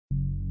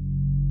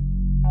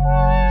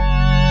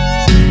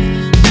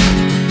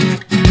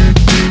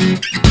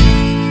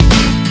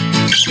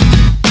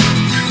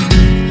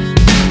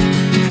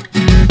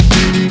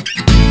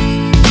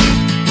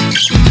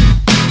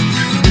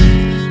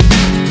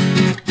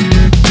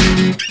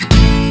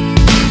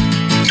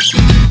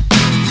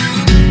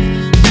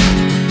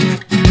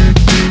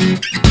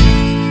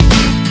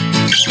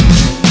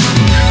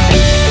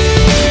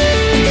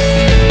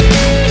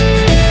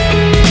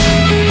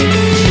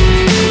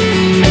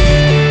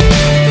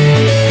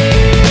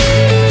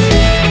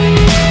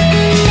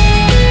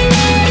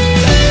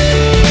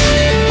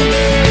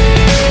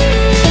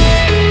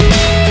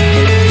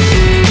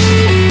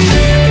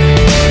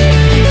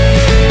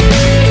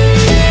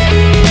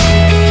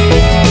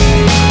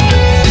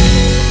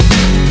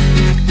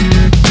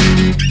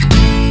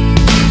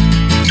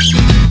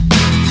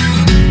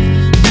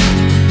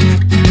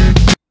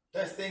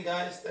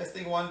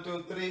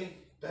2, 3.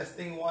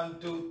 Testing 1,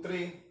 2,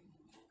 3.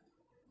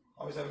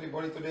 How is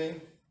everybody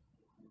today?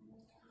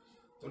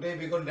 Today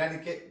we're going to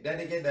dedicate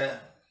the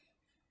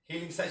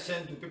healing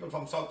session to people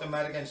from South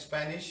America and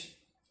Spanish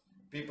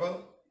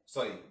people.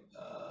 Sorry,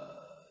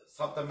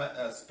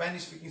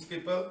 Spanish speaking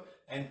people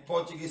and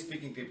Portuguese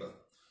speaking people.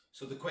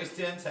 So the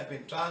questions have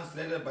been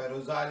translated by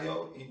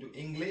Rosario into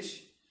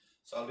English.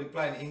 So I'll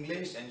reply in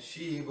English and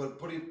she will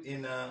put it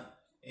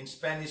in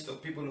Spanish to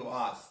people who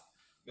ask.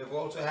 We've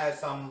also had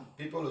some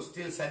people who are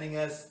still sending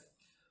us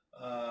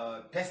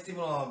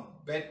testimony on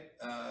bed,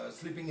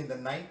 sleeping in the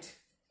night.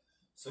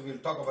 So we'll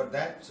talk about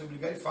that. So we'll be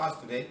very fast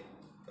today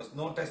because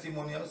no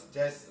testimonials,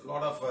 just a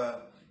lot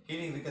of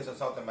healing because of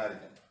South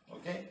America.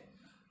 Okay.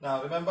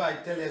 Now remember I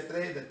tell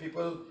yesterday that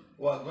people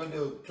who are going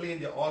to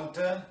clean the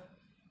altar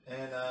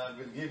and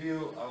we'll give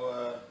you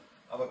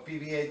our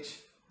PVH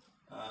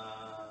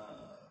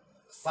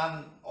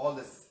sun, all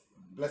this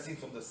blessings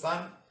from the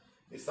sun.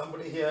 There's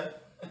somebody here.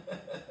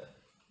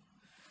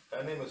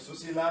 Her name is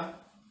Susila.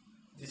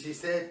 She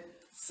said,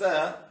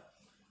 "Sir,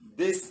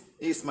 this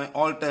is my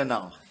altar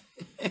now."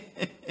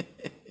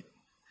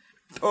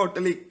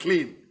 Totally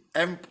clean,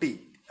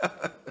 empty.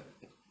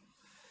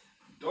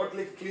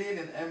 Totally clean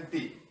and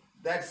empty.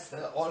 That's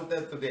her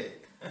altar today.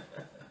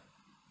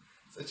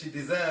 So she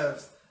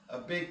deserves a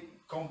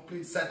big,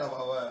 complete set of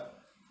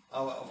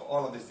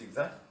all of these things.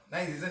 Huh?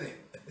 Nice, isn't it?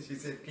 She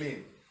said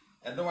clean.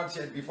 And know what she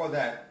had before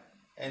that?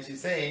 And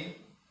she's saying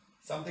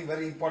something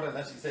very important.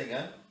 She's saying,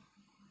 huh?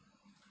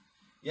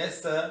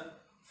 "Yes, sir.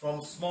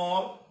 From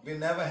small, we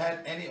never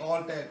had any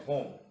altar at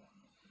home.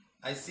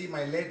 I see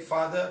my late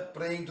father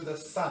praying to the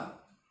sun.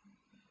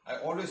 I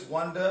always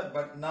wonder,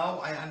 but now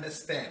I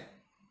understand.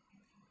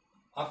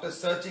 After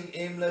searching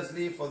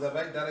aimlessly for the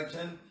right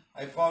direction,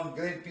 I found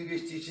great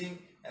PVH teaching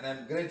and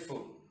I'm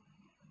grateful.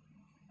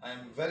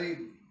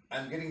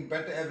 I'm getting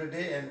better every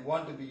day and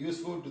want to be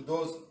useful to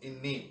those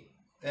in need.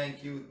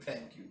 Thank you,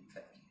 thank you,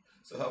 thank you."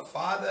 So her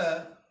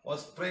father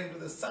was praying to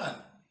the sun.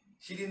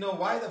 She didn't know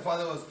why the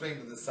father was praying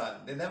to the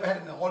sun. They never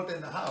had an altar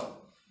in the house.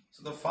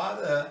 So the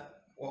father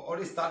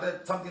already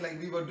started something like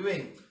we were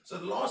doing. So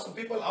lots of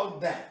people out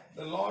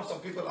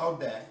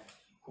there,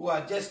 who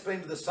are just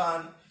praying to the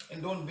sun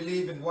and don't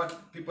believe in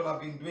what people have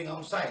been doing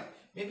outside.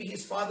 Maybe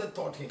his father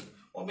taught him,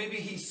 or maybe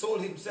his soul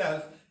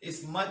himself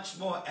is much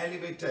more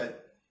elevated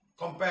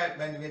compared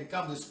when it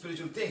comes to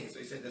spiritual things. So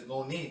he said there's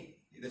no need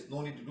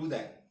to do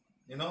that,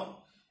 you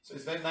know. So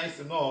it's very nice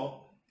to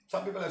know.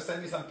 Some people have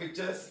sent me some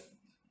pictures.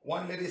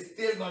 One lady is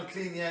still not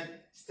clean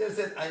yet, still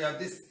said, "I have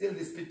these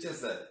pictures,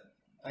 sir.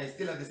 I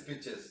still have these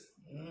pictures."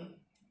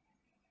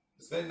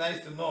 It's very nice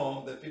to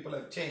know that people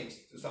have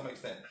changed to some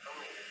extent.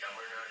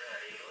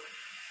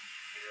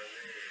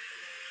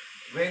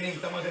 Raining,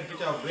 someone sent a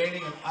picture of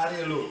raining in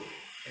Ariyalur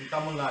in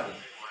Tamil Nadu.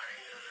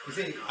 You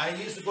see, I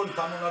used to go to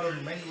Tamil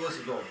Nadu many years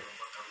ago.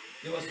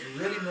 There was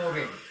really no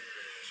rain.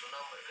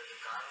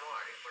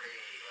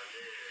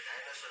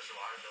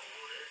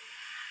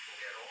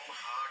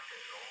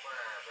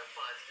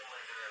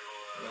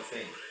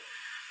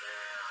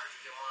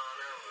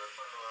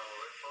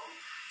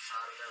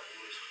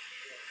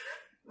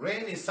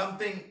 Rain is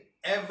something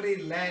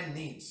every land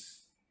needs.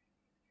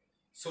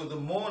 So the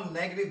more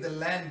negative the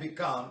land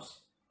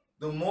becomes,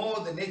 the more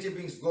the nature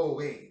beings go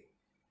away.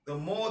 The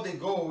more they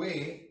go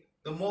away,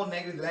 the more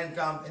negative the land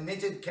comes, and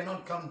nature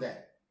cannot come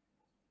there.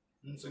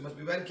 So you must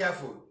be very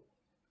careful.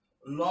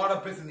 A lot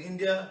of places in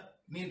India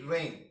need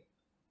rain,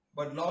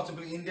 but lots of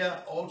people in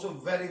India also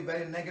very,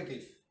 very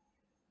negative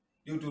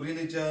due to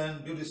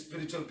religion, due to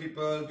spiritual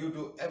people, due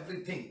to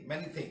everything,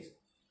 many things.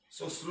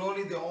 So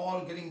slowly they're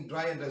all getting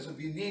dry and dry. So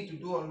we need to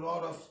do a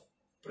lot of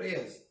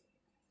prayers.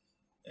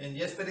 And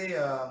yesterday,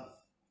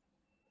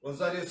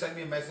 Rosario sent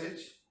me a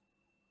message.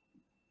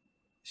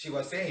 She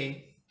was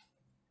saying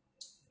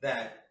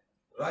that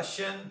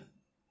Russian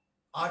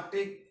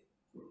Arctic,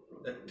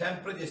 the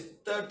temperature is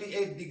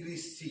 38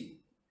 degrees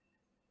C.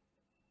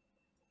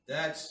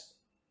 That's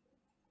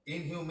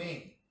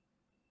inhumane.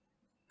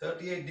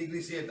 38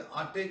 degrees C at the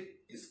Arctic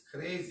is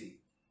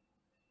crazy.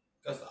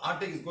 Because the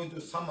Arctic is going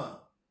through summer.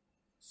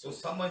 So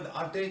summer in the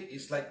Arctic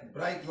is like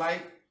bright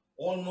light,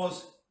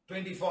 almost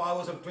 24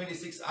 hours or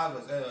 26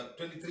 hours,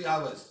 23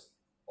 hours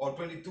or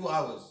 22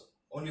 hours.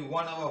 Only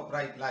 1 hour of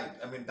bright light,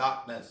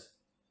 darkness.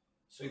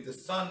 So if the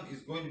sun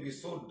is going to be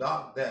so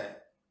dark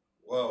there,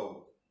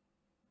 whoa,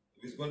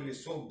 if it's going to be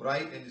so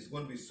bright and it's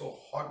going to be so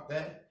hot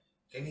there,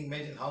 can you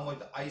imagine how much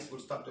the ice will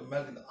start to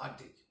melt in the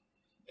Arctic?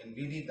 And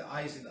we need the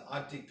ice in the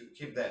Arctic to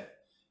keep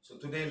that. So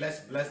today, let's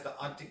bless the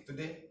Arctic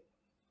today.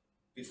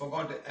 We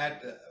forgot to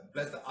add,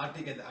 bless the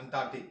Arctic and the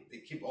Antarctic. They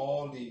keep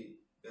all the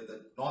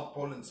North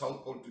Pole and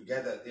South Pole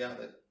together. They are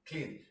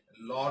clean.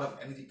 A lot of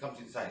energy comes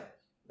inside.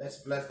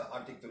 Let's bless the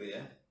Arctic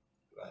today.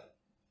 Right.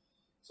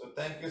 So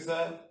thank you,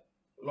 sir.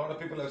 A lot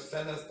of people have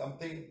sent us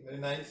something very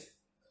nice.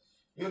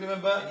 You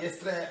remember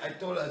yesterday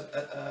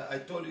I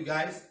told you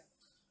guys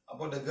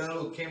about the girl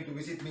who came to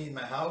visit me in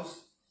my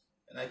house,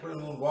 and I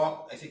couldn't even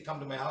walk. I said, "Come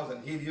to my house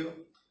and heal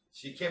you."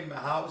 She came to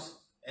my house,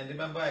 and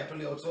remember I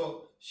told you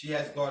also she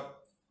has got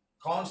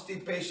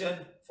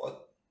constipation for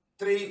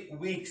 3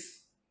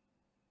 weeks.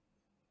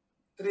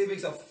 3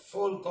 weeks of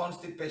full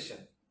constipation.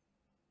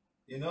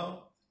 You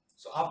know.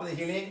 So after the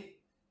healing,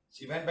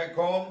 she went back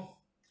home.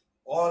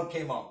 All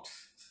came out.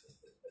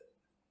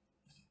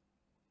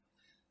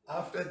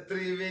 After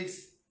 3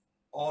 weeks,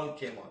 all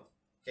came out.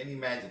 Can you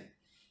imagine?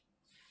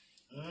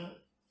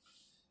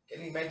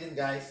 Can you imagine,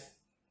 guys?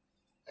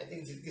 I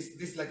think this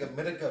is like a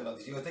miracle. No?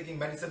 She was taking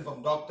medicine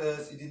from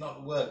doctors. It did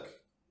not work.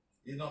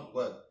 It did not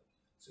work.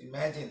 So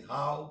imagine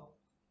how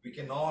we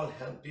can all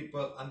help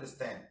people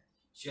understand.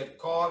 She had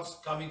calls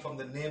coming from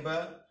the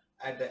neighbor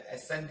at the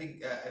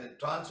ascending, at the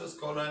transverse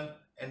colon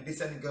and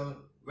descending colon,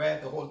 where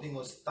the whole thing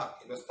was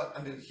stuck. It was stuck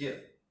until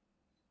here.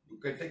 You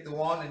can take the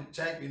wand and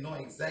check. We know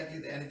exactly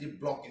the energy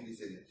block in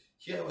this area.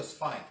 Here it was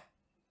fine.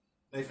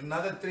 Now if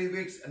another 3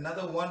 weeks,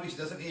 another one which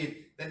doesn't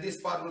eat, then this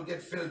part will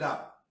get filled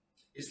up.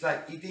 It's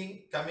like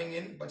eating, coming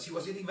in, but she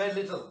was eating very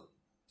little.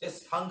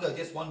 Just hunger,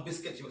 just one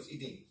biscuit she was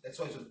eating. That's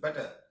why she was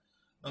better.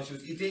 Now she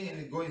was eating and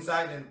it go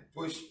inside and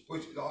push,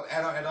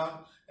 add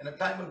on. And the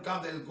time will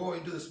come that it will go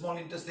into the small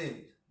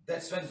intestine.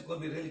 That's when it's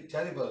going to be really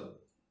terrible.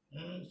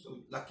 So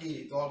lucky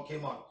it all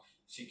came out.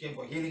 She came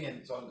for healing and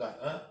it's all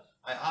done.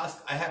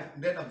 I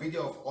have done a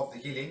video of the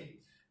healing.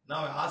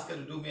 Now I ask her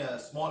to do me a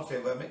small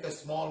favor. Make a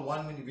small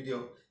 1-minute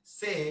video.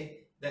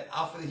 Say that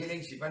after the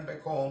healing, she went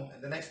back home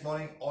and the next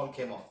morning, all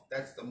came off.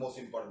 That's the most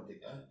important thing.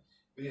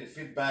 We need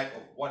feedback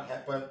of what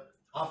happened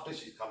after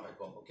she come back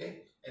home,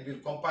 okay? And we'll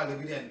compile the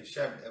video and we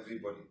share with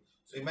everybody.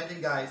 So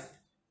imagine, guys,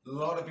 a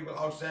lot of people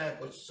outside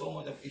got so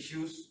much of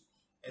issues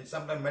and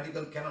sometimes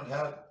medical cannot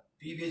help.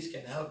 PVH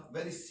can help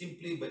very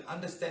simply by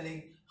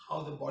understanding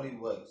how the body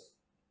works.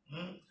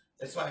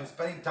 That's why I'm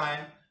spending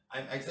time.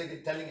 I'm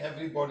exactly telling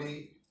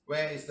everybody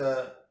where is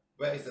the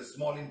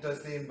small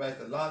intestine, where is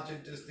the large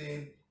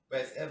intestine,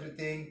 where's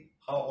everything,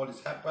 how all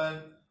this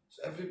happened.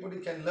 So everybody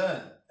can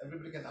learn,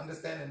 everybody can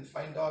understand and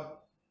find out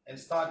and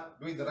start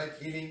doing the right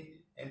healing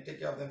and take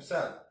care of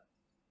themselves.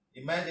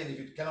 Imagine if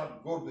you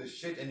cannot go to the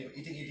shit and you're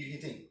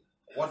eating,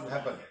 what will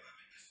happen?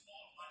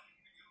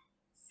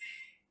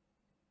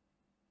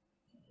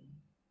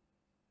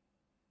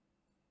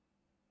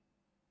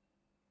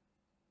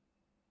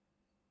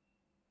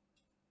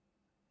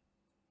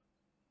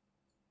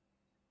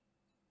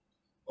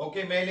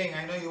 Okay, Mailing,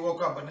 I know you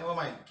woke up, but never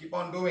mind. Keep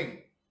on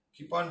doing.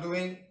 Keep on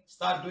doing.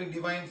 Start doing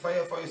divine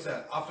fire for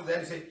yourself. After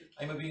that, say,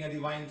 I'm a being a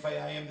divine fire.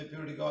 I am the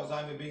purity gods.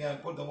 I'm a being. I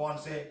put the wand.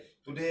 Say,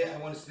 today I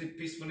want to sleep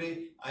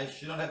peacefully. I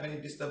should not have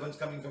any disturbance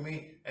coming from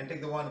me. And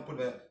take the wand and put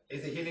the.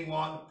 It's a healing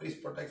wand. Please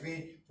protect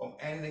me from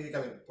anything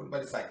coming. Put it by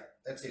the side.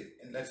 That's it.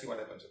 And let's see what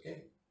happens.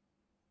 Okay.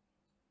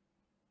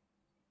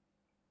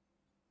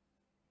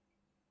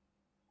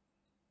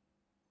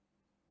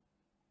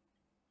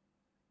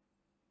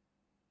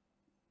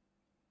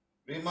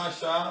 Rima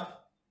Shah,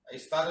 I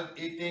started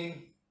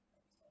eating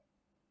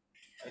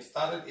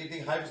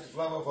hibiscus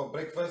flower for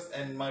breakfast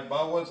and my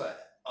bowels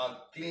are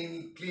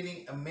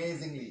cleaning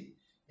amazingly.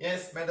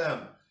 Yes,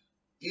 madam.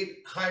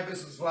 Eat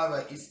hibiscus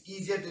flower. It's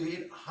easier to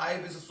eat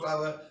hibiscus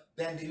flower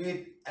than to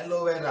eat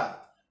aloe vera.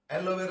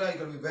 Aloe vera, you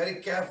got to be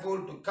very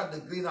careful to cut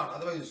the green out.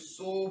 Otherwise, it's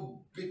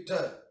so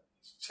bitter.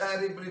 It's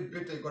terribly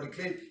bitter. You got to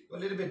clean a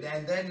little bit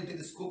and then you take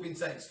the scoop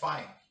inside. It's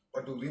fine.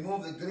 But to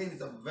remove the green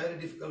is a very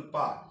difficult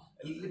part.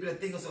 A little bit of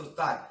thing also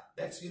start.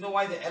 That's, you know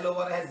why the aloe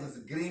vera has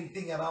this green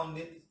thing around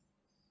it?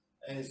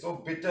 And it's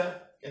so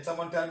bitter. Can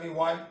someone tell me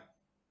why?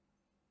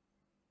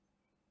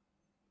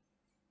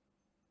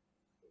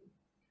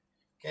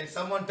 Can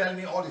someone tell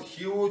me all the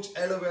huge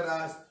aloe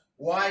veras,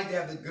 why they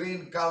have the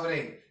green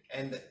covering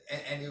and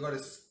you got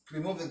to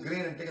remove the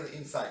green and take the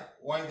inside?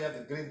 Why they have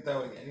the green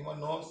covering?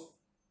 Anyone knows?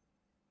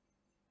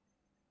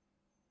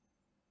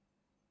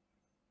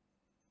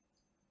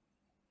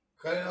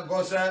 Karina,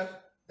 go sir.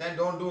 Then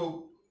don't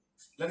do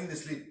learning the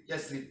sleep.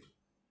 Just sleep.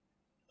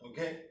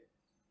 Okay?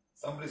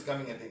 Somebody's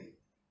coming, I think.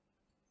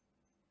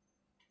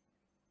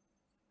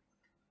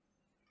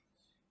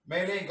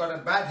 Maybe got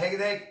a bad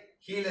headache,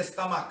 heal a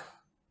stomach.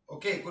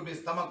 Okay, could be a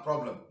stomach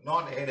problem,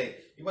 not a headache.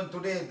 Even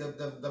today,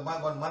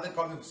 one mother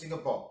called me from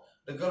Singapore.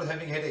 The girl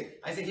having headache.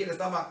 I said, heal the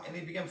stomach, and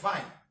it became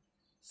fine.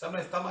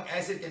 Sometimes stomach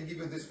acid can give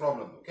you this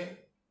problem. Okay?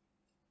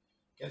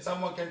 Can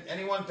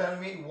anyone tell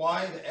me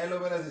why the aloe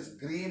vera is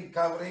green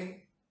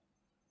covering?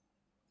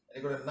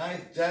 You got a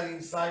nice gel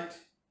inside.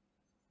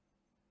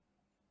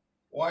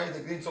 Why is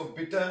the green so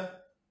bitter?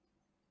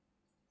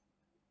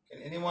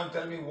 Can anyone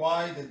tell me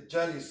why the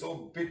gel is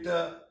so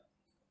bitter?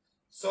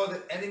 So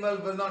the animal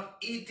will not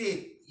eat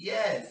it.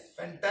 Yes,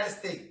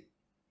 fantastic.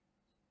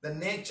 The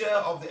nature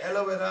of the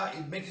aloe vera,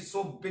 it makes it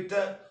so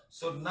bitter,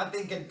 so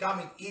nothing can come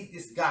and eat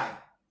this guy.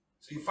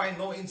 So you find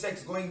no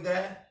insects going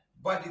there,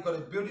 but you got a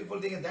beautiful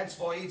thing and that's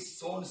for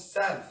its own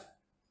self.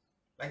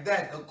 Like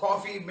that, the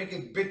coffee make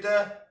it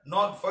bitter,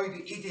 not for you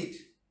to eat it.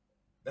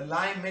 The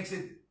lime makes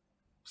it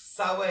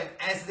sour and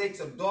acidic,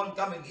 so don't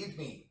come and eat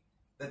me.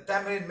 The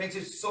tamarind makes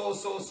it so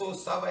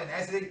sour and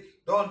acidic,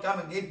 don't come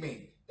and eat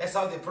me. That's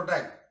how they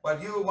protect. But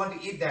you want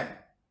to eat them.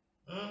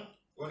 You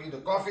want to eat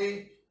the coffee,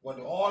 you want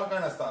to do all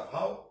kind of stuff.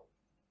 How?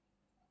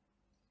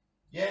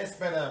 Yes,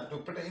 madam. To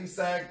protect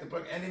insect, to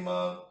protect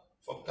animal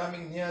from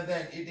coming near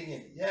them and eating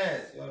it.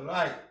 Yes, you're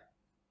right.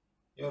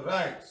 You're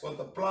right. So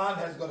the plant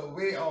has got a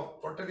way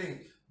of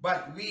protecting,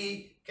 but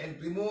we can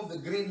remove the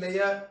green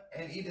layer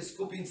and eat the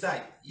scoop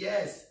inside.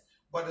 Yes,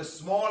 but the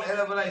small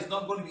aloe vera is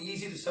not going to be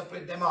easy to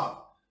separate them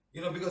out.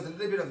 You know, because a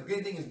little bit of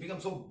green thing has become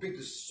so big,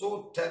 it's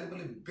so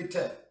terribly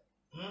bitter.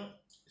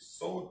 It's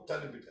so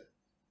terribly bitter.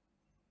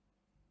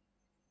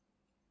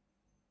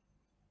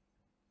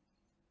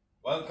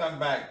 Welcome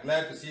back.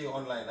 Glad to see you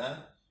online, huh?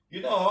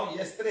 You know,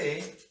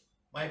 yesterday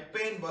my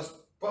pain was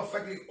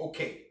perfectly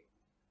okay.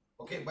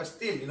 Okay, but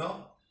still, you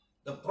know,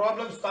 the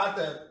problem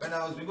started when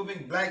I was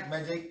removing black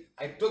magic.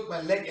 I took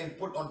my leg and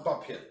put on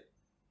top here.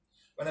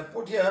 When I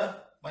put here,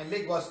 my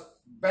leg was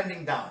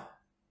bending down.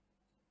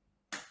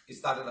 It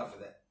started after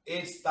that.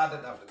 It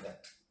started after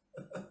that.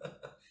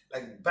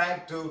 Like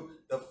back to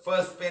the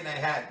first pain I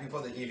had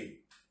before the healing.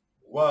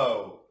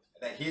 Whoa.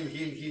 And I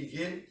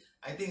heal.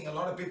 I think a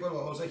lot of people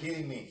were also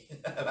healing me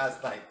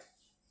last night.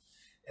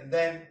 And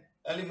then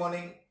early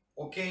morning,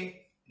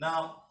 okay.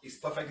 Now it's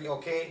perfectly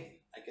okay.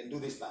 I can do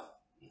this now.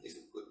 It's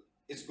good.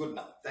 It's good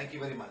now. Thank you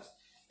very much.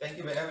 Thank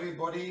you for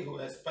everybody who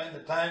has spent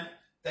the time.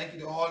 Thank you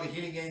to all the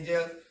healing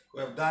angels who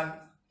have done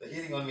the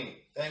healing on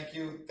me. Thank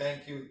you.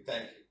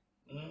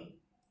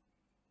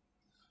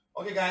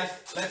 Okay guys,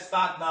 let's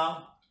start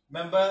now.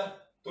 Remember,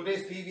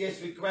 today's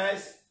PVH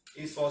request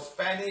is for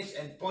Spanish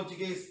and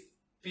Portuguese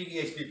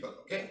PVH people,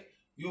 okay?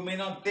 You may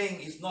not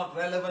think it's not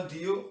relevant to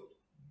you,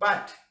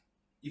 but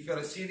if you're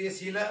a serious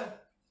healer,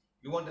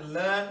 you want to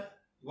learn,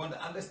 you want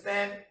to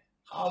understand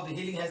how the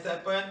healing has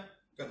happened,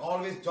 you can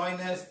always join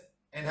us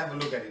and have a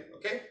look at it,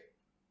 okay?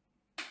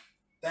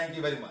 Thank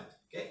you very much.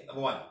 Okay,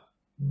 number one.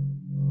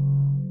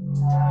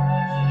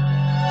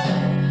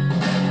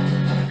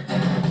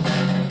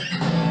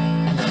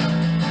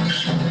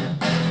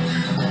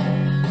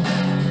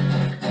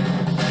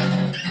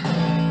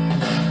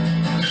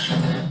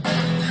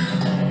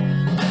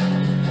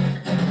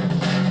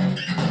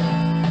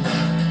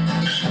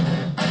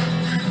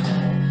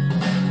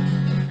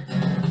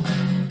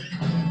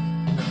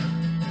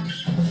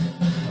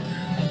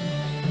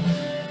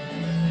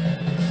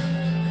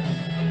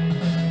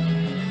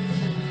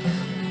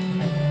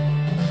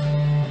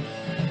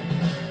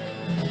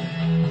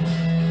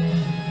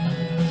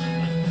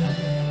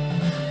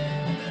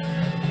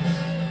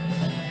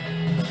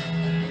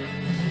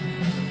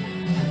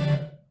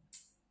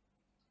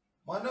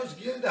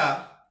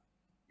 Gilda,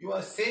 you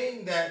are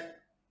saying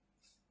that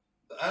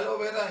the aloe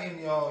vera in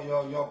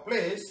your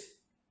place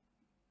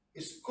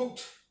is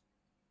cooked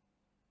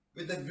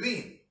with the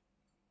green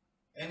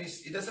and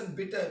it doesn't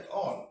bitter at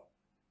all.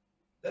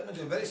 That means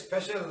a very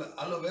special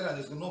aloe vera.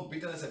 There's no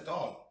bitterness at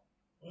all.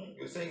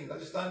 You're saying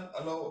Rajasthan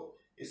aloe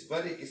is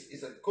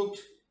cooked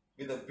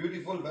with a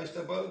beautiful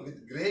vegetable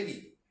with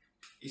gravy.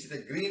 Is it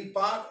the green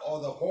part or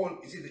the whole?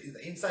 Is it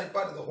the inside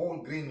part or the whole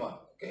green one?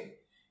 Okay.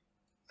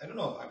 I don't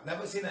know. I've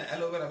never seen an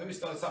aloe vera. Maybe it's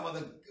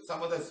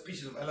some other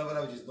species of aloe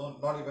vera which is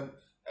not even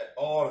at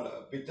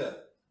all bitter.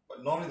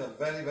 But normally they're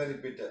very, very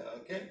bitter.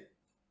 Okay.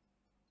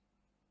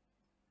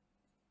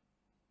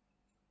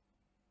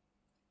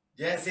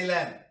 Yes,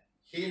 Ilan.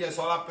 Heal your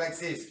solar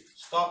plexus.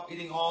 Stop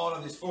eating all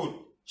of this food.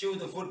 Chew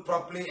the food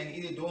properly and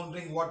eat it. Don't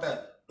drink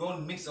water.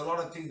 Don't mix a lot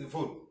of things in the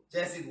food.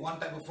 Just eat one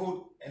type of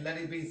food and let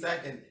it be inside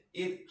and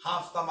eat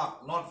half stomach,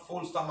 not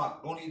full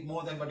stomach. Don't eat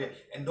more than what you,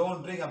 and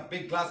don't drink a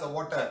big glass of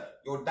water.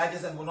 Your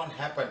digestion will not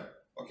happen.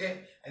 Okay?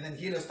 And then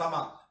heal your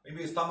stomach.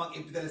 Maybe your stomach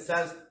epithelial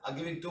cells are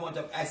giving too much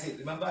of acid.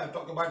 Remember, I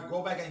talked about,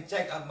 go back and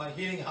check out my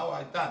healing, how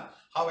I've done,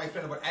 how I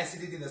explained about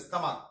acidity in the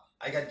stomach.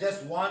 I got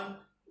just one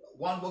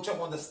workshop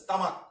on the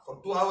stomach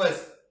for 2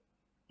 hours.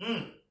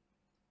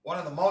 One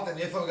on the mouth and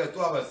esophagus,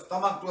 2 hours.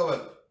 Stomach, 2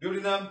 hours.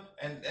 Duodenum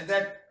and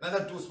that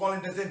another 2, small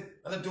intestine,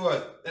 another 2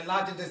 hours. Then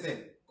large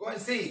intestine. Go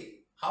and see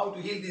how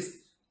to heal this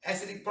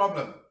acidic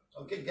problem.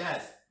 Okay,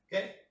 gas.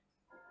 Okay.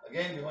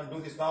 Again, we want to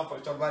do this now for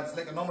a short while. It's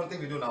like a normal thing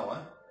we do now.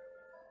 Huh?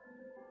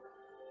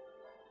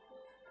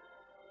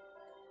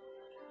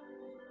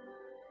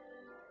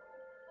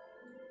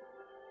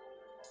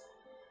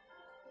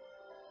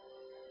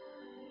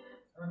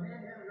 Your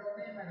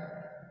name, madam?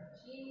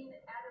 Jean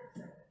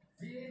Adamson.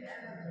 Jean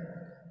Adamson.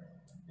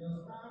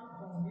 You come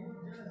from New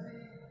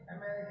Jersey,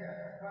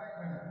 America. Correct,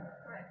 madam?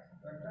 Correct.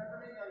 You're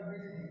traveling or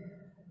visiting?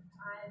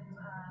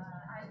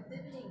 I'm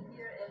living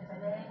here in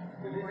Penang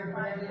for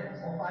 5 years.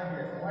 For 5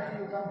 years. Why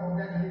do you come from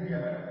there to live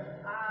here,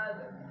 madam?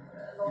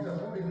 Is the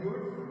food is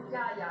good?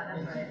 Yeah, that's right.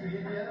 It's cheap to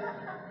live here?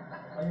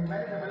 Are you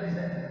married in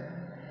Malaysia?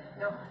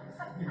 No.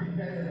 You didn't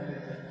marry in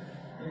Malaysia.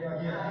 So you're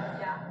here.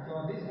 Yeah. So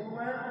this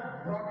woman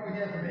brought you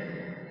here today.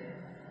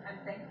 I'm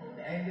thankful.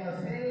 And you're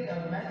saying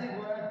a magic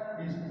word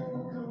is too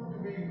good to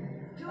be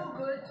true. Too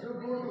good to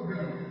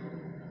believe.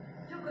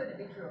 Too good to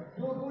be true.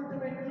 Too good to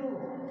be true.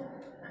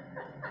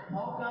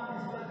 How come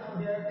this one come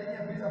here taking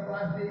a piece of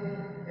plastic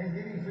and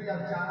giving free of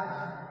charge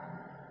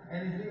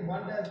and is doing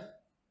wonders?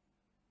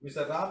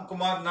 Mr. Ram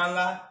Kumar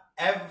Nalla,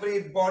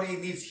 everybody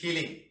needs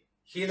healing.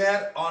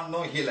 Healer or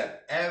no healer,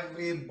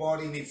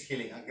 everybody needs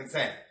healing. I can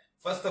say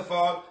First of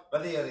all,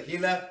 whether you're a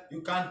healer,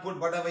 you can't put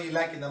whatever you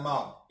like in the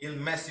mouth. It'll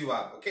mess you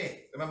up.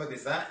 Okay? Remember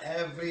this, huh?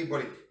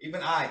 Everybody.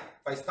 Even I.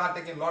 If I start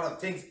taking a lot of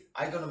things,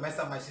 I'm going to mess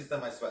up my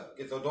system as well.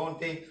 Okay? So don't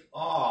think,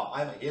 oh,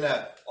 I'm a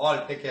healer.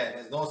 All take care.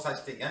 There's no such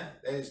thing.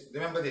 Huh?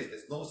 Remember this.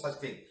 There's no such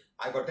thing.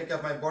 I got to take care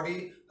of my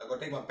body. I got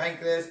to take my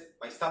pancreas,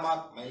 my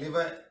stomach, my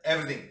liver,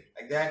 everything.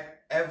 Like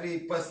that. Every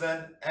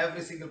person,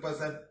 every single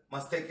person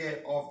must take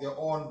care of their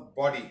own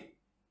body.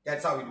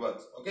 That's how it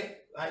works. Okay?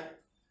 Right?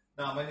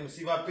 Now, my name is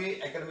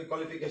Siva.P, academic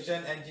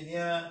qualification,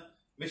 engineer,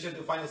 mission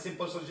to find a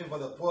simple solution for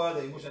the poor,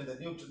 the emotional,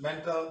 the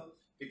mental,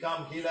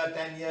 become healer,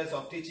 10 years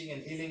of teaching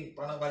and healing,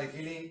 Prana body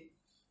healing.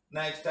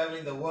 Next,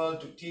 traveling the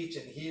world to teach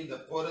and heal the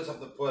poorest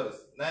of the poorest.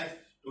 Next,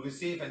 to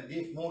receive and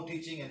give more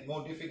teaching and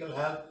more difficult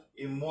help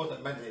in more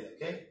and mentally.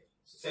 Okay?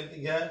 So same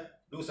thing here,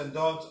 do's and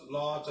don'ts,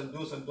 lots and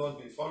do's and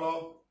don'ts we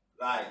follow.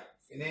 Right,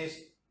 finish,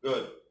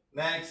 good.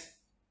 Next,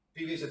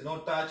 PVH said no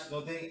touch,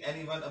 nothing,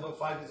 anyone above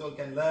 5 years old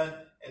can learn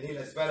and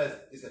heal as well as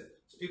this.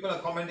 So people are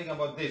commenting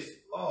about this.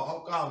 Oh, how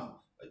come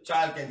a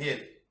child can heal?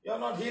 You're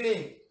not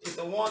healing. It's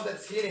the one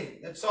that's healing.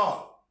 That's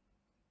all.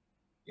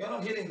 You're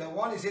not healing. The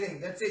one is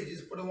healing. That's it.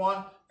 Just put a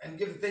one and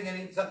give the thing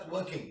and it starts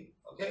working.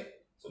 Okay?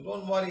 So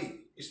don't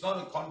worry. It's not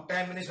a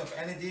contamination of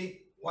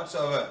energy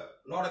whatsoever.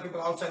 A lot of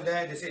people outside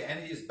there, they say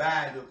energy is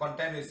bad. You'll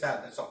contaminate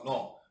yourself. That's all.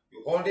 No.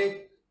 You hold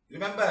it.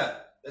 Remember,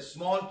 the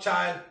small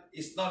child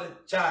is not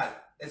a child.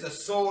 There's a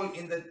soul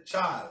in the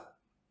child.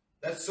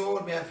 That soul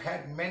may have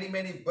had many,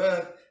 many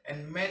births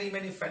and many,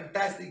 many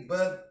fantastic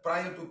births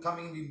prior to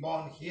coming be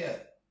born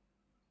here.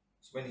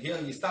 So when here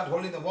you start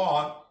holding the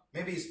wand,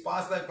 maybe his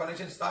past life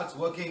connection starts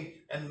working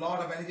and a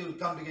lot of energy will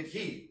come to get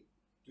healed.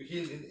 To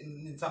heal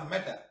in some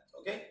matter.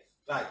 Okay?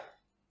 Right.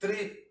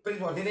 3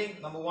 principles of healing.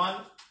 Number 1,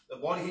 the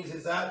body heals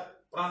itself.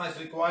 Prana is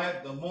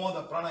required. The more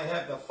the prana you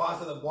have, the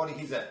faster the body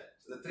heals it.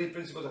 So the 3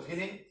 principles of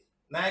healing.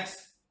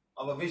 Next,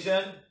 our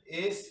vision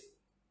is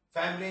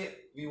family.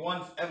 We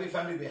want every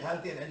family to be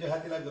healthy and enjoy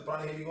healthy life, the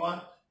prana healing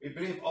one. We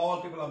believe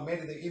all people are made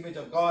in the image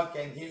of God,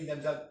 can heal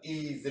themselves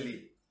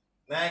easily.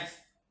 Next,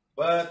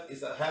 birth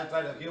is a health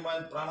right of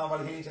human. Prana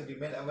body healing should be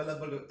made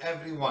available to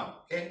everyone.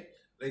 Okay?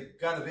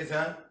 Regardless,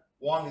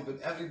 one is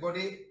with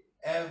everybody.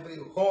 Every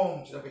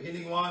home should have a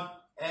healing one.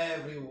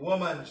 Every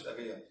woman should have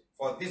a healing.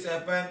 For this to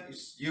happen,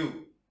 it's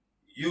you.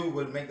 You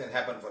will make that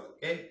happen for you.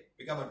 Okay?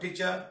 Become a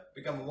teacher,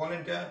 become a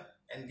volunteer,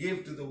 and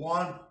give to the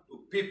one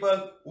to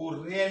people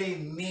who really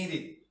need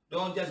it.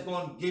 Don't just go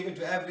and give it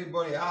to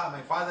everybody. Ah,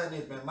 my father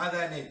needs, my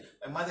mother needs.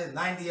 My mother is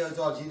 90 years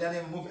old. She doesn't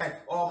even move hand.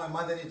 Oh, my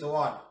mother needs a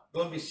one.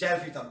 Don't be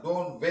selfish.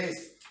 Don't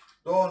waste.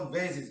 Don't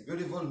waste this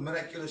beautiful,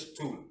 miraculous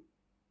tool.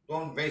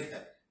 Don't waste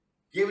them.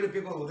 Give it to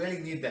people who really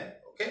need them.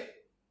 Okay?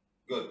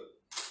 Good.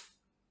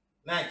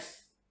 Next.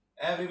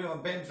 Every people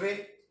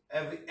pain-free.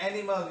 Every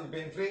animal is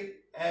pain-free.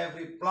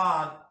 Every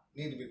plant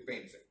needs to be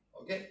pain-free.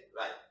 Okay?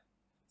 Right.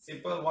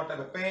 Simple. What type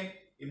of pain?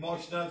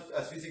 Emotional,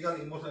 physical,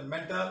 emotional,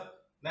 mental.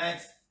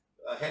 Next.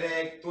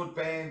 Headache, tooth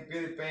pain,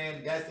 period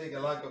pain, gastric. A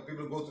lot of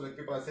people go through, like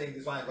people are saying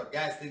this one, I got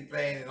gastric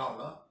pain and all,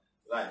 no?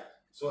 Right.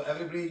 So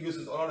everybody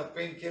uses a lot of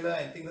painkiller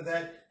and things like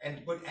that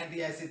and put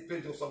anti-acid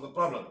pill to solve the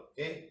problem.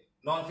 Okay?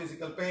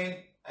 Non-physical pain,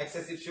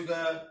 excessive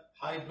sugar,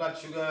 high blood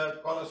sugar,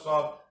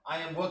 cholesterol. I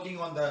am working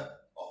on the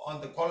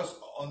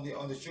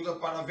sugar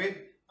part of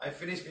it. I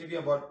finished maybe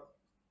about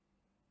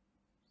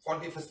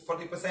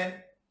 40%.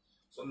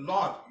 So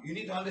Lord, you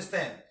need to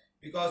understand.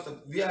 Because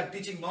we are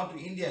teaching not to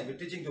Indians, we're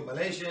teaching to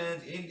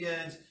Malaysians,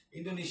 Indians,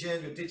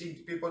 Indonesians, we're teaching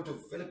people to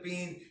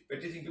Philippines, we're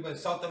teaching people in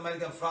South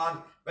America, France,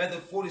 where the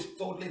food is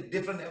totally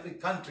different in every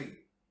country.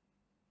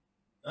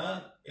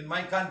 In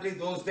my country,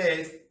 those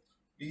days,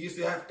 we used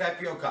to have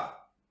tapioca.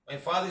 My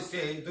father used to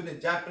say, during the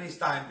Japanese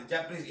time, the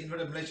Japanese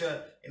invaded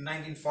Malaysia in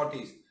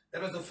 1940s.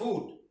 That was the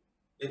food.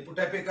 They put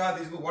tapioca,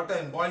 they put water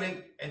and boil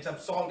it, and some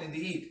salt and they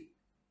eat.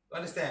 You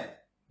understand?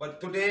 But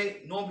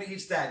today, nobody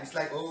eats that. It's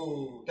like,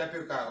 oh,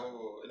 tapioca,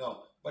 oh.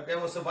 But there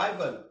was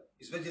survival.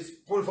 It's when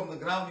just pull from the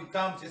ground, you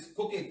come, just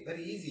cook it,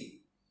 very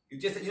easy. You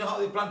just, you know how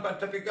they plant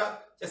tapioca?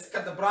 Just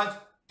cut the branch,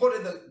 put it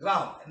in the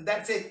ground, and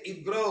that's it.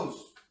 It grows.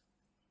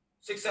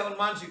 6-7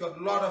 months, you got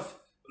a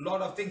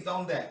lot of things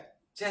down there.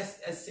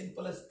 Just as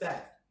simple as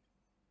that.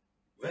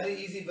 Very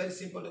easy, very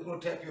simple to grow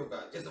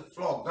tapioca. Just a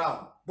floor,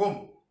 ground,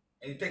 boom,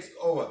 and it takes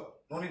over.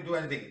 No need to do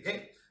anything.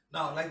 Okay.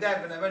 Now, like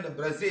that, when I went to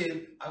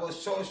Brazil, I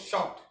was so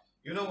shocked.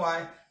 You know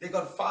why? They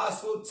got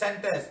fast food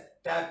centers.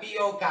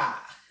 Tapioca.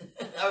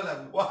 I was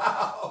like,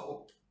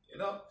 wow,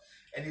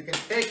 and you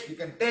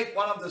can take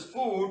one of this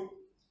food,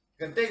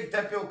 you can take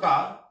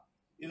tapioca,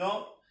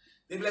 they'll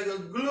be like a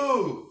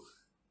glue.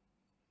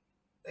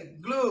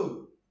 Like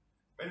glue.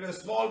 When we were a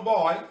small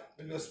boy,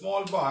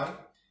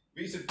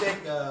 we used to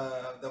take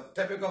the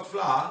tapioca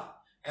flour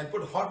and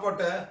put hot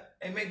water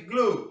and make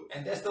glue.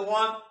 And that's the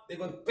one they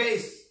could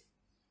paste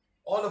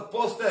all the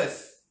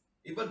posters.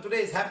 Even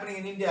today it's happening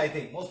in India, I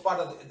think, most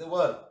part of the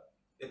world.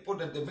 They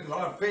make a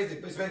lot of face, they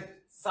paste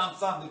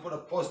some, they put a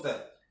poster.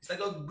 It's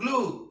like a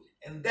glue.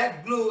 And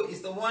that glue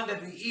is the one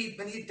that we eat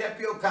when we eat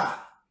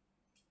tapioca.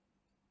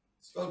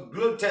 It's called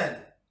gluten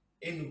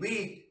in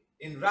wheat,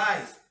 in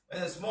rice.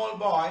 When a small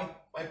boy,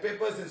 my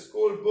papers and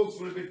school books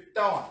will be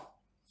torn.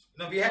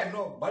 You know, we had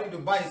no money to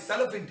buy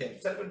cellophane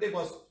tape. Cellophane tape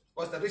was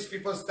the rich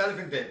people's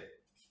cellophane tape.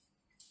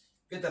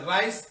 Get the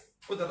rice,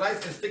 put the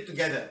rice and stick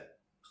together.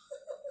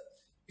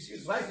 You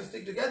use rice to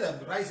stick together.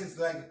 The rice is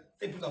like,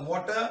 they put some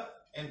water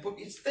and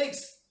it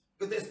sticks.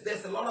 Because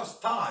there's a lot of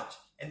starch.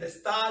 And the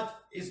starch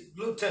is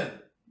gluten,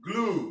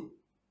 glue.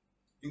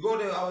 You go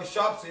to our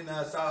shops in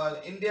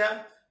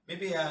India,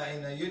 maybe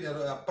in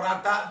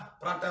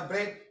Prata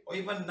bread, or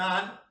even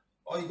naan,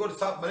 or you go to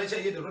South Malaysia,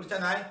 you eat roti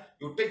canai,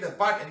 you take the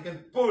part and you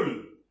can pull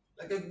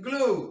like a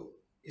glue.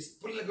 It's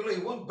pull like a glue,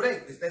 it won't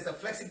break. There's a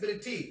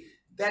flexibility.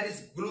 That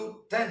is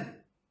gluten.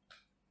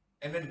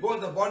 And when it goes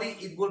in the body,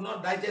 it will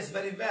not digest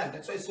very well.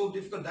 That's why it's so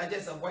difficult to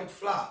digest a white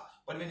flour.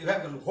 But when you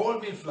have a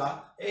wholemeal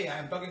flour, hey, I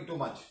am talking too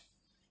much.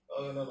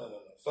 Oh, no.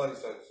 Sorry.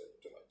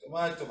 Too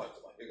much.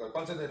 We got to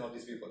concentrate on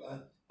these people.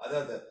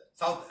 Other the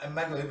South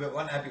America will be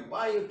unhappy.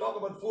 Why you talk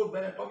about food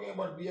when I'm talking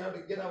about we have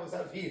to get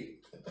ourselves healed?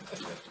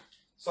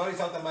 Sorry,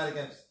 South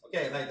Americans.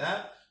 Okay,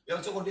 right, we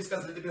also going to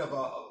discuss a little bit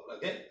about,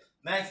 okay.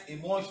 Next,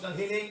 emotional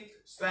healing,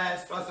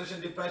 stress,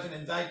 frustration, depression,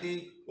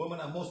 anxiety.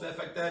 Women are mostly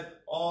affected.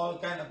 All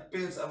kind of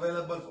pills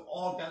available for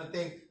all kind of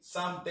things.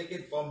 Some take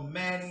it for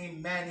many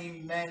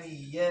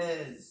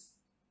years.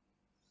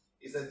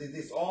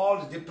 This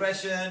all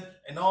depression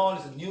and all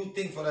is a new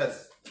thing for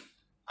us.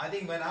 I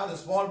think when I was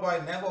a small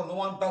boy, no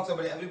one talks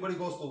about it. Everybody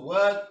goes to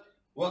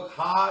work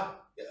hard,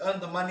 they earn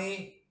the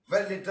money,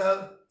 very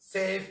little,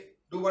 save,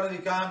 do whatever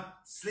you can,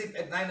 sleep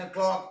at 9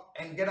 o'clock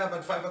and get up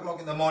at 5 o'clock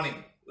in the morning.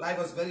 Life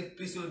was very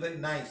peaceful, very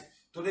nice.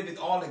 Today with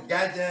all the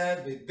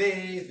gadgets, with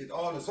this, with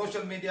all the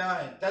social media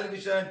and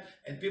television,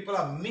 and people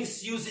are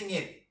misusing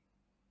it.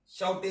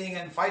 Shouting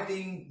and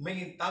fighting,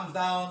 making thumbs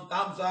down,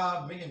 thumbs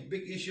up, making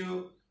big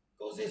issue.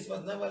 Those days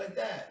was never like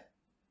that.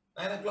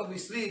 9 o'clock we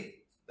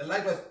sleep, the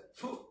light was,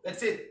 phew,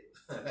 that's it.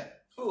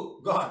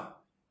 Phew, gone.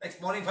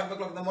 Next morning, 5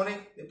 o'clock in the morning,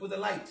 they put the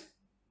light.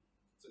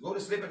 So go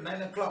to sleep at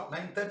 9 o'clock,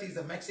 9:30 is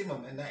the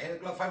maximum, and 8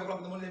 o'clock, 5 o'clock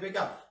in the morning they wake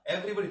up.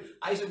 Everybody,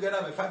 I used to get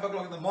up at 5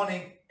 o'clock in the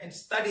morning and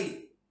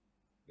study.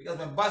 Because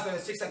my bus was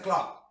at 6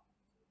 o'clock.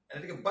 And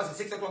I take a bus at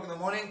 6 o'clock in the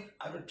morning,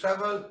 I will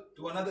travel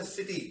to another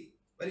city,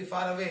 very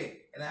far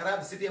away. And I arrive at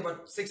the city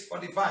about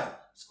 6:45.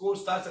 School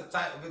starts at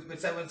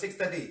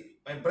 6:30.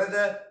 My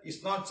brother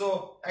is not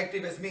so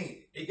active as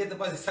me. He gets the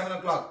bus at 7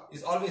 o'clock.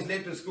 He's always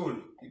late to school.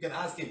 You can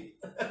ask him.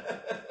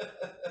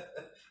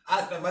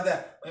 Ask my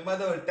mother. My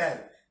mother will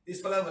tell.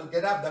 This fellow will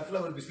get up, that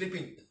fellow will be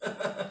sleeping.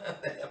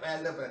 My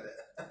elder brother.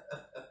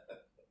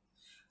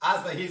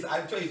 Ask my,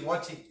 I'm sure he's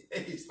watching.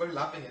 He's probably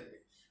laughing at me.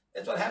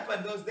 That's what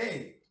happened those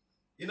days.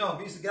 You know,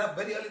 we used to get up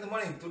very early in the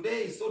morning.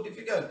 Today is so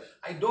difficult.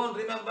 I don't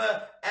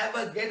remember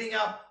ever getting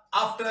up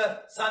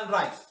after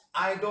sunrise.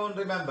 I don't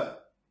remember.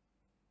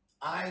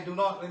 I do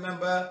not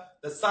remember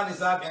the sun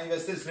is up and you are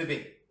still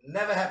sleeping.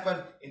 Never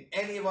happened in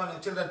any one of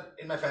the children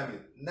in my family.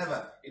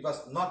 Never. It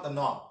was not the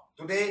norm.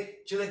 Today,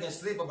 children can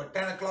sleep about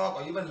 10 o'clock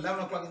or even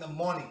 11 o'clock in the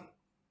morning.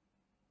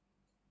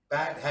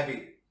 Bad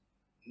habit.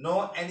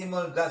 No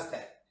animal does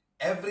that.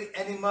 Every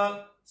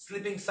animal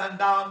sleeping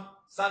sundown,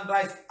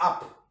 sunrise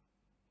up.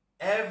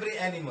 Every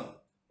animal.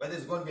 Whether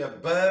it's going to be a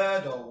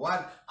bird or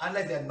what,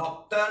 unless they're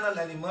nocturnal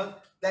animals,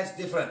 that's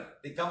different.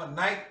 They come at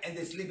night and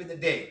they sleep in the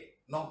day.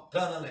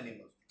 Nocturnal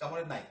animals. Come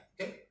at night.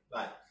 Okay?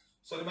 Right.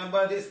 So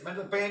remember this: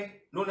 mental pain,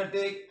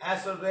 lunatic,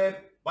 astral rape,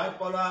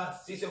 bipolar,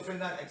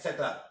 schizophrenia,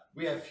 etc.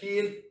 We have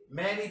healed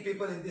many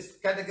people in this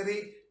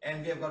category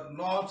and we have got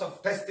lots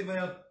of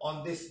testimonial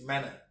on this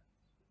manner.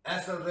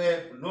 Astral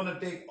rape,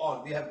 lunatic,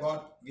 all. We have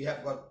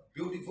got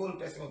beautiful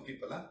testimonial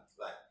people. Huh?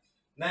 Right.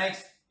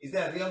 Next, is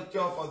there a real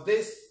cure for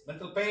this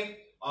mental pain?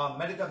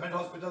 Mental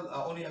hospitals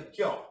are only a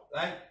cure.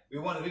 Right? We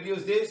want to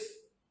reduce this.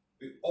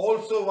 We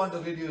also want to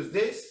reduce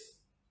this.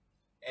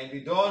 And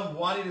we don't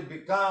want it to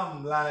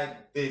become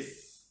like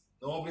this.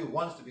 Nobody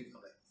wants to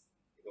become like this.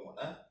 You don't want,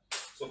 huh?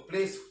 So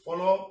please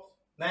follow.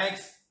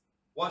 Next,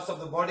 what's of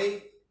the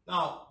body?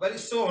 Now, very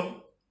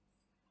soon,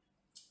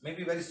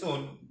 maybe very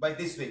soon, by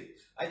this week.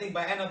 I think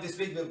by end of this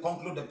week, we'll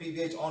conclude the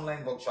PVH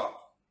online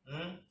workshop.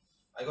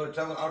 I got to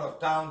travel out of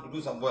town to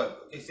do some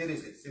work. Okay,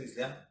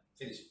 seriously, huh?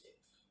 Finish it.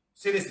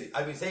 Seriously,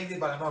 I've been saying this,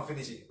 but I'm not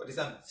finishing it. But this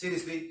time,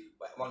 seriously,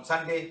 on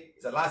Sunday,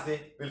 it's the last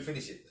day, we'll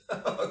finish it.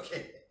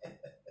 Okay.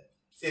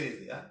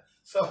 Seriously, huh?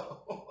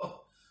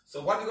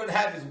 So what we're going to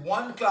have is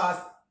one class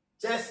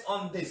just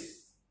on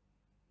this.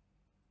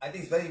 I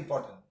think it's very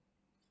important.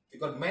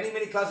 We've got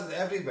many classes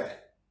everywhere.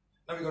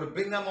 Now we're going to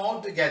bring them all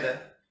together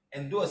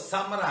and do a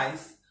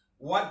summarize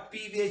what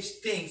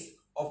PVH thinks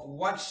of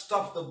what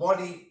stops the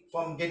body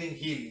from getting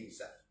healed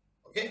itself.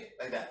 Okay?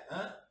 Like that.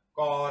 Huh?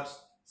 Cords,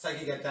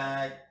 psychic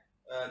attack,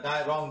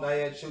 wrong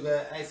diet,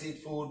 sugar, acid,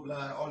 food,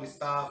 blood, all this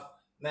stuff.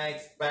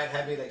 Next, bad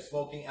habit like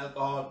smoking,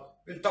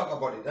 alcohol. We'll talk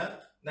about it. Huh?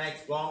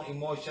 Next, wrong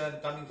emotion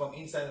coming from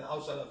inside and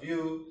outside of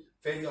you.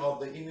 Failure of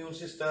the immune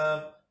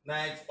system.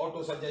 Next,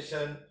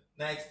 auto-suggestion.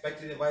 Next,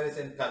 bacteria, virus,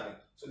 and carbon.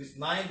 So this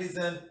 9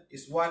 reasons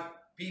is what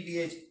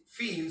PVH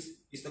feels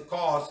is the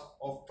cause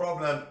of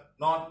problem,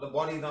 not the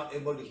body not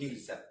able to heal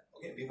itself.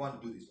 Okay, we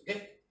want to do this.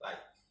 Okay, right.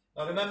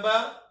 Now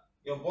remember,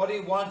 Your body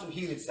wants to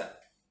heal itself.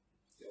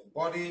 Your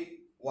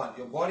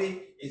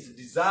body is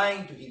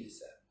designed to heal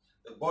itself.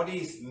 The body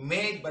is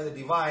made by the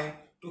divine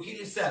to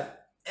heal itself.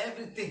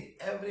 Everything,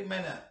 every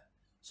manner.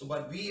 So,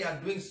 but we are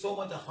doing so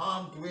much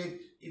harm to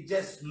it, it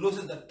just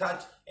loses the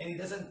touch and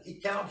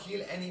it cannot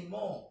heal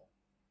anymore.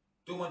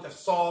 Too much of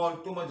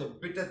salt, too much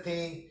of bitter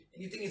thing,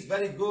 and you think it's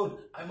very good.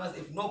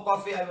 If no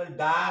coffee, I will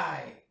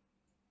die.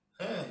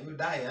 You will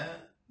die, huh?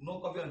 No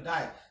coffee, will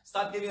die.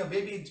 Start giving a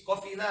baby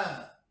coffee,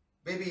 lah.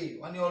 Baby,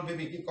 1-year-old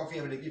baby, give coffee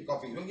every day, give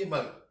coffee. Don't give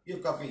milk,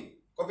 give coffee.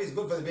 Coffee is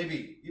good for the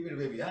baby. Give it to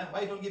baby, huh?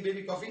 Why don't give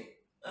baby coffee?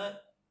 Huh?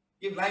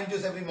 Give lime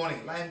juice every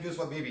morning. Lime juice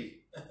for baby.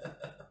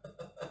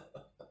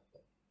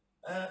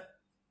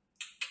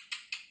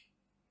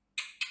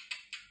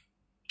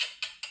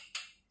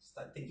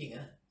 Start thinking,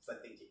 huh?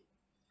 Start thinking.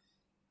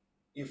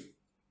 If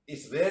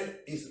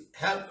is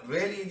health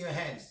really in your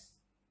hands?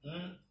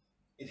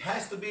 It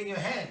has to be in your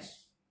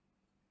hands.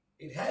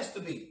 It has to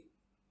be.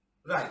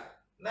 Right.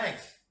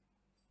 Next.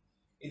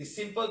 It is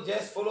simple.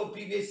 Just follow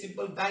PVH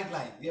simple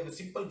guideline. We have a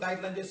simple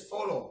guideline. Just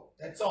follow.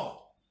 That's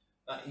all.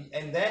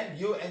 And then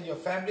you and your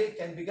family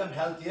can become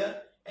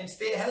healthier and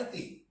stay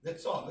healthy.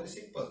 That's all. Very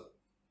simple.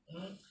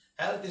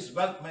 Health is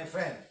wealth, my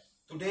friend.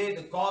 Today,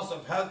 the cost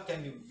of health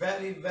can be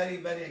very, very,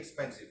 very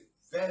expensive.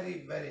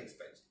 Very, very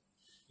expensive.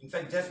 In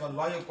fact, just one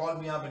lawyer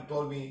called me up and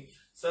told me,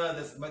 sir,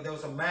 there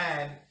was a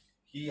man,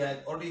 he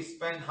had already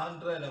spent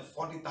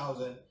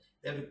 140,000.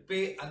 They had to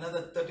pay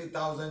another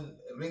 30,000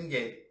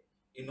 ringgit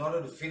in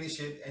order to finish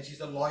it. And she's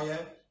a lawyer.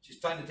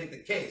 She's trying to take the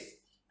case.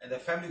 And the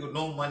family got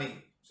no money.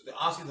 So they're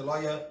asking the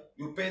lawyer,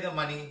 you pay the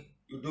money,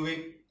 you do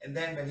it. And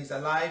then when he's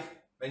alive,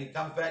 when he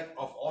comes back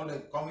of all the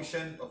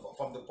commission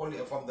from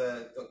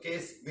the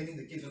case, meaning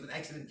the case was an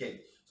accident case.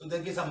 So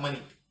they'll get some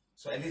money.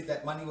 So at least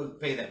that money will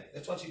pay them.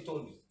 That's what she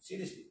told me.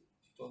 Seriously.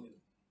 She told me.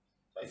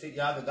 So I said,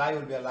 yeah, the guy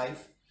will be alive.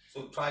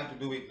 So try to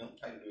do it. No?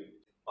 Try to do it.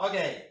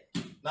 Okay.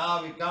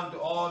 Now we come to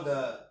all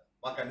the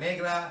Maca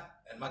Negra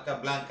and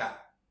Maca Blanca.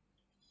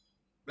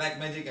 Black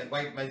magic and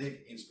white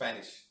magic in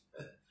Spanish.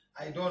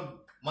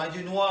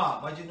 Magia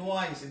Noir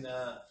is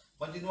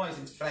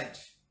in French.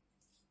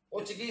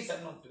 Portuguese,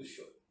 I'm not too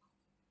sure.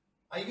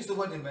 I use the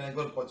word when I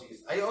go to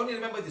Portuguese. I only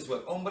remember this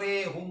word.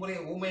 Hombre,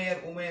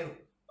 umer.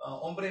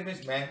 Hombre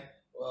means man.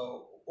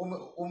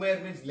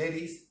 Umer means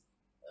ladies.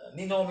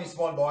 Nino means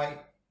small boy.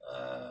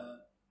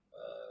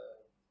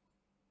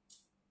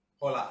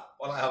 Hola,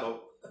 hello.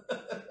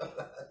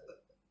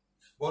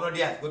 Buenos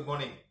dias, good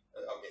morning.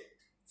 Okay,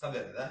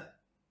 something like that.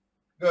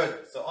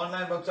 Good. So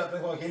online workshop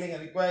for healing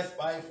and request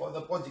for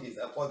the Portuguese,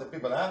 for the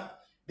people.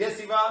 Dear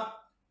Siva,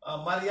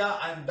 Maria,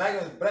 I'm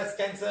diagnosed with breast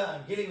cancer.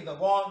 I'm healing with the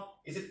wand.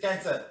 Is it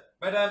cancer?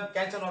 Madam,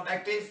 cancer not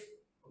active.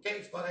 Okay,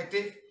 it's not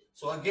active.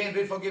 So again,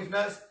 read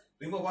forgiveness.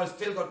 Remove all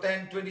still got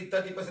 10, 20,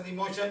 30%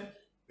 emotion.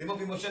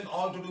 Remove emotion,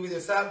 all to do with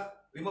yourself.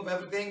 Remove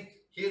everything.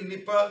 Heal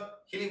nipple.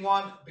 Healing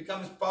wand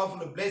becomes powerful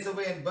to blaze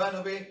away and burn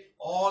away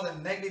all the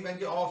negative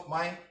energy of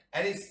my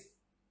Aries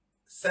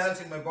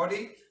cells in my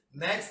body.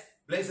 Next,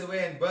 blaze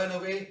away and burn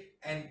away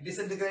and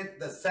disintegrate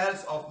the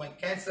cells of my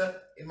cancer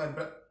in my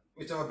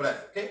whichever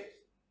breath. Okay?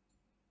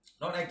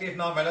 Not active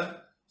now, madam.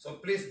 So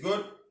please,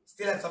 good.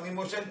 Still have some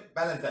emotion.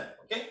 Balance that.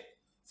 Okay?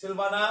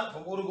 Silvana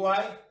from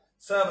Uruguay.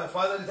 Sir, my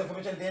father is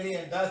affirmation daily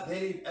and does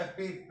daily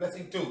FP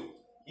blessing too.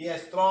 He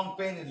has strong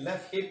pain in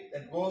left hip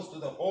that goes to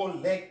the whole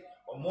leg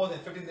for more than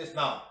 15 days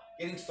now.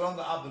 Getting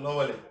stronger up the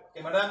lower leg.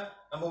 Okay, madam?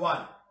 Number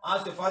 1.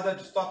 Ask your father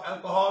to stop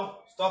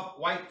alcohol. Stop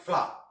white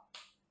flour.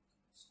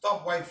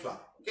 Stop white flour.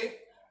 Okay?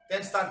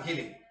 Then start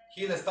healing.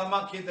 Heal the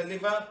stomach, heal the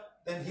liver,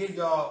 then heal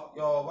your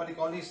what do you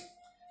call this?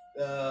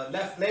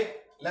 Left leg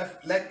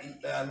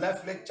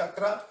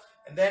chakra,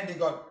 and then they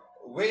got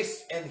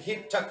waist and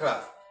hip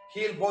chakras.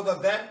 Heal both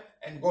of them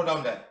and go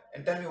down there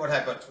and tell me what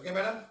happens. Okay,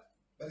 madam?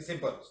 Very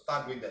simple.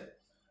 Start with that.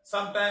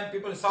 Sometimes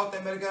people in South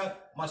America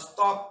must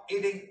stop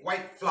eating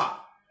white flour.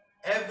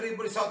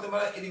 Everybody in South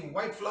America eating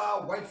white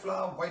flour.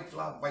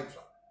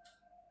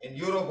 In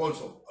Europe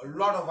also, a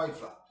lot of white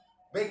flour.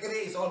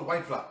 Bakery is all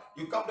white flour.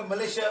 You come to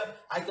Malaysia,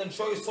 I can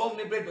show you so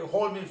many bread with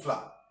wholemeal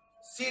flour.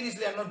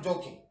 Seriously, I'm not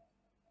joking.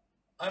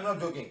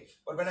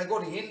 But when I go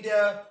to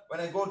India, when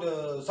I go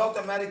to South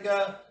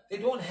America, they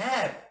don't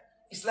have.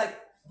 It's like,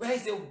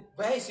 where's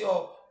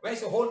your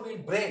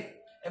wholemeal bread?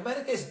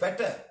 America is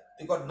better.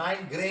 They got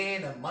 9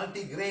 grain and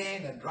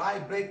multi-grain and dry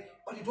bread,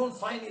 but you don't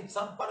find in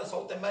some part of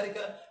South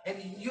America and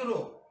in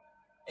Europe.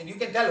 And you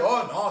can tell,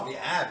 oh no, we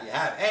have.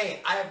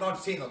 Hey, I have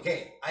not seen,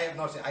 okay? I have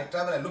not seen. I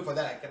travel, I look for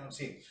that, I cannot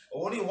see.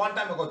 Only one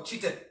time I got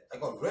cheated. I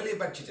got really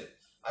bad cheated.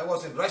 I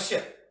was in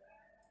Russia.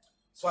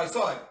 So I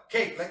saw a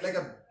cake, like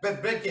a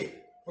bread cake.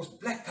 It was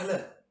black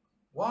color.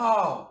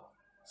 Wow,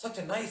 such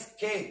a nice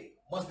cake.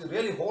 Must be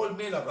really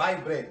wholemeal or rye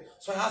bread.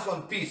 So I asked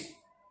one piece.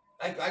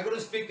 I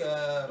couldn't speak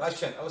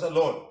Russian. I was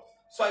alone.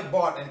 So I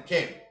bought and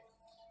came.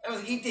 I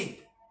was eating.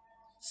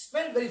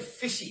 Smelled very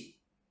fishy.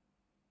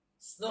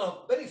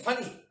 No, very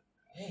funny.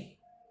 Hey,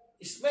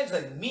 it smells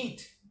like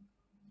meat.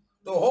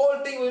 The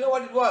whole thing, you know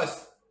what it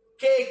was?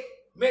 Cake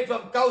made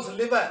from cow's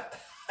liver.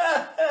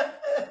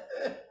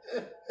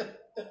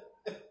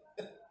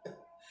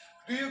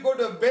 Do you go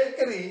to a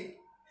bakery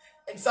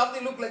and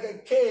something look like a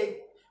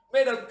cake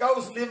made of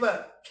cow's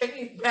liver? Can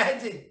you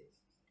imagine?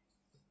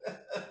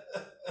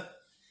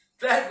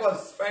 That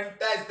was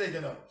fantastic,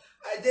 you know.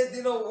 I just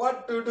didn't know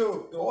what to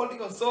do. The whole thing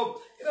was so,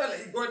 you know,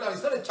 like going down.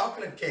 It's not a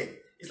chocolate cake.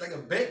 It's like a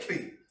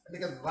bakery. And they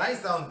got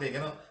rice down thing, you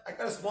know. I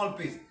got a small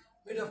piece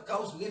made of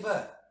cow's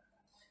liver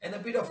and a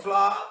bit of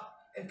flour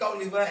and cow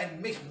liver and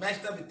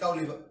mashed up with cow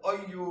liver. Oh,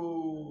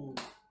 you.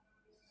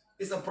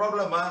 It's a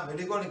problem, huh? When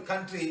you go to a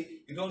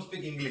country, you don't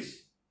speak English.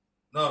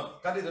 No,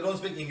 country they don't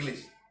speak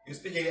English. You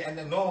speak English and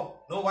then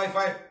no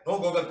Wi-Fi, no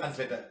Google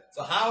Translator.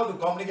 So how to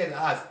communicate and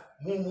ask?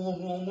 Moo, moo,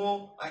 moo,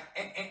 moo.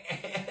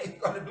 You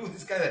got to do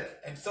this kind of,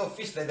 and so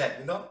fish like that,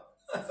 you know.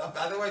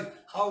 Otherwise,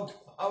 how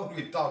do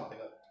we talk, you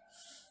know?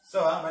 So,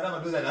 madam,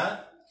 I do that, huh?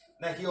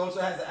 Now, he also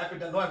has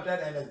appetite, no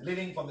appetite, and is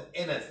bleeding from the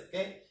anus,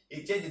 okay?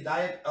 He changed the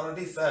diet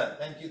already, sir.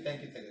 Thank you,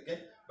 okay?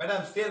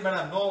 Madam, still,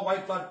 madam, no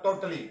white flour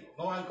totally,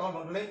 no alcohol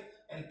totally.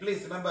 And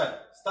please remember,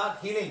 start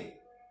healing.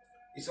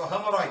 It's a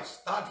hemorrhoid.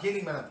 Start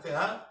healing, madam. Okay,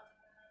 huh?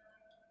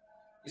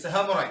 It's a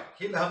hemorrhoid.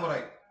 Heal the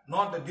hemorrhoid.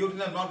 Not the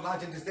duodenum, not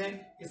large intestine.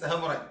 It's a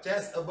hemorrhoid.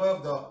 Just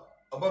above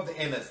the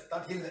anus.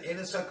 Start healing the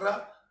anus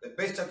chakra, the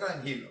base chakra,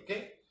 and heal.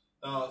 Okay.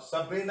 Now,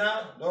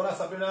 Dora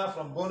Sabrina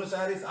from Buenos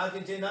Aires,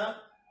 Argentina.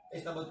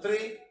 It's number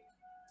 3.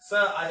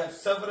 Sir, I have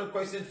several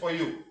questions for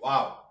you.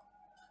 Wow.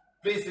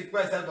 Please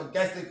request help for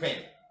gastric pain.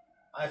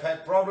 I've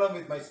had problem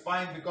with my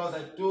spine because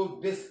I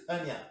took disc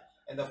hernia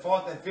and the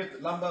 4th and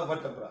 5th lumbar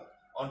vertebra.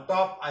 On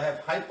top, I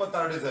have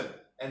hypothyroidism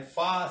and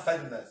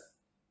far-sightedness.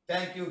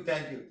 Thank you.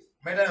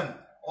 Madam,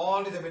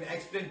 all this have been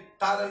explained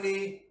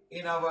thoroughly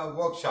in our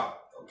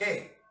workshop.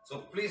 Okay? So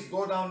please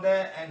go down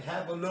there and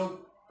have a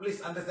look.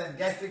 Please understand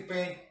gastric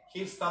pain,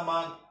 heat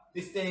stomach,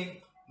 this thing.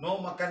 No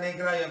maca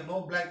negra, you have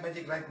no black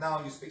magic right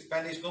now. You speak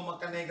Spanish, no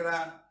maca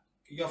negra.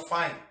 You're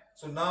fine.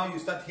 So now you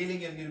start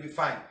healing and you'll be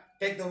fine.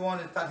 Take the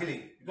wand and start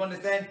healing. You don't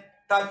understand?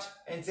 Touch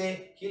and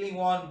say, healing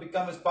wand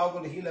becomes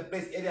powerful to heal a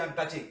place area I'm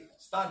touching.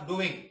 Start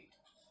doing.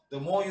 The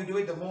more you do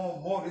it, the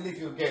more relief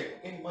you get.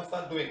 Okay, you must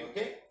start doing.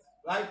 Okay,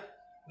 right?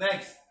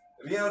 Next,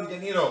 Rio de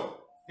Janeiro.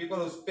 People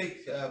who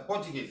speak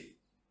Portuguese.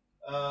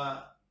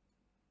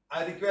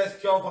 I request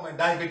cure for my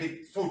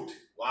diabetic foot.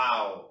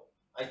 Wow!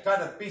 I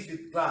cut a piece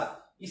with glass.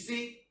 You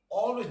see,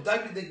 always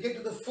diabetes they get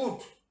to the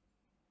foot.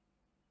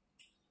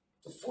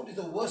 The foot is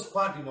the worst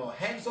part, you know.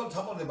 Hands on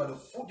top of them, but the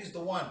foot is the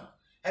one.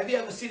 Have you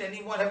ever seen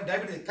anyone having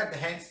diabetes they cut the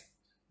hands?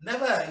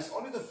 Never. It's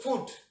only the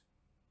foot.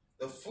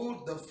 The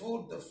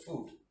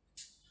foot.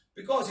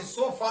 Because it's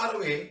so far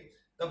away,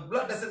 the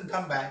blood doesn't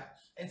come back,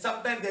 and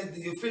sometimes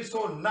you feel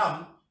so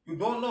numb, you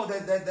don't know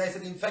that there's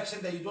an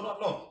infection that you do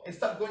not know, and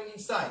start going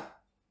inside.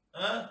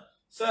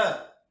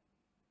 Sir,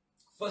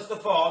 first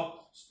of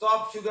all,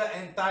 stop sugar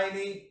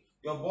entirely.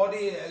 Your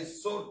body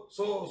is so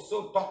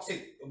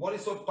toxic. Your body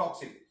is so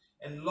toxic,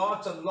 and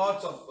lots and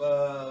lots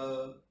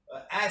of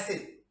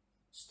acid.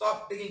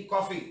 Stop taking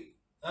coffee.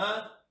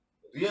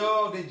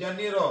 Rio de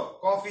Janeiro,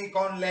 coffee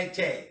con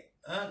leche.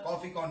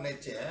 Coffee con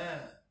leche.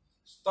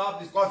 Stop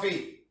this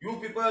coffee. You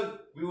people,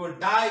 we will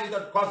die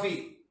without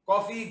coffee.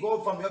 Coffee,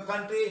 go from your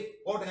country,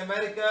 go to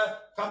America,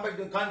 come back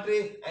to the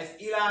country as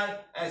Eli,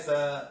 as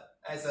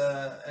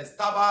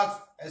Starbucks,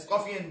 as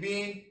Coffee and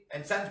Bean,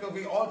 and Sans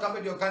Coffee, all come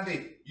back to your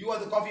country. You are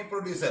the coffee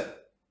producer.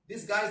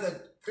 These guys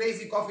are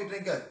crazy coffee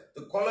drinkers.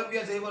 The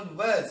Colombians are even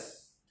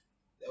worse.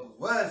 They're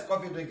worse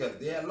coffee drinkers.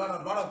 There are a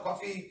lot of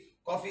coffee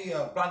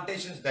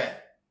plantations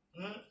there.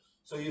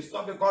 So you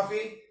stop your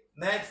coffee.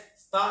 Next,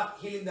 start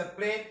healing the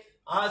brain.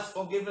 Ask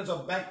forgiveness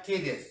of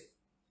bacteria.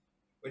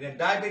 When you're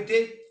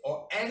diabetic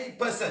or any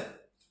person,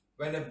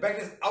 when the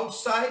bacteria is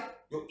outside,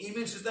 your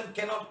immune system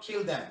cannot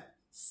kill them.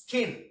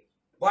 Skin.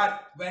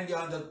 But when you're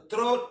on the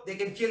throat, they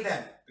can kill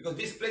them. Because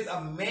these places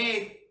are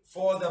made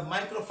for the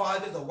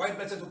microfibers, the white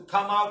blood cells to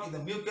come out in the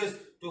mucus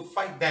to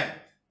fight them.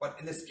 But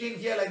in the skin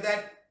here like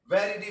that,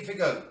 very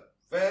difficult.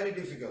 Very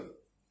difficult.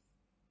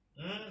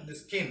 The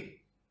skin.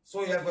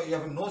 So you have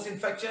a nose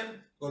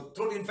infection, or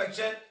throat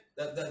infection.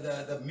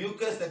 The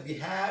mucus that we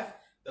have,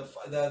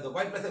 the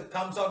white blood cell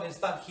comes out and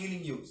start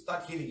healing you.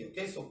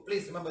 Okay, so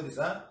please remember this,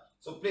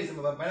 So please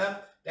remember, madam.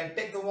 Then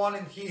take the wand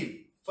and heal.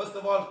 First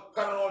of all,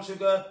 cut on all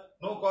sugar,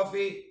 no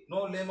coffee,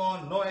 no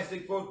lemon, no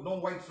acidic food, no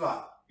white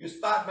flour. You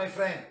start, my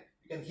friend.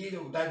 You can heal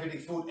your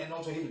diabetic food and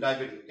also heal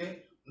diabetes.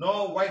 Okay,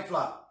 no white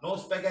flour, no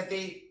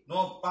spaghetti,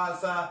 no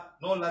pasta,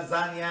 no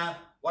lasagna,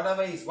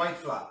 whatever is white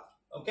flour.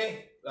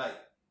 Okay, right.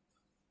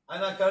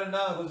 Ana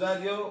Karina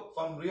Rosario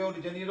from Rio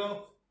de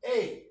Janeiro.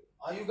 Hey,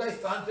 are you guys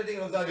translating,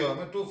 Rosario? Am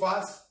I too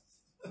fast?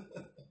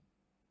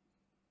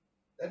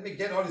 Let me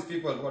get all these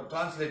people who are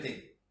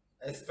translating,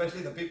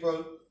 especially the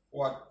people who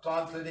are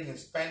translating in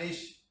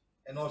Spanish,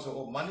 and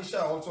also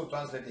Manisha also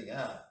translating.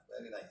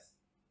 Very nice.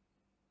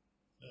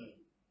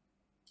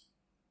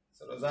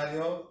 So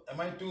Rosario,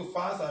 am I too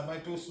fast? Am I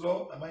too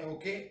slow? Am I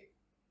okay?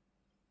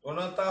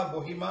 Renata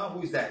Bohima,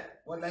 who is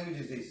that? What language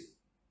is this?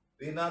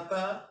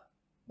 Renata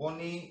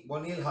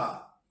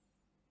Bonilha.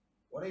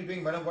 What are you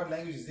doing, madam? What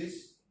language is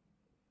this?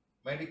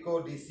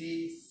 Medico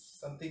DC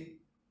something.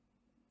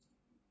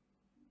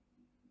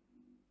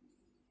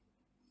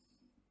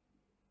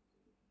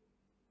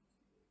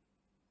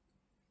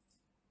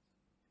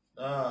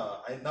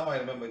 Now I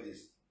remember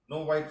this.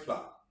 No white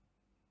flour.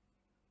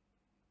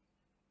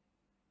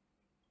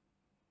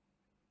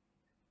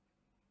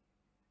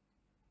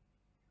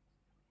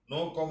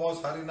 No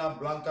comos harina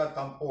blanca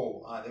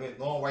campo. There is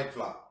no white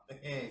flour.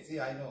 See,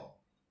 I know.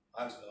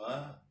 I know,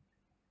 huh?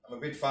 I'm a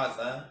bit fast,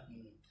 huh?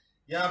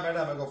 Yeah,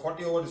 madam, I got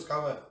 40 over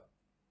discover.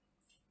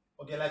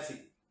 Okay, let's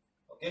see.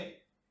 Okay.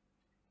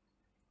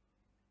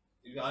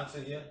 Did you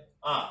answer here?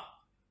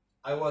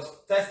 I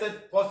was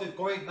tested positive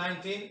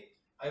COVID-19.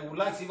 I would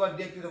like Siva to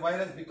deactivate the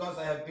virus because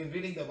I have been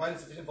reading the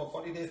virus situation for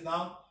 40 days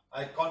now.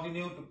 I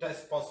continue to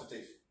test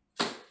positive.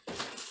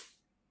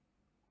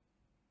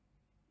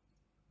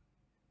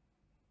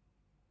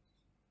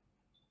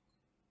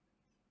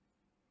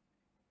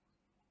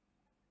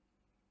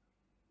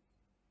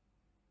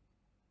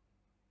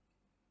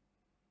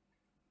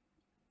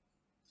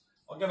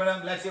 Okay,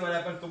 madam, let's see what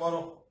happens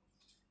tomorrow.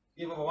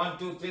 Give over 1,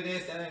 2, 3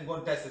 days and then go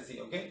and test and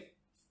see, okay?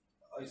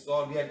 It's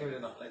all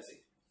deactivated now. Let's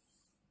see.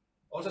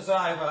 Also, sir,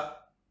 I have a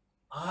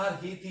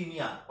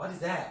arrhythmia. What is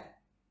that?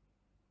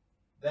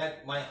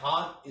 That my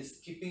heart is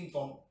skipping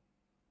from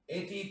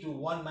 80 to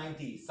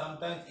 190.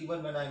 Sometimes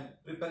even when I'm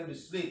preparing to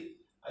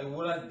sleep, I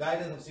would like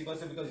guidance of Siva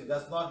because it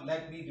does not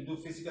let me to do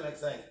physical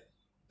exercise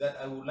that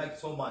I would like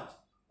so much.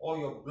 Or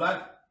your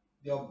blood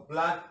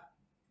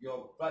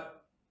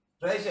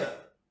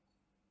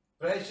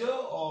pressure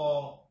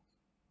or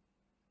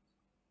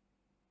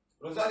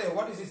Rosario,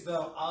 what is this? The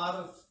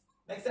R.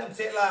 Next time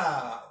say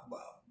la.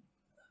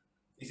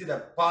 Is it a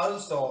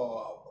pulse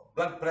or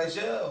blood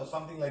pressure or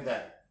something like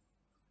that?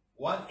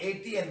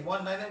 180 and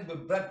 190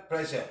 with blood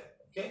pressure.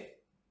 Okay?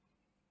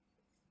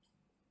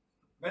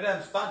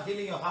 Madam, start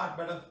healing your heart,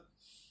 madam.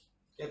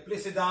 Okay,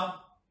 please sit down.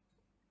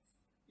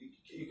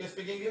 You can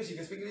speak English. You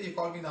can speak English. You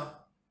call me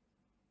now.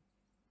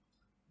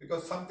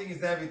 Because something is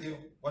there with you.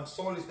 One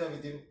soul is there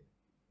with you.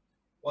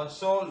 One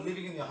soul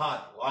living in your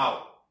heart.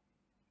 Wow.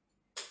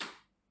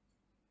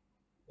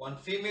 One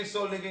female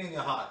soul living in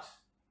your heart.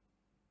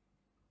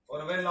 For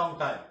a very long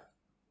time.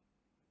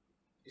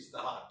 It's the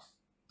heart.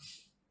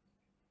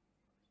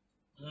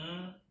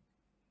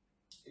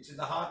 It's in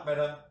the heart,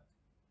 madam.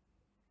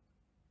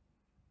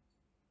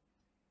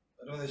 I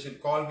don't know whether she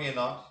should call me or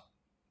not.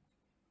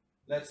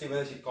 Let's see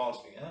whether she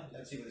calls me.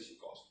 Let's see whether she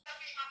calls me.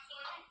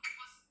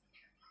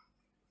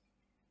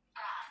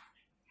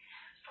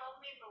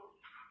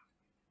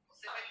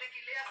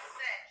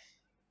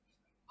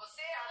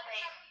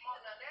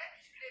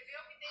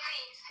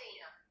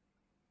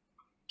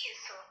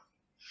 Isso.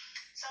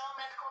 Só um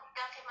momento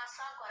da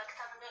afirmação agora que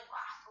está no meu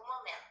quarto. Um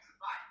momento.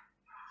 Vai.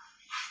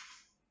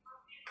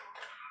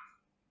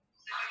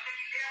 Você vai ter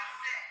que ler a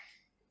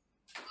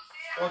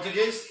 7.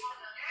 Portuguese?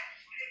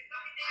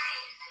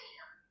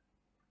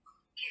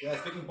 Yeah,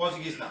 speaking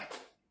Portuguese now.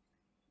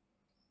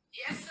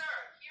 Yes, sir.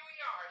 Here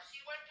we are.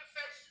 She went to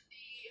fetch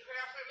her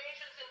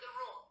affirmations in the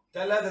room.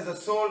 Tell her there's a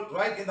soul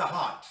right in the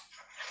heart.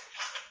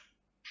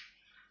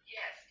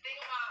 Yes. Tem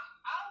uma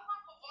alma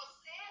por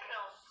você,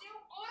 não. Seu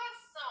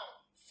coração.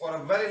 For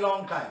a very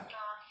long time.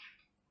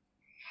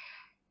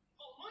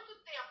 Por muito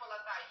tempo ela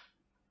está aí.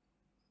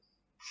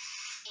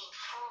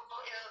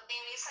 Eu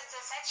tenho isso há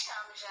 17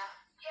 anos já.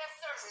 Yes,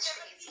 sir.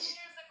 17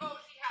 years ago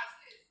she has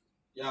this.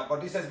 Yeah,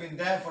 but this has been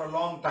there for a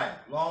long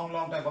time.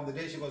 Long time from the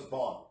day she was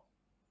born.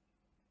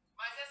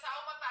 Mas essa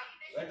alma está aí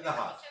desde Right in que the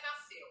heart. você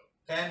nasceu.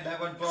 10,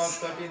 11, 12,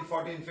 13,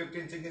 14,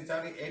 15, 16,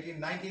 17, 18,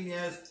 19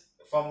 years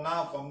from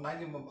now, from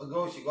 19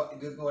 ago,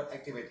 it got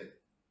activated.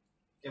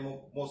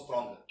 Became more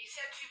stronger. E se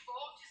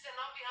ativou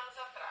 19 anos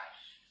atrás.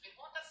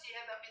 Pergunta se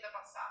é da vida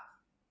passada.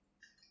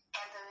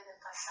 É da vida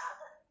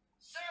passada?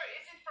 Sir,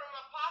 is it from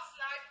a past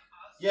life?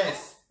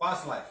 Yes,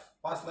 past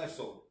life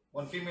soul.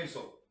 One female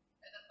soul.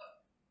 É da tua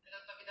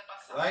vida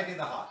passada. Right in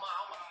the heart. Uma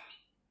alma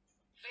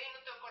vem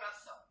no teu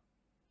coração.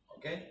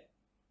 Okay?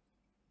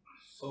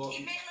 So, E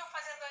mesmo eu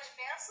fazendo as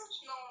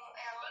bênçãos,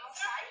 ela não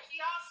sai? He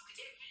asked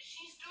if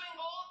she's doing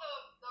all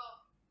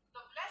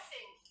the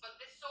blessings, but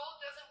the soul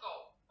doesn't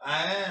go.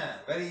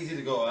 very easy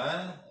to go,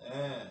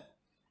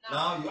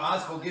 Now you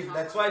ask for gift.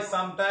 That's why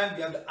sometimes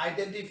you have to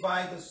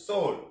identify the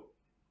soul.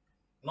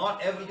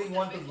 Not everything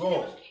want to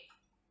go.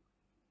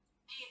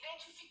 De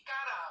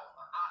identificar a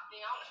alma.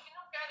 Tem almas que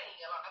não querem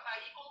ir. Ela está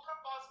aí com um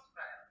propósito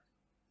para ela.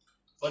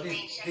 But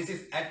this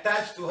is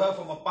attached to her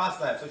from a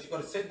past life. So she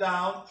got to sit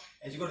down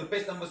and she got to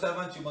page number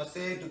 7. She must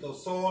say to the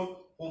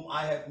soul whom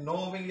I have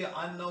knowingly,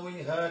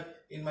 unknowingly heard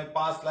in my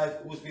past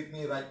life, who's with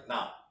me right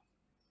now.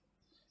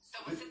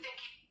 Então você tem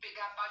que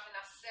pegar a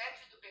página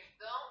 7 do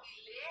perdão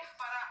e ler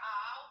para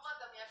a alma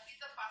da minha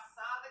vida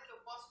passada que eu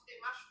posso ter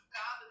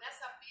machucado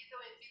nessa vida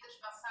ou em vidas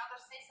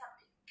passadas sem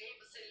saber. Ok?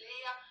 Você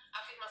leia a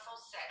afirmação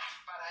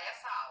 7 para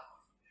essa alma.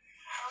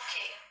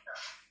 Ok.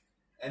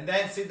 And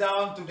then sit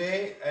down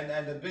today and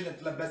the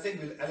blessing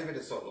will elevate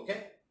the soul,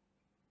 okay?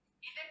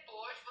 E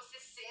depois você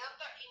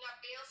senta e na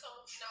bênção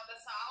no final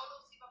dessa aula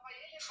o Siva vai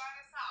elevar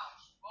essa alma.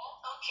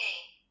 Bom?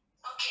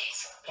 Ok,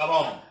 sir. Tá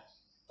bom. Thank you,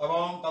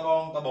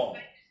 sir. Tá bom.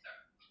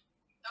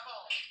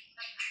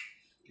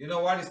 You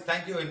know what is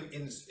thank you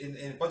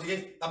in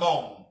Portuguese? Tá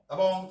bom, tá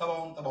bom, tá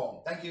bom, tá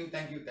bom. Thank you,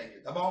 thank you, thank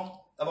you. Tá bom,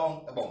 tá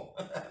bom, tá bom.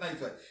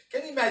 Nice one.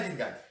 Can you imagine,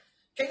 guys?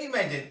 Can you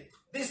imagine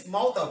this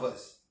mouth of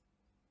us,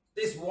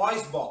 this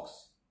voice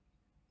box,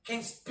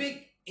 can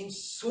speak in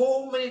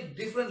so many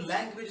different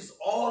languages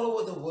all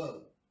over the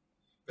world?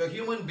 We're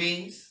human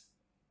beings,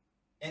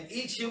 and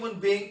each human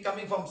being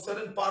coming from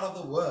certain part of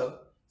the world,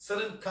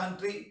 certain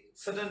country,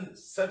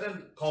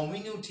 certain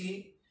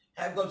community,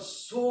 have got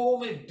so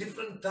many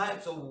different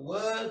types of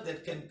words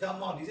that can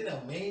come out. Isn't it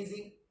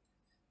amazing?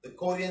 The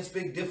Koreans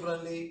speak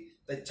differently,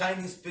 the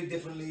Chinese speak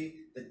differently,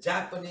 the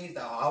Japanese,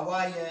 the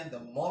Hawaiian, the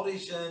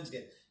Mauritians.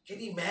 Can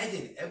you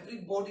imagine?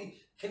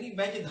 Everybody, can you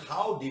imagine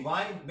how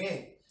divine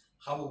made,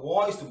 how a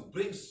voice to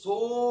bring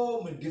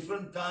so many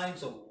different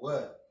kinds of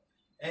words?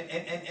 And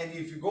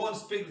if you go and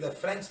speak to the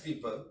French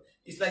people,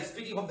 it's like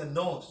speaking from the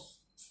nose.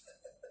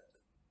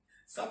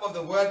 Some of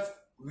the words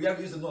we have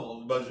to use the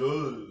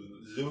nose.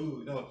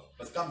 You know,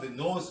 but come the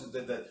nose,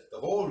 the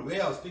whole way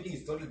of speaking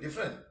is totally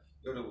different.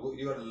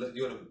 You have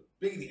to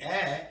bring the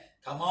air,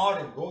 come out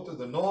and go through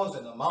the nose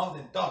and the mouth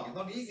and talk. It's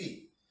not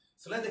easy.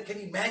 So can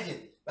you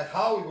imagine like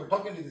how we were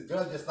talking to this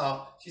girl just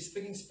now? She's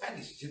speaking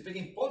Spanish, she's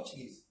speaking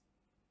Portuguese.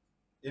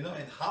 You know,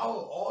 and how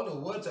all the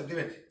words are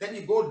given. Then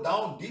you go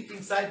down deep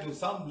inside to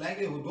some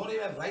language who don't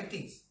even have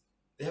writings.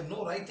 They have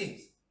no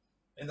writings.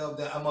 You know,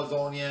 the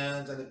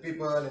Amazonians and the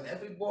people and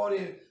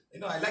everybody. You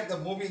know, I like the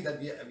movie that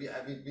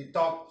we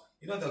talk.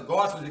 You know, the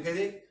gods will look at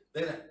it.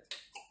 They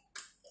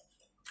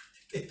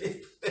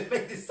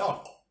make this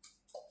sound.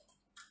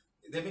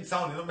 They make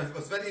sound. You know, it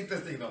was very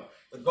interesting. You know,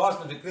 the gods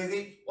will be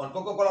crazy. One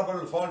Coca-Cola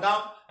bottle will fall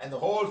down, and the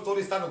whole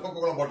story starts with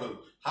Coca-Cola bottle.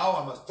 How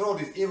I must throw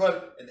this evil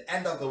at the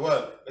end of the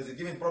world. Because it's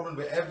giving problem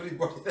to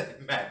everybody that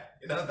is mad.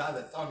 You know, that's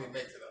the sound he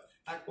makes. You know,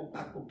 tak boom,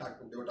 tak boom, tak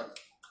boom. They go talk.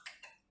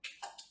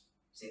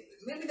 See,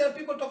 maybe there are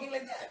people talking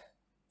like that.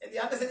 And they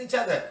understand each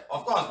other.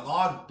 Of course,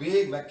 not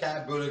big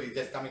vocabulary,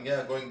 just coming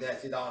here, going there,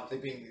 sit down,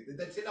 sleeping.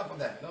 That's enough for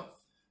them, you know.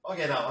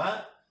 Okay, now,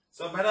 huh?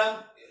 So,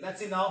 madam,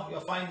 let's see now.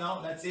 You're fine now.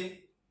 Let's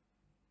see.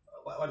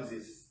 What is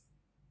this?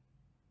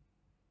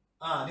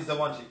 This is the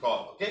one she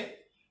called, okay?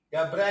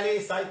 Gabriele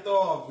Saito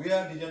of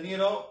Rio de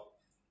Janeiro.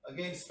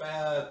 Again,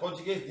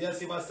 Portuguese. Dear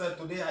Siva sir,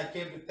 today I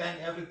came to thank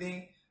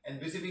everything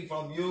and receiving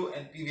from you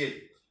and PVH.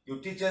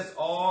 You teach us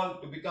all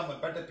to become a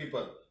better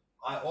people.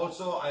 I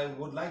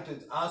would like to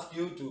ask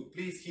you to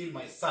please heal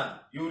my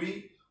son,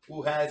 Yuri,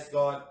 who has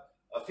got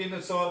a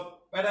female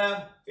soul.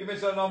 Madam, female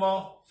soul no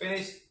more.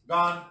 Finished,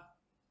 gone,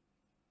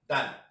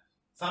 done.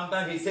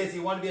 Sometimes he says he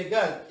wants to be a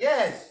girl.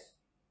 Yes.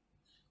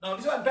 Now,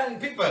 this is what I'm telling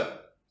people.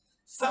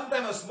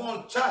 Sometimes a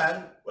small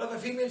child will have a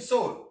female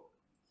soul.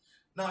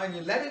 Now, when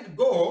you let it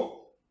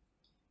go,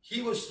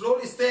 he will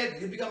slowly say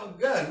he'll become a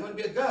girl. He will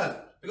be a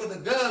girl. Because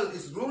the girl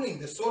is ruling.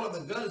 The soul of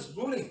the girl is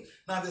ruling.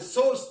 Now, the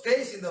soul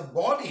stays in the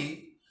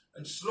body.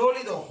 And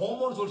slowly the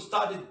hormones will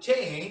start to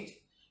change.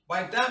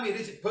 By the time he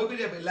reaches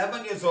puberty of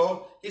 11 years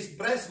old, his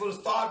breast will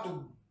start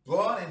to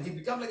burn and he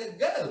becomes like a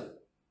girl.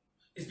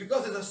 It's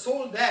because there's a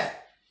soul there.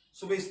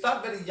 So we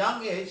start very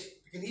young age,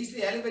 we can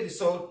easily elevate his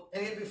soul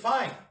and he'll be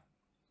fine.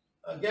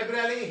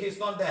 Gabriele, he's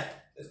not there.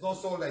 There's no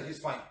soul there, he's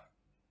fine.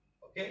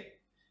 Okay?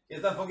 He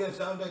has not forgiven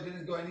himself, he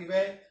didn't go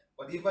anywhere.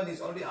 But even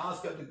he's already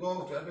asked her to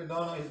go.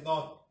 No, he's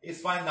not.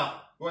 He's fine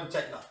now. Go and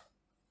check now.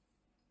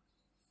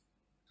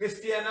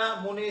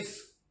 Christiana Muniz,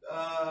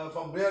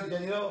 from Rio de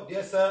Janeiro.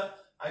 Dear sir,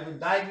 I've been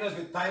diagnosed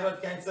with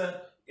thyroid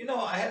cancer. You know,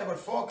 I had about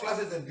 4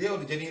 classes in Rio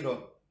de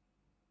Janeiro.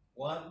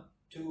 1,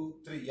 2,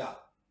 3, yeah.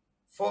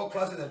 4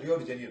 classes in Rio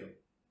de Janeiro.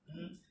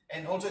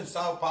 And also in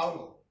Sao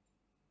Paulo.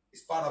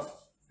 It's part of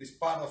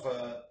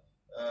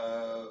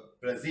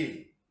Brazil.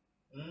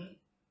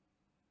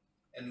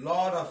 And a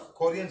lot of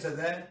Koreans are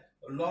there.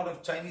 A lot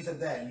of Chinese are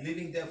there,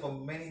 living there for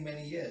many,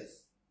 many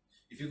years.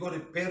 If you go to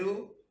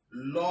Peru,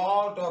 a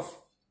lot of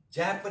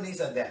Japanese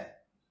are there.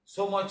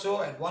 So much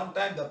so, at one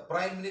time, the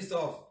Prime Minister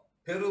of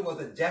Peru was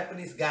a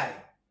Japanese guy,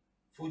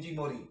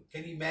 Fujimori.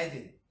 Can you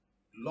imagine?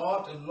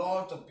 Lot and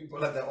lot of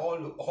people are there, all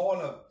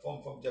are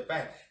from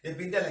Japan. They've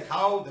been there like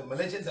how the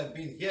Malaysians have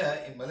been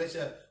here in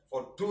Malaysia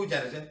for 2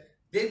 generations.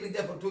 They've been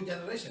there for 2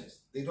 generations.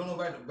 They don't know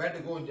where to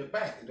go in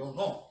Japan. They don't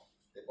know.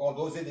 All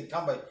those days they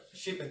come by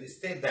ship and they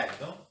stay there,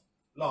 you know.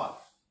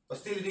 Lot. But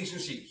still eating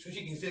sushi.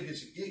 Sushi can still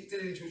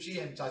eating sushi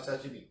and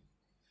sashimi.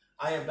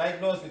 I am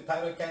diagnosed with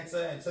thyroid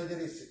cancer and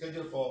surgery is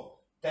scheduled for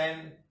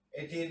 10,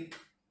 18.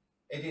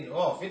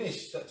 Oh,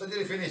 finished.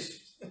 Surgery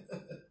finished.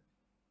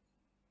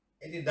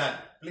 18 done.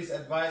 Please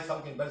advise how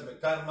can balance my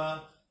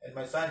karma and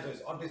my son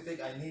is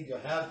autistic. I need your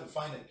help to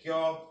find a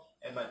cure.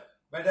 And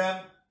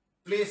madam,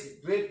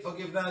 please, great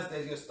forgiveness.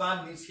 There's your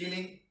son needs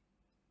healing.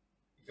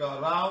 If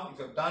you're around, if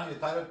you've done your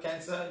thyroid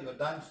cancer, you're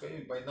done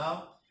by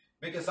now.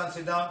 Make your son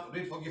sit down,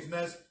 read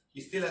forgiveness.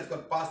 He still has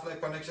got past life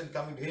connection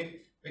coming to him.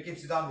 Make him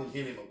sit down, we'll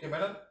heal him. Okay,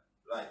 madam?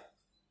 Right.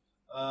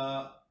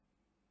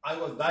 I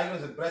was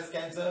diagnosed with breast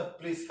cancer.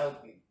 Please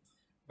help me.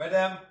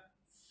 Madam,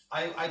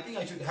 I think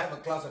I should have a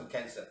class on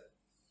cancer.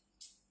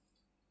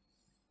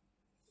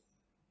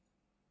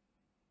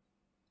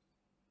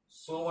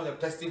 So much of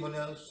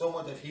testimonials, so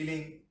much of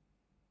healing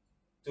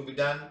to be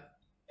done.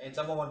 And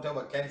someone want to talk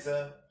about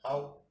cancer.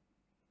 How?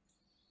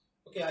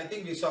 Okay, I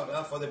think we saw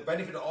for the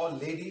benefit of all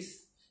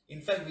ladies. In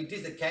fact, we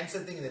teach the cancer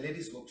thing in the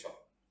ladies workshop.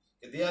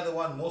 Okay, they are the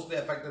one mostly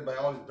affected by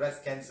all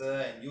breast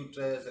cancer and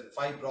uterus and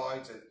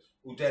fibroids and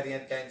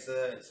uterine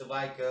cancer and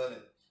cervical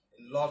and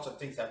lots of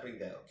things happening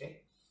there.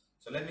 Okay,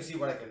 so let me see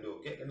what I can do.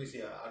 Okay, let me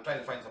see. I'll try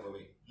to find some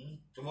way.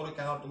 Tomorrow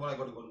cannot. Tomorrow I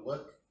got to go to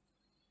work.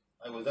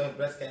 I was having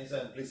breast cancer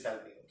and please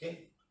help me.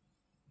 Okay.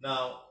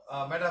 Now,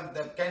 madam,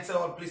 the cancer,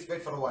 all please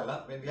wait for a while.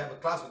 Huh? When we have a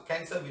class with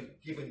cancer, we'll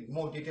give in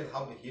more detail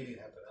how the healing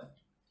happens. Huh?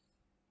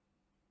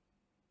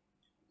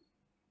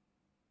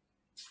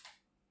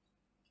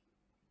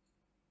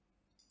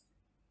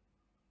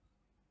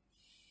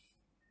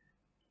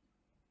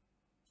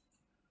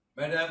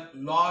 Madam,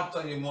 lots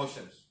of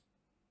emotions.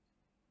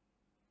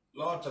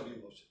 Lots of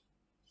emotion.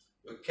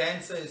 Your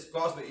cancer is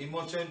caused by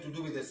emotion to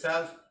do with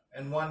yourself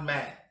and one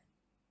man.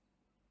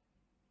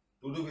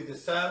 To do with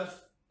yourself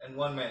and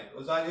one man.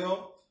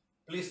 Rosario,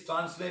 please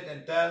translate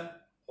and tell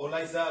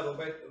Olaisa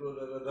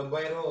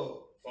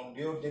Roberto from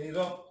Rio de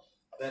Janeiro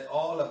that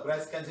all the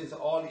breast cancer is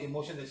all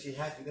emotion that she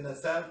has within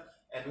herself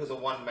and because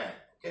of one man.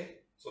 Okay?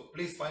 So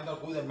please find out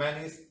who the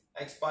man is,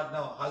 ex-partner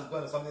or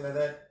husband or something like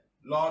that.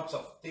 Lots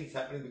of things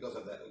happening because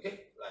of that.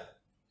 Okay? Right.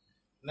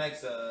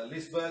 Next,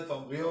 Lisbeth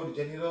from Rio de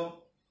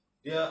Janeiro.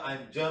 Dear,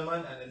 I'm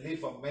German and I lived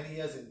for many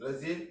years in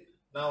Brazil.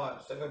 Now I'm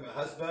stuck with my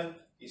husband.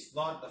 He's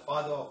not the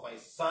father of my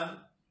son.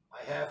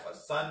 I have a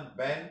son,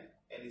 Ben,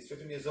 and he's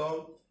 15 years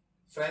old.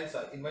 Friends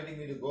are inviting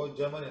me to go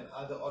German and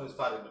other or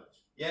started.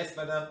 Yes,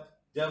 madam,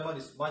 German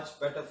is much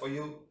better for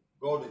you.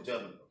 Go to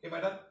German. Okay,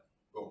 madam?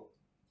 Go.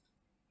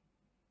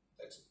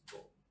 That's it. Go.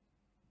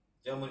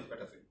 German is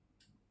better for you.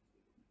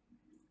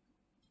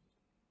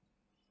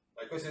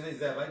 My question is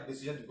that right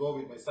decision to go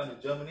with my son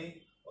to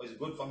Germany or is it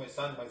good for my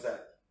son myself?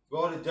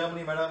 Go to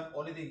Germany, madam.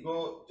 Only thing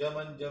go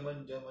German.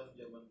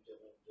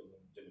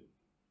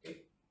 Okay?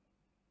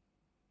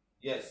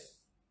 Yes.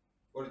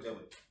 Go to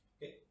Germany.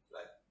 Okay?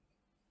 Right.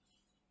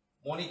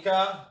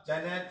 Monica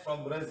Janet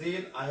from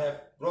Brazil. I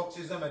have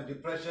bruxism and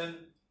depression.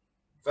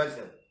 Very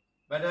simple.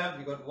 Madam,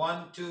 we got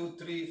 1, 2,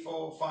 3,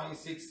 4, 5,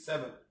 6,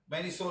 7.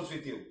 Many souls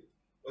with you.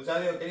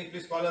 Rosario, can you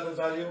please call her,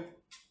 Rosario?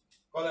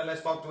 Call her,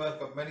 let's talk to her.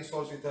 Got many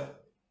souls with her.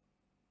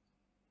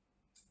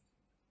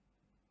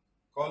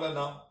 Call her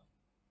now.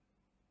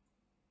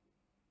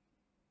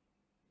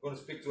 Going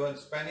to speak to her in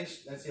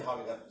Spanish. Let's see how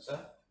it happens, huh?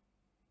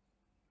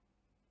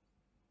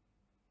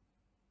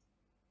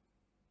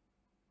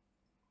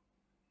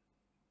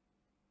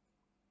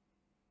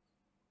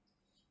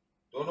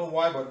 Don't know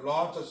why, but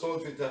lots of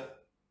souls with her.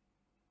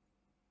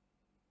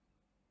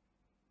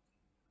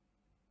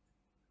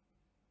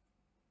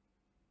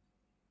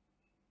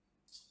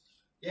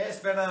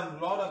 Yes,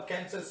 madam, lot of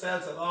cancer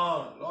cells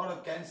around. Lot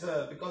of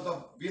cancer because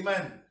of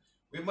women.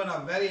 Women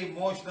are very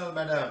emotional,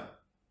 madam.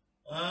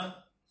 Huh?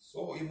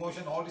 So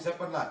emotion, all this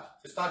happen like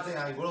you start saying,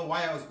 I don't know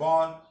why I was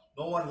born,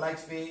 no one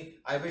likes me,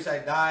 I wish I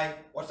die,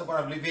 what's the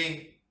point of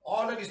living?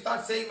 All that you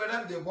start saying,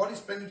 madam, your body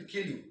is planning to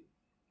kill you.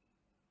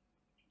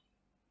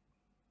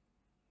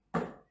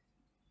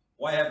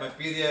 Why I have my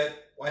period?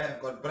 Why I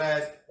have got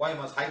breast? Why I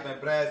must hide my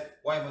breast?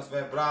 Why I must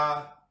wear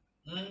bra?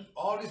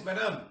 All this,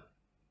 madam.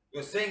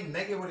 You're saying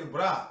negative about your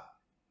bra,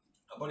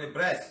 about your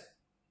breast.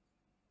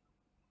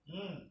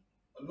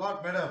 A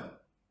lot, madam.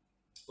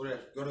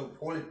 Got to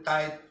hold it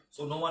tight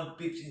so no one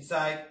peeps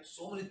inside.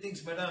 So many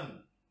things,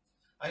 madam.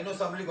 I know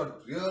somebody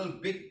got real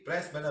big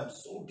breast, madam.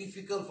 So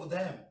difficult for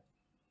them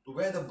to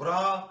wear the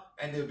bra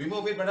and they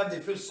remove it, madam. They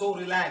feel so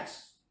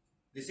relaxed.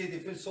 They say they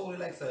feel so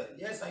relaxed.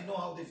 Yes, I know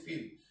how they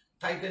feel.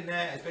 Tighten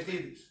there,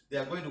 especially they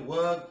are going to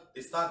work.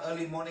 They start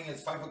early morning at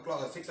 5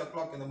 o'clock or 6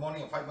 o'clock in the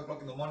morning or 5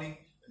 o'clock in the morning.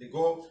 And they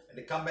go and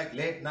they come back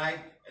late night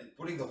and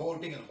putting the whole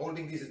thing and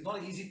holding this. It's not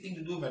an easy thing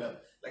to do, madam.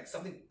 Like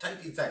something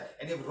tight inside.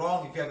 And if you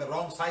have the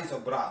wrong size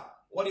of bra,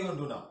 what are you going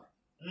to do now?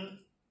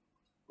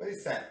 Very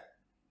sad.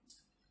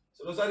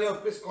 So Rosario,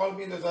 please call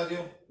me,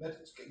 Rosario.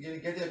 Let's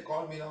get her,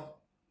 call me now.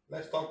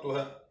 Let's talk to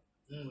her.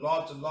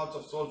 Lots and lots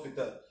of souls with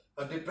her.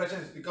 Her depression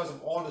is because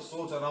of all the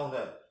souls around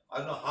her. I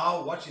don't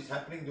know what she's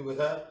happening to with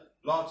her.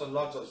 Lots and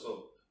lots of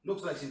souls.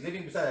 Looks like she's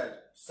living beside a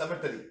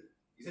cemetery.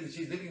 You see,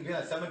 she's living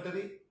beside a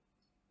cemetery.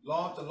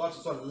 Lots and lots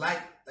of souls, like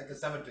a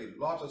cemetery.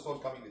 Lots of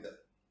souls coming with her.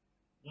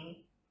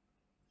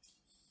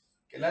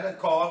 Okay, let her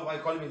call. Why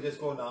calling me? Just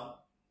go now.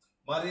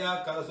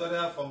 Maria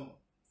Carasoria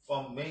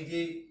from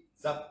Meiji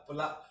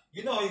Zapla.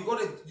 You know,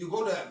 you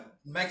go to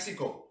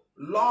Mexico.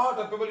 Lot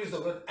of people use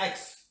the word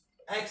X.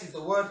 X is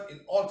the word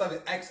in all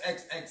time. X.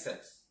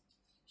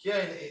 Here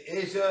in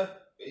Asia,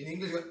 in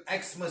English,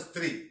 Xmas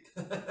 3.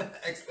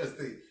 Xmas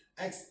 3.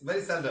 X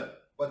very seldom.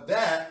 But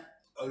there,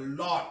 a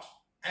lot.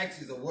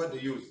 X is the word they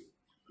use.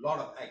 A lot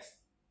of X.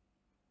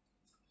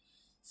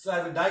 So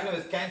I will diagnose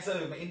with cancer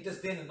with my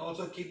intestine and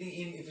also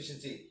kidney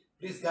inefficiency.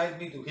 Please guide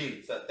me to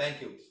heal, sir.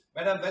 Thank you.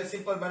 Madam, very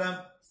simple, madam.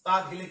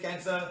 Start healing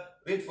cancer.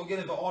 Read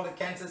forgiveness for all the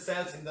cancer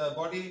cells in the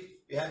body.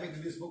 We're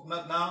having this book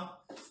now.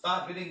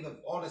 Start reading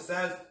all the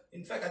cells.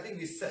 In fact, I think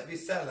we sent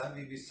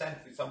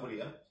with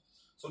somebody.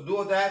 So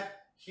do that.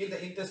 Heal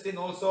the intestine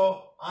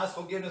also. Ask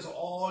forgiveness of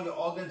all your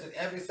organs and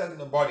every cell in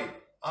the body.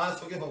 Ask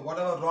forgiveness for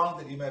whatever wrong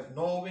that you may have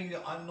knowingly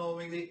or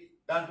unknowingly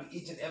done to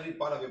each and every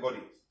part of your body.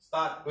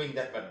 Start doing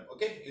that, madam.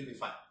 Okay? You'll be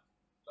fine.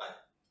 Right?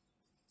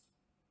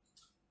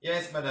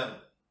 Yes, madam.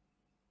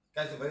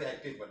 Guys are very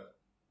active, madam.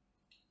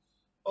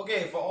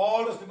 Okay, for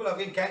all those people who have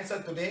been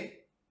cancer today,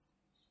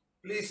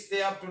 please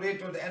stay up to date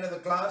till the end of the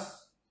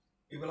class.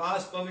 We will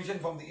ask permission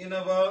from the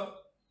inner world.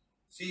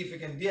 See if we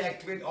can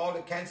deactivate all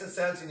the cancer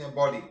cells in your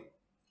body.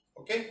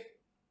 Okay?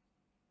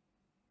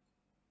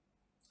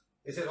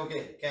 They said,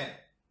 okay, can.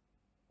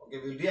 Okay,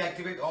 we'll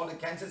deactivate all the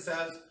cancer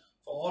cells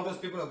for all those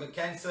people who have got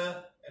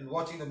cancer and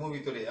watching the movie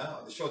today,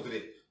 or the show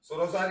today. So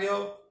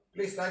Rosario,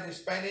 please write in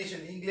Spanish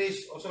and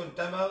English, also in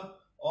Tamil.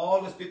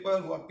 All those people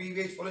who are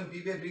PVH, following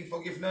PVH, bring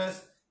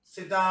forgiveness.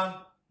 Sit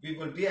down. We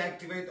will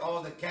deactivate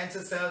all the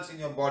cancer cells in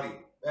your body,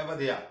 wherever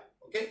they are.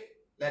 Okay?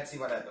 Let's see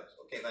what happens.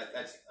 Okay,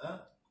 let's see.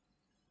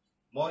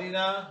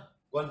 Morina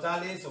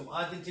Gonzalez from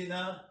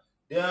Argentina.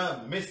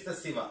 Dear Mr.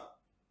 Siva,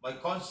 my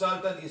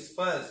consultant is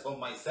first for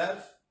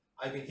myself.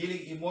 I've been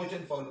healing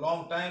emotion for a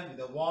long time with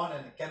a wand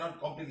and cannot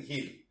completely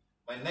heal.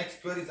 My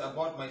next query is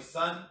about my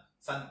son,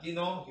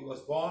 Santino. He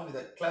was born with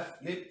a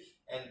cleft lip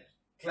and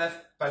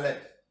cleft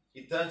palate.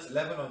 He turns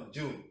 11 on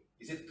June.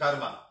 Is it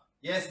karma?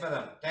 Yes,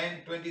 madam.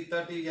 10, 20,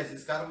 30, yes,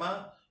 it's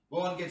karma.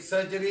 Go and get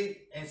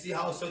surgery and see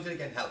how surgery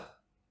can help.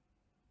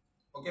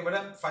 Okay,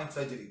 madam? Find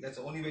surgery. That's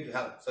the only way to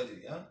help.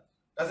 Surgery.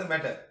 Doesn't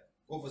matter.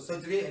 Go for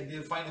surgery and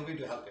we'll find a way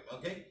to help him.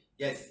 Okay?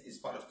 Yes, it's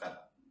part of karma.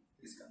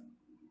 It's karma.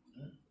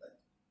 Right.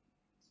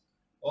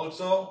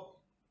 Also,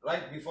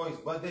 right before his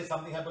birthday,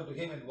 something happened to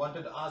him and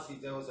wanted to ask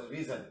if there was a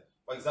reason.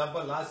 For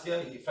example, last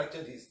year he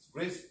fractured his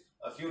wrist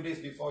a few days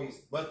before his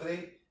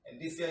birthday,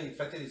 and this year he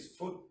fractured his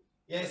foot.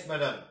 Yes,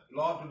 madam,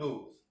 lot to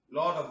do.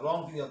 Lot of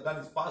wrong things he have done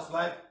in his past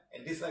life,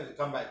 and this life will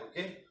come back.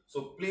 Okay?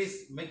 So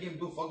please make him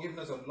do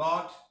forgiveness a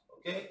lot.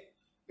 Okay?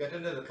 We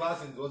attended the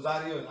class in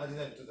Rosario and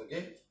Argentina.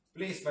 Okay?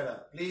 Please, madam,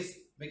 please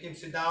make him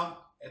sit down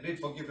and read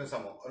forgiveness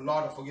some more. A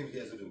lot of forgiveness he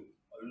has to do.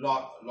 A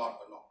lot. A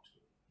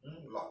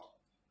lot.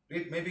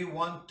 Read maybe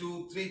 1,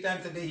 2, 3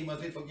 times a day he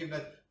must read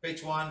forgiveness.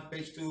 Page 1,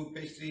 page 2,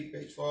 page 3,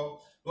 page 4.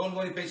 Don't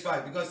worry page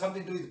 5 because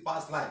something to do with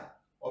past life.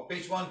 Or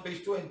page 1,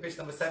 page 2 and page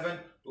number 7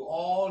 to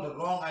all the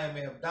wrong I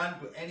may have done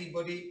to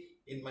anybody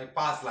in my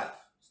past life.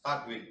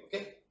 Start doing.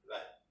 Okay?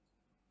 Right.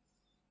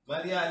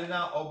 Maria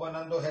Elena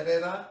Obanando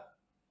Herrera.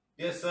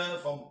 Yes, sir,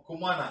 from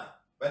Kumana.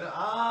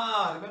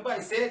 Remember I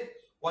said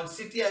one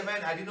city I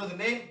went, I didn't know the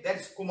name,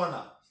 that's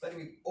Kumana. Starting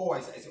with O, I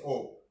said,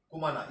 oh,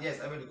 Kumana. Yes,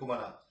 I went to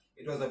Kumana.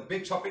 It was a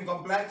big shopping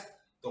complex.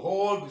 The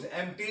whole was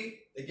empty.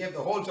 They gave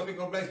the whole shopping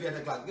complex, we had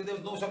a class. Because there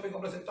was no shopping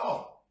complex at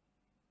all.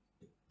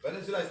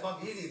 Peninsula is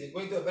not easy. They're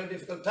going through a very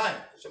difficult time.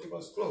 The shopping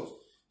complex was closed.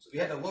 So we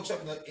had a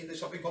workshop in the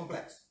shopping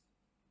complex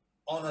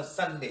on a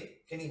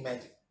Sunday. Can you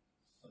imagine?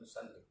 On a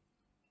Sunday.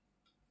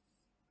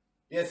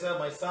 Yes, sir,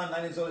 my son,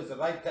 9 years old, his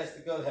right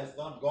testicle has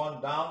not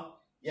gone down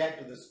yet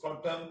to the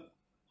scrotum.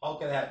 How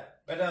can I help?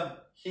 Madam,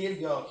 heal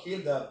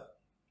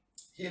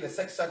the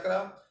sex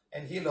chakra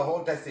and heal the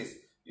whole testis.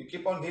 You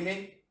keep on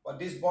healing, but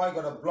this boy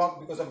got a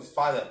block because of his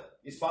father.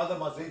 His father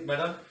must read,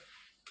 madam.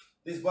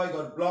 This boy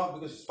got blocked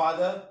because his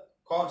father,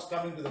 cords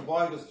coming to the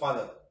boy because his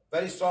father.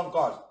 Very strong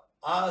cords.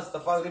 Ask the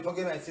father to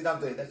forgive him and sit down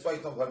today. That's why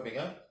it's not helping.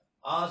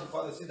 Ask your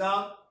father, sit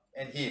down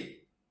and heal.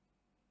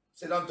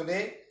 Sit down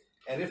today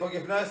and read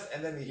forgiveness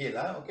and then we heal.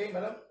 Okay,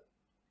 madam?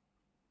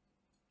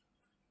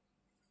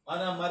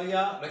 Anna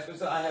Maria,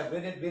 I have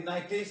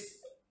rhinitis,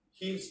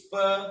 heel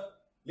spur,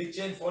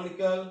 lichen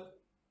follicle.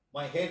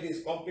 My head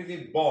is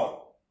completely bald.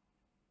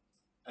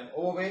 I'm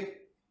overweight,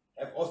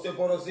 have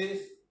osteoporosis,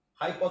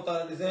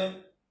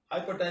 hypothyroidism,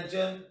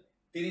 hypertension,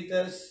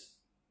 tinnitus,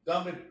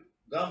 gum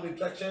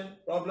retraction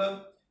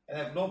problem, and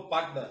have no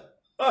partner.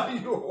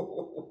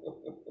 Ayo.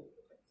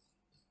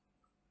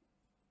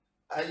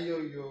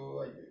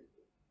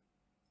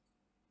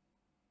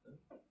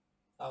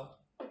 How?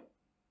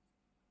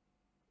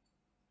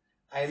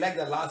 I like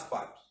the last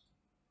part.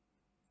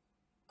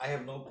 I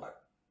have no part.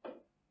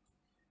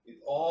 With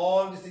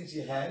all these things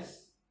she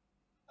has,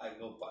 I have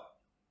no part.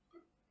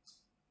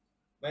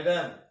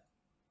 Madam,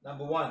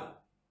 number 1,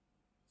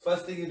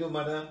 first thing you do,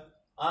 madam,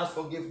 ask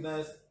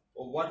forgiveness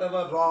for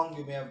whatever wrong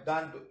you may have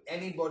done to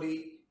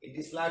anybody in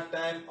this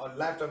lifetime or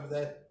lifetime of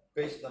that,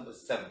 page number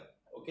 7.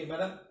 Okay,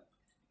 madam?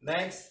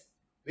 Next,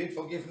 read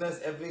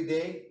forgiveness every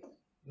day.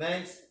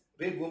 Next,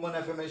 read woman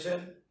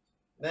affirmation.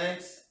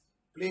 Next,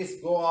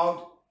 please go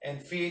out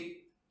and feed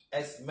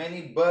as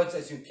many birds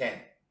as you can.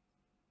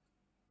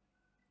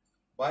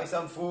 Buy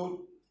some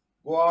food,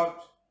 go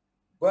out,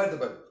 bird the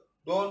bird.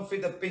 Don't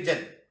feed the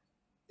pigeon.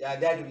 They are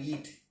there to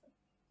eat.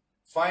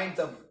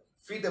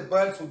 Feed the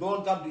birds who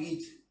don't come to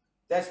eat.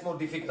 That's more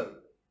difficult.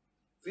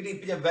 Feeding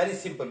pigeon very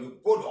simple. You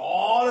put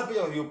all the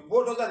pigeon, you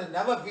put those and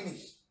never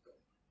finish.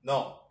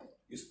 No.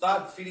 You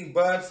start feeding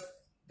birds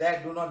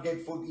that do not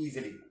get food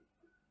easily.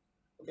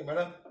 Okay,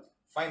 madam?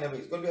 Find a way.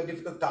 It's going to be a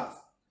difficult task.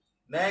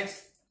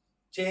 Next,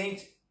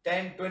 change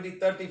 10, 20,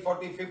 30,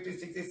 40, 50,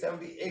 60,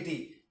 70,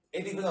 80.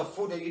 80% of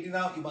food that you're eating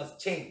now, you must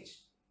change.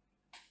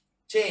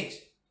 Change.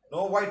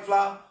 No white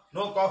flour,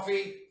 no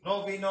coffee,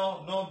 no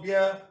vino, no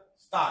beer.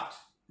 Start.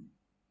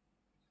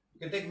 You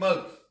can take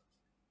milk.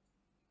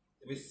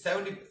 With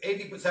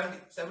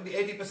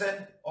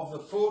 80% of the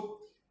food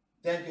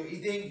that you're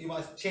eating, you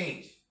must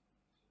change.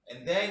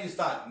 And then you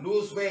start.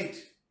 Lose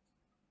weight.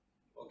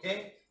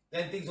 Okay?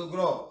 Then things will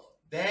grow.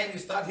 Then you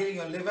start healing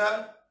your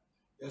liver,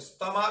 your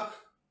stomach,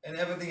 and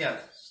everything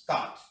else.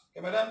 Start.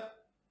 Okay, madam?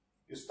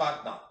 You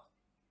start now.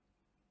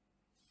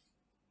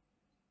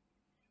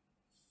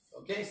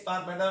 Okay,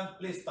 start, madam.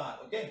 Please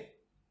start. Okay?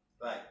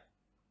 Right.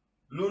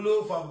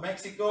 Lulu from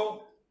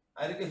Mexico.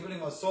 I request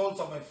healing of soles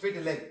of my feet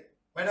and leg.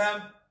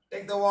 Madam,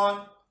 take the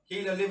one.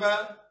 Heal the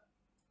liver.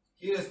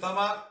 Heal the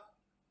stomach.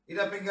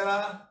 Ida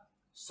Pingala.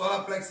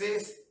 Solar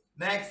plexus.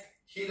 Next,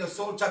 heal the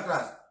soul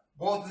chakras.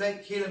 Both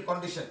leg heal and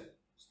condition.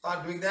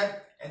 Start doing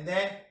that and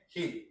then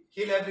heal.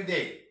 Heal every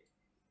day.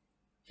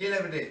 Heal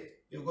every day.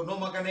 You go no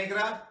maca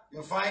negra,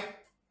 you're fine.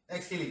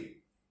 Next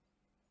healing.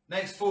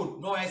 Next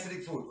food, no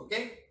acidic food.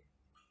 Okay?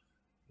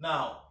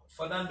 Now,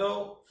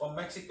 Fernando from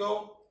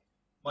Mexico.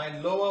 My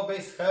lower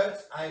waist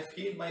hurts. I've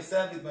healed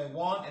myself with my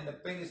wand and the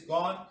pain is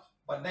gone.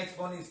 But next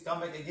morning it's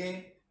come back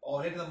again. Or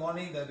later in the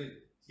morning.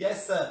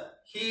 Yes, sir.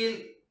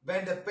 Heal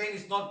when the pain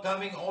is not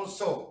coming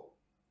also.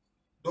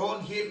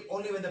 Don't heal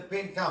only when the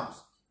pain comes.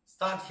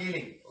 Start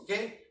healing.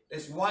 Okay?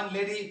 There's one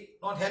lady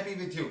not happy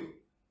with you.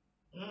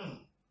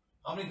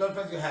 How many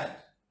girlfriends you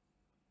had?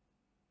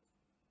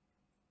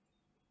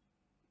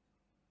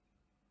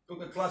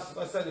 Took a class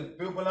in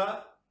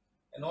Pupila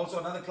and also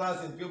another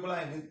class in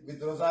Pupila and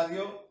with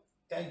Rosario.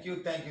 Thank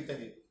you, thank you, thank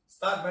you.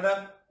 Start,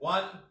 madam.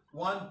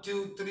 1,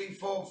 2, 3,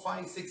 4,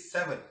 5, 6,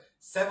 7.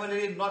 7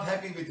 lady not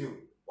happy with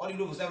you. What do you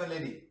do for 7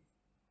 lady?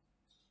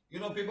 You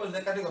know people in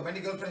that country got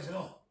many girlfriends, you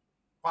know.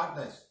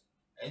 Partners.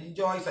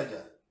 Enjoy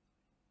saja.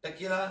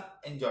 Tequila,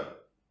 enjoy.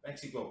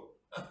 Mexico.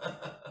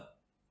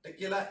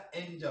 Tequila,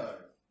 enjoy.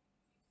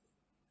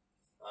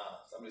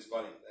 Somebody's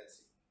calling. Let's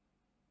see.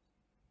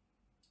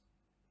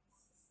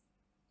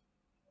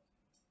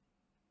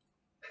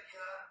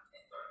 Tequila,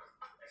 enjoy.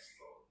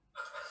 Mexico.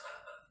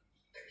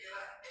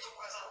 Tequila,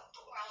 enjoy. Tô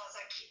com elas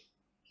aqui.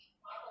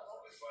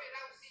 Vamos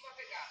esperar o Siva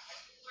pegar. A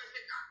gente vai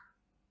pegar.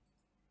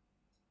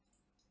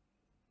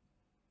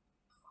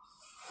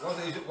 What's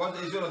the issue? What's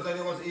the issue? I'll tell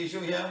you what's the issue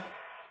here.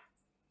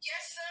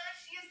 Yes, sir.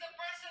 She is the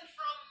person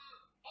from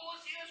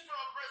Búzios,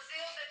 from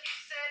Brazil, that you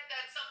said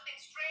that something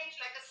strange,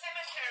 like a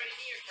cemetery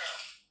near her.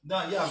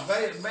 No, yeah,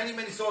 very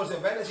many souls here.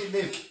 Where does she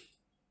live?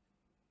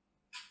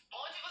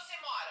 Onde você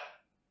mora?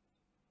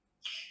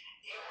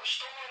 Eu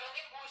estou morando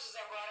em Búzios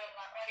agora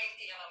na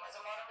quarentena, mas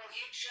eu moro no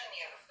Rio de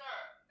Janeiro. Sir,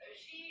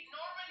 she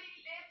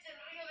normally lives in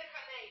Rio de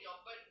Janeiro,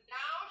 but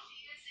now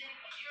she is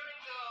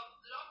during the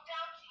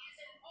lockdown, she is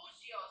in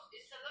Búzios.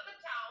 It's another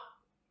town,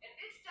 and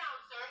this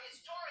town, sir,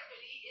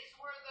 historically is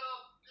where the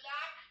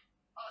black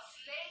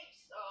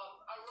slaves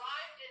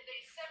arrived and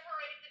they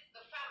separated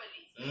the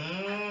families.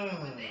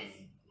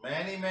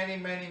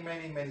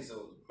 Many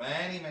souls.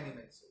 Many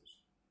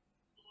souls.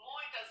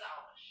 Muitas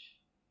almas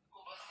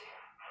com você,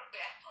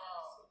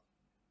 perto.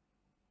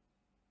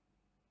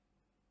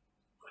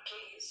 Por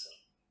que isso?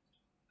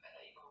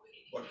 Peraí, vamos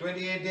ver. For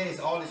 28 days,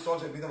 all the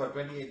souls have been there for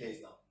 28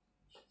 days now.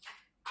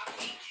 Há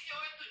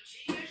 28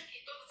 dias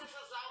que todas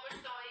essas almas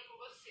estão aí com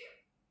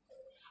você.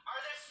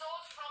 Are there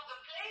souls from the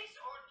place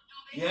or do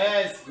they...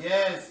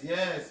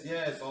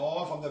 Yes.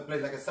 All from the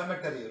place, like a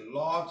cemetery.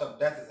 Lots of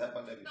death has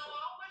happened there São before.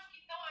 almas que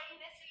estão aí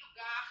nesse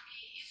lugar,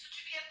 que isso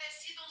devia ter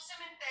sido um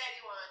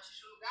cemitério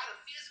antes, o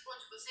lugar físico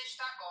onde você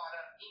está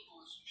agora, em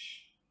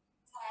Búzios.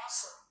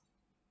 Nossa.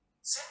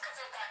 Sempre que eu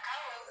venho pra cá,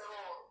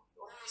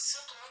 eu me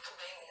sinto muito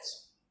bem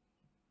mesmo.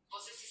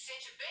 Você se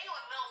sente bem ou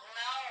não?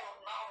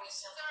 Não, me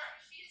sinto. Sir,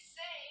 she's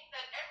saying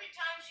that every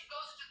time she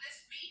goes to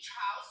this beach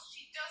house,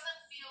 she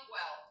doesn't feel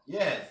well.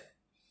 Yes.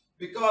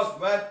 Because,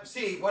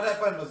 see, what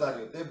happened,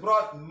 Rosario? They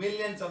brought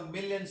millions and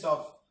millions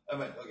of,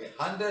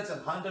 hundreds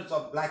and hundreds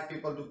of black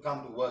people to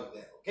come to work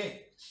there,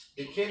 okay?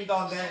 They came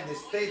down there and they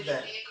stayed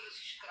there. Negros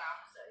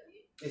escravos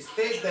aí. They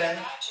stayed there.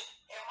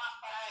 É uma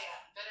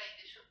praia. Peraí,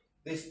 deixa eu ver.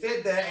 They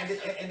stayed there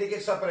and they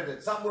get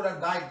separated. Some would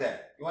have died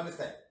there. You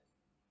understand?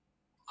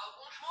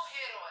 Alguns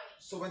morreram aí.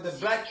 So when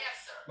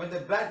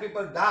the Black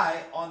people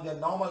die on their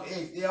normal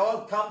age, they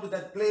all come to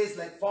that place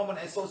like form an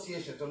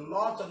association. So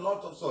lots and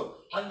lots of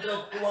souls.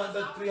 100,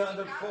 200,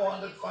 300,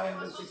 400,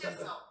 500,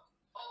 600,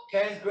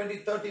 10, 20,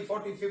 30,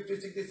 40, 50,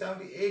 60,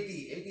 70,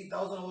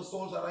 80,000 of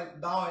souls are right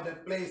now at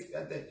that place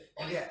and they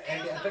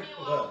attract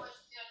to her.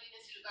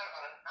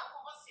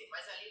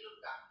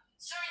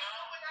 Sir, you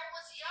know, when I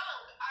was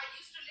young, I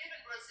used to live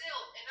in Brazil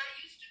and I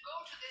used to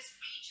go to this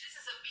beach. This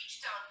is a beach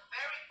town,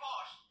 very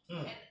posh,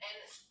 and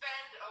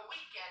spend a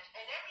weekend.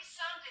 And every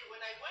Sunday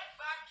when I went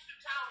back to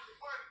town to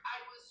work,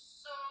 I was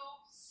so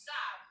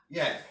sad.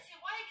 Yes. I said,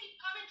 why I keep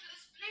coming to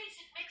this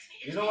place? It makes me.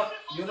 You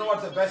know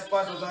what's the best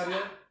part,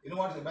 Rosario? You know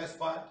what's the best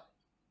part?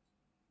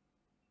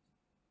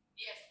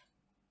 Yes.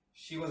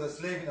 She was a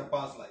slave in a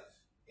past life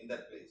in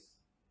that place.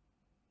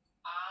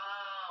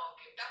 Ah,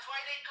 okay. That's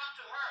why they come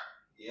to her.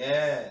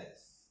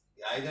 Yes.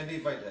 They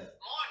identified her.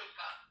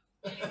 Monica.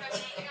 Ele está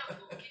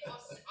dizendo que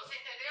você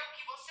entendeu?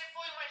 Que você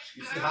foi uma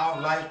You see how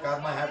escrava life e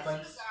karma morreu nesse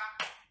happens? lugar.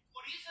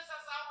 Por isso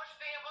essas almas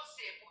vêm a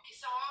você, porque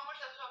são almas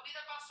da sua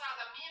vida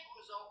passada,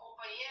 amigos ou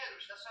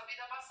companheiros da sua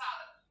vida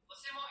passada.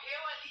 Você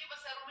morreu ali,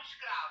 você era uma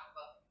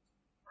escrava.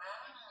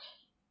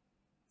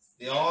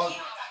 They all,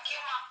 Aqui é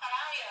uma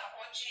praia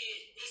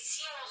onde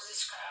desciam os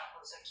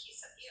escravos aqui,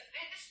 sabia?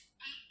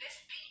 This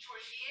beach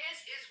where she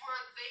is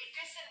where they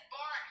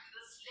disembarked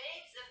the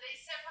slaves and they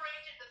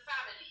separated the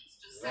families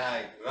to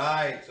sell.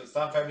 right. So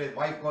some families,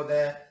 wife go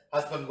there,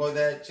 husband go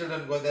there,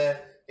 children go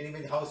there. Can you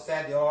imagine how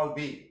sad they all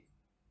be?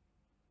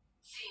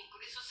 Sim,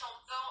 por isso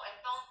é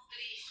tão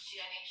triste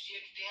a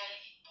energia que tem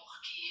ali,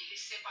 porque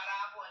eles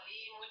separavam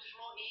ali e muitos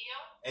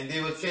morriam. And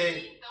they would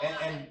say,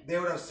 and they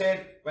would have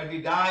said, when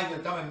we die,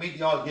 we'll come and meet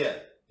you all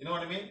here. You know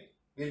what I mean?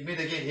 We'll meet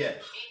again here.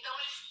 Então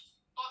eles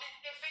podem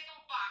ter feito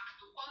um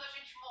pacto. Quando a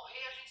gente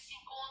morrer, a gente se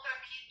encontra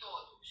aqui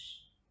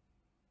todos.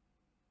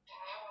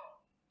 Entendeu?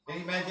 Can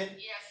you imagine?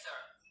 Yes, sir.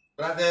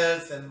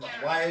 Brothers and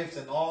wives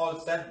and all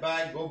stand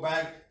back, go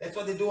back. That's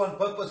what they do on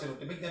purpose,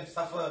 to make them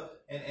suffer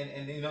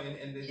and they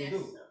Yes,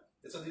 do. sir.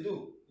 That's what they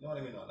do. You know what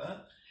I mean?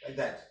 Huh? Like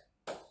that.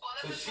 Quando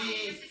So essas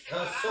famílias se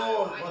her separaram,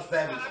 soul aí was se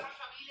there separaram before. as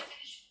famílias,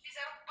 eles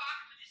fizeram um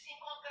pacto de se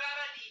encontrar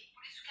ali.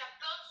 Por isso que há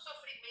tanto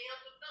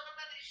sofrimento,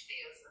 tanta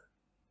tristeza.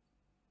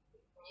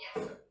 Yes,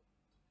 sir.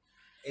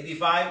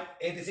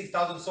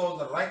 86,000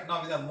 souls right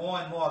now. With more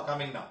and more are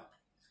coming now.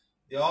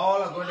 They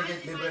all are going to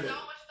get Mais e mais liberated.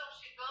 almas estão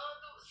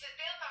chegando,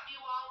 70.000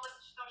 almas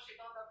estão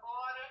chegando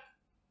agora.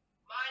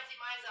 Mais e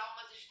mais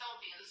almas estão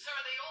vindo. Sir,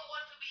 they all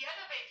want to be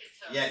elevated,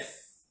 sir.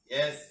 Yes.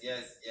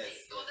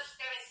 Sim, todas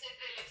querem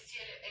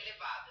ser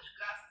elevadas,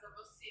 graças a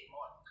você,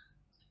 Mônica.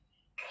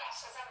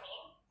 Graças a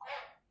mim.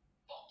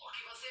 Bom,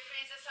 porque você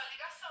fez essa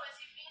ligação,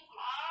 esse vínculo.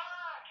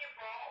 Ah, que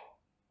bom.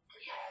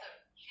 Yes, sir.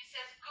 She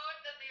says good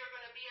that they are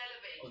going to be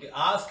elevated. Okay,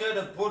 ask her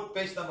to put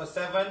page number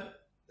 7,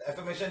 the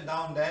affirmation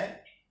down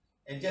there,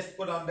 and just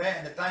put on there,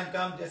 and the time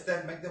comes, just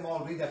then make them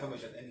all read the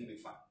affirmation, and you'll be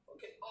fine.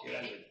 Okay? Ok.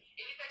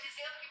 Ele está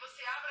dizendo que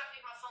você abra a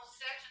afirmação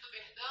 7 do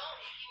perdão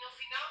e que no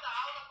final da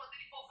aula, quando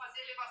ele for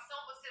fazer a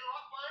elevação, você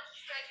logo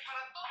antes pede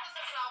para todas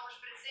as almas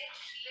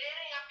presentes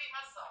lerem a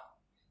afirmação,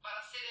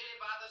 para serem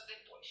elevadas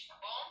depois, tá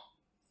bom?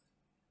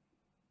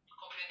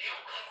 Compreendeu?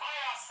 Qual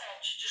é a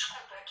 7?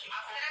 Desculpa, aqui.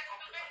 A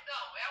 7 do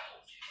perdão é a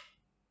última.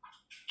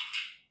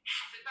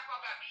 Você está com a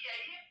Gabi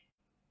aí?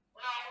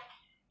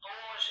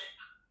 Não, hoje.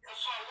 Eu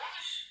sou a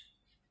luz?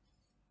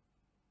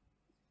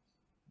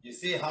 You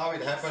see how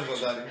it happens,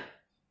 Rosalie?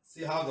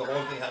 See how the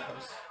whole thing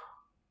happens?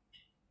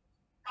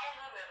 Qual o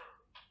número?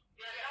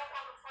 Verão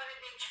quando forem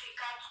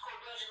identificados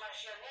cordões de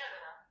magia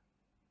negra?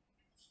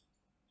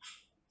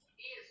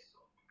 Isso.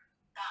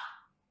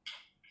 Tá.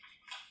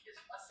 Isso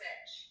é a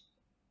 7.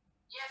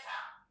 Yes,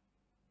 tá.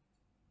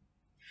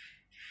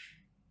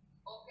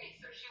 Ok,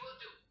 sir. She will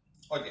do.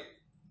 Okay.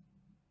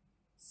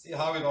 See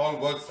how it all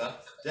works, huh?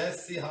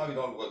 Just see how it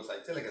all works.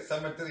 I tell like a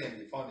cemetery and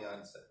we found the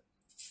answer.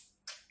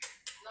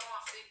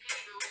 Nossa,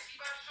 incrível. O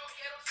Siva achou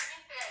que era um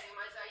cemitério,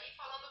 mas aí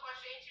falando com a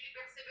gente ele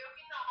percebeu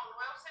que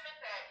não é um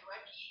cemitério, é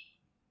que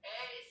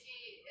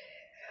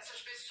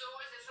essas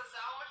pessoas, essas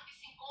almas que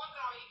se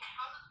encontram aí por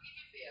causa do que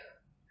viveram.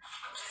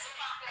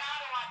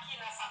 Desembarcaram aqui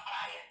nessa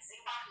praia.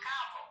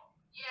 Desembarcavam.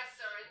 Yes,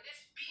 sir. In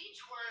this beach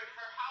where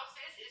her house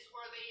is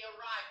where they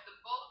arrived. The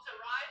boats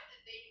arrived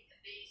and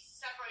they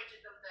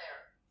separated them there.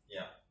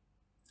 Yeah.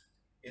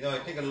 You know,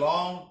 it takes a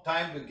long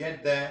time to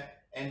get there,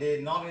 and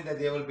they not only that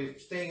they will be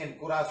staying in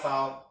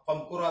Curacao.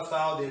 From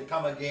Curacao, they'll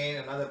come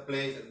again another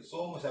place, and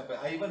so much happen.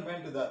 I even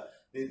went to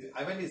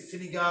I went to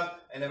Senegal,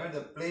 and I went to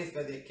the place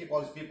where they keep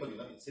all these people,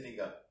 in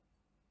Senegal.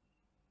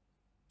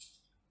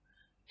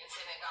 In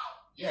Senegal.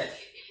 Yes.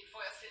 Ele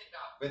foi a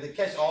Senegal. Where they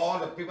catch all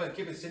the people and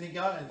keep in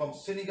Senegal, and from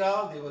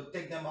Senegal they will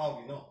take them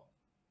out,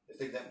 They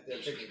take them.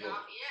 They'll take them.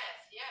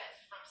 Yes.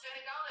 From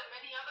Senegal and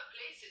many other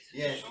places.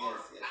 Yes.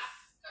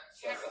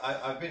 Yes.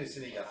 I've been to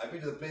Senegal. I've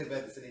been to the place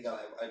where the Senegal.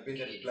 I've been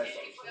there to bless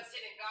Ele foi a also.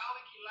 Senegal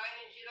e que lá a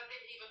energia era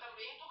terrível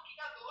também, porque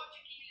a dor de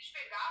que eles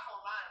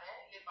pegavam lá,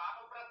 né?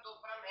 Levavam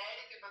para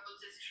América e para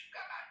todos esses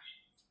lugares.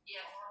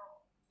 Yes.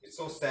 It's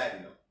so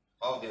sad,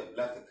 how they have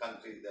left the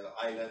country, their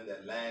island,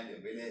 their land, their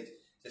village,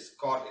 just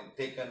caught and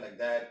taken like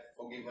that,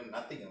 forgiven,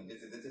 nothing.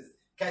 This is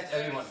catch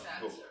everyone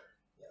and go.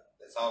 Yeah,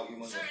 that's how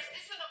humans Sir, are. is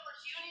this an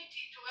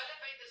opportunity to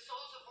elevate the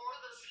souls of all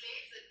the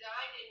slaves that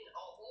died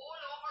all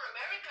over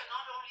America,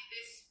 not only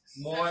this?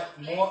 More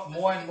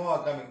and more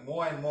are coming.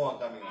 More and more are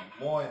coming.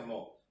 More and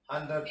more.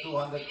 100,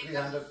 200,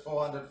 300,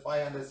 400,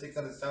 500,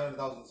 600,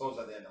 700,000 souls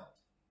are there now.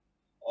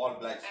 All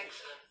black souls.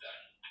 Excellent.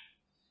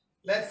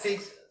 Let's see.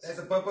 That's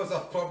the purpose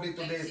of probably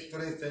today's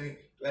training, to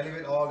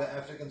elevate all the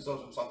African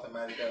souls from South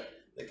America.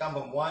 They come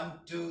from 1,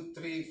 2,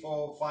 3,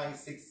 4, 5,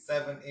 6,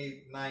 7,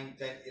 8, 9,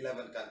 10,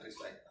 11 countries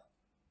right now.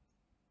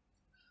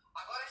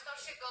 Agora estão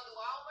chegando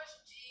almas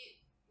de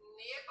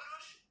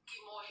negros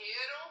que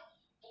morreram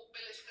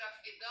pela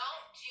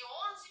escravidão de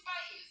 11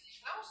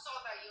 países. Não só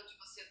daí onde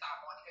você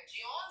está, Mônica,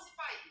 de 11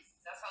 países.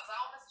 Essas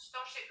almas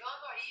estão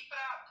chegando aí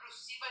para o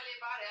Siva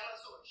levar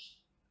elas hoje.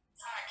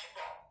 Ah, que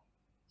bom.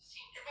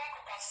 Sim. Que bom que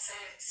eu posso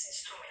ser esse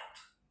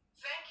instrumento.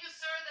 Thank you,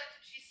 sir, that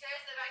she says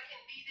that I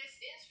can be this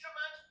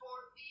instrument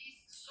for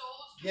these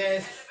souls to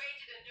Yes. be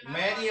elevated and to have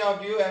Many fun.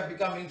 of you have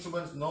become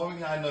instruments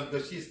knowing I know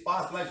because she's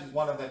past life, she's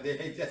one of them.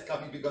 They're just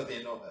coming because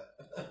they know her.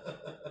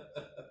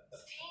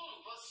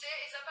 Sim, você,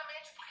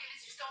 exatamente porque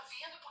eles estão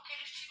vindo, porque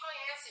eles te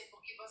conhecem,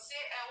 porque você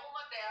é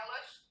uma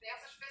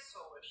dessas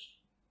pessoas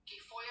que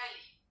foi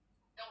ali.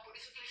 Então, por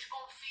isso que eles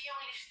confiam,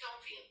 eles estão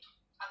vindo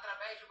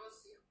através de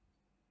você.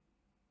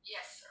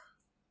 Yes, sir.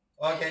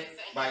 Okay,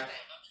 Thank you bye.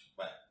 very much.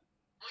 Bye.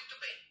 Muito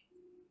bem.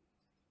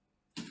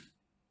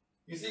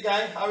 You see,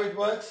 guys, how it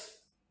works?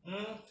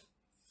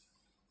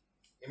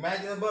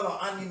 Imaginable or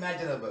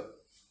unimaginable?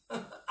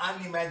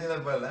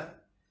 Unimaginable, huh?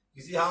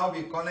 You see how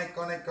we connect.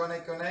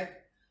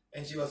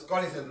 And she was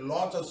calling, said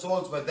lots of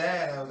souls were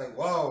there. And I was like,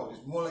 wow,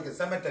 it's more like a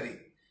cemetery.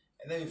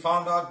 And then we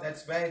found out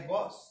that's where it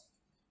was.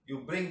 You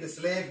bring the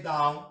slave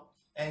down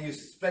and you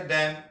spread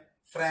them,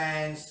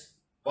 friends,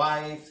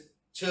 wives,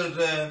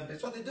 children.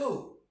 That's what they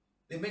do.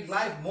 They make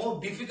life more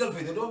difficult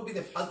for you. They don't be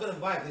the husband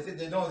and wife. They say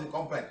they know, they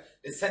complain.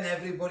 They send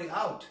everybody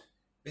out.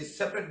 They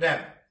separate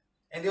them.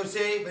 And they'll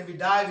say, when we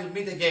die, we'll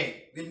meet again.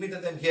 We'll meet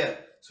them here.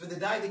 So when they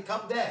die, they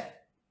come there.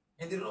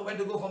 And they don't know where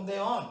to go from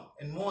there on.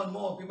 And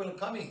more people are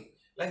coming.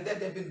 Like that,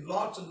 there have been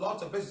lots and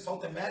lots of places,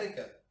 South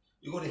America.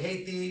 You go to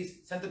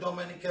Haiti, Santo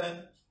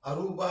Dominican,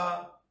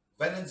 Aruba,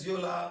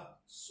 Venezuela,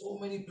 so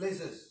many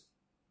places.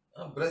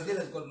 Brazil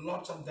has got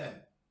lots of them.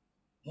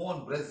 More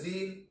on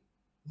Brazil.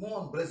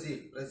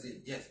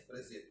 Yes,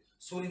 Brazil.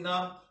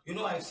 Suriname. You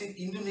know, I've seen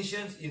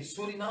Indonesians in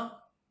Suriname.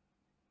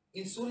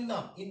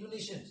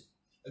 Indonesians.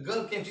 A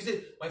girl came, she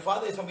said, my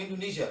father is from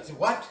Indonesia. I said,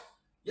 what?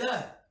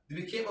 Yeah,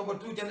 we came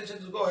about 2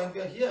 generations ago and we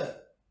are here.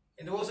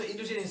 And there was also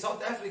Indonesian in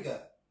South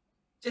Africa.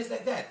 Just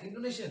like that,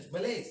 Indonesians,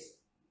 Malays,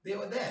 they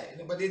were there. You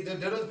know, but they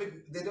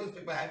don't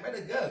speak. I met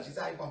a girl, she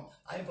said,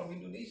 I am from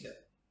Indonesia.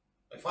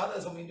 My father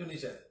is from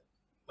Indonesia.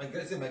 My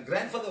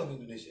grandfather from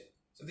Indonesia.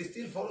 So they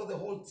still follow the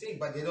whole thing,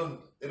 but they don't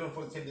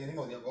follow the same thing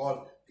anymore. They have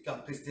all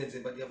become Christians,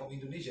 but they are from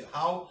Indonesia.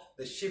 How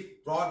the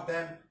ship brought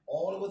them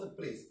all over the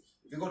place.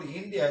 If you go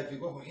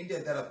from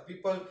India, there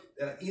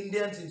are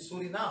Indians in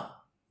Suriname.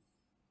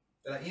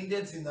 There are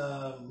Indians in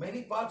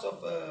many parts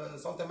of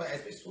South America,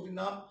 especially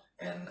Suriname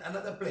and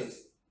another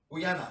place,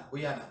 Guyana.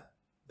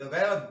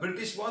 Where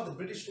British was, the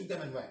British took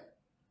them and went.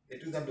 They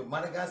took them to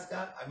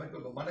Madagascar. I met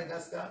people to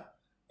Madagascar.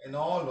 And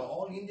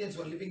all Indians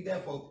were living there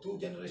for 2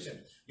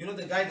 generations. You know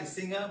the guy, the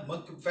singer,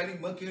 Freddie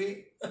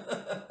Mercury?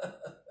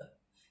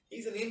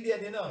 He's an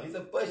Indian, you know. He's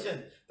a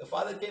Persian. The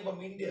father came from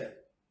India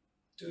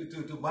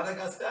to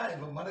Madagascar. And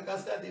from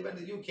Madagascar, they went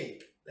to UK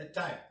that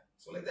time.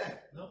 So like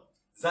that, you know.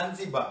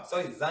 Zanzibar.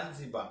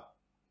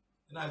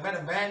 You know, I met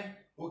a man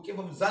who came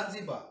from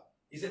Zanzibar.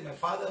 He said, my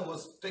father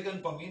was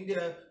taken from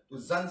India to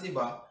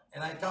Zanzibar.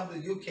 And I come to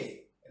the UK.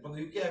 And from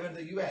the UK, I went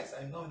to the US.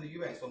 I'm now in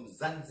the US from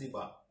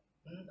Zanzibar.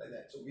 Like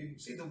that. So we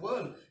see the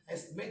world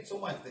has made so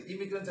much. The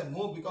immigrants have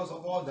moved because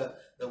of all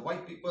the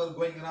white people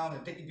going around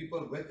and taking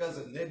people, workers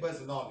and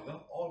laborers and all, you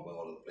know, all going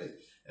all over the place.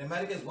 And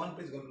America is one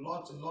place, got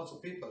lots and lots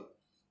of people.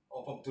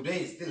 Or from today,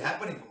 it's still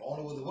happening from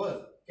all over the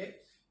world. Okay,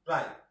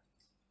 right.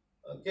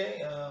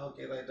 Okay,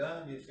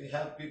 right. If we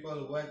have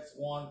people, works,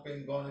 want,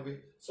 pain, gone away.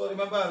 So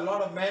remember, a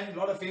lot of men, a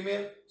lot of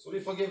female. So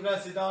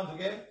forgiveness, sit down,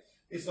 okay?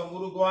 It's from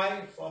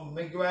Uruguay, from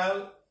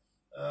Miguel.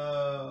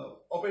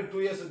 Opened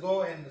 2 years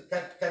ago, and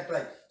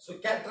cataract. So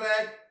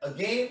cataract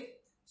again.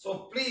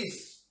 So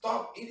please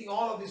stop eating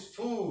all of this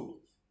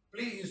food.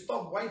 Please, you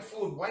stop white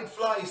food. White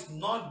flour is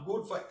not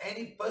good for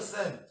any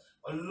person.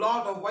 A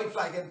lot of white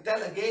flour. I can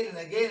tell again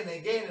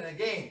and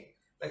again.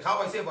 Like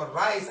how I say about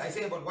rice, I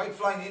say about white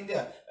flour in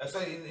India.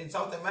 In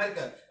South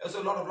America,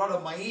 also a lot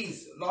of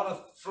maize, a lot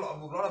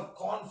of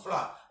corn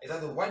flour. It's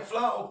either white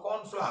flour or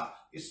corn flour.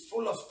 It's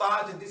full of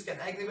starch, and this can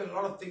aggravate a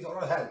lot of things, a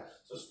lot of health.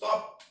 So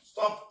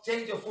stop,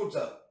 change your food,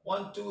 sir.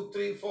 1, 2,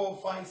 3, 4,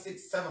 5,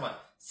 6, 7 months.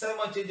 7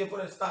 months, change your food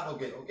and start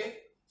again, okay?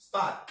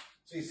 Start.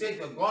 So he said,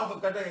 you're gone for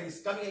cataract and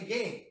it's coming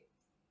again.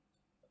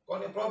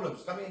 Got your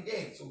problems, coming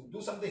again. So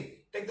do something.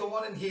 Take the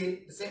one and heal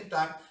at the same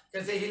time. You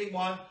can say healing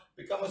one,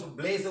 become as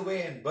blaze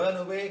away and burn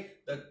away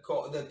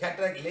the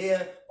cataract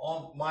layer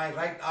on my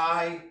right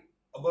eye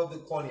above the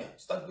cornea.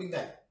 Start doing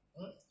that,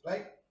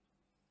 right?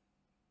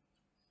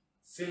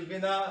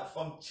 Silvina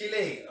from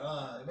Chile.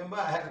 Remember,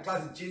 I had a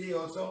class in Chile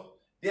also.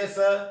 Dear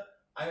sir,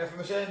 I'm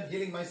affirmation,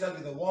 healing myself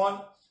with a wand.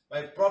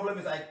 My problem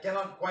is I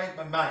cannot quiet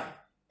my mind.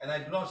 And I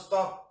do not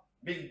stop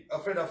being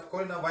afraid of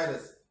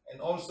coronavirus. And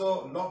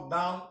also lock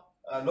down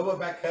lower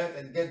back hurt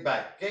and get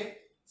back. Okay?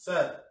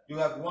 Sir, you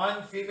have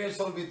one female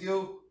soul with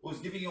you who's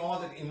giving you all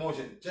that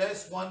emotion.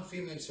 Just one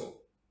female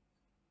soul.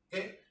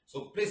 Okay?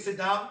 So please sit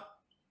down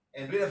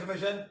and read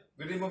affirmation.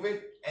 We remove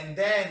it. And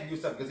then you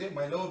start. Because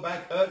my lower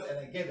back hurts and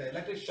I get an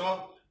electric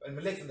shock when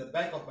my legs in the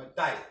back of my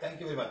thigh. Thank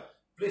you very much.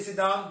 Please sit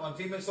down. One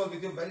female soul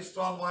with you. Very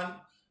strong one.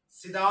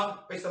 Sit down.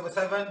 Page number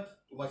 7.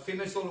 To my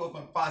female soul of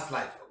my past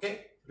life.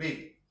 Okay?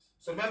 Read.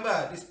 So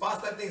remember, this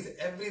past life thing is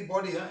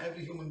everybody,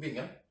 every human being.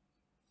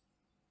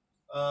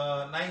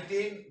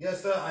 19.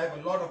 Yes, sir. I have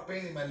a lot of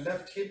pain in my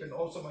left hip and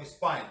also my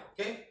spine.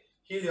 Okay.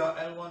 Heal your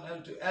L1,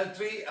 L2,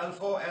 L3,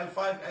 L4,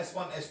 L5,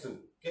 S1, S2.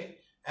 Okay.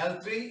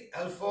 L3,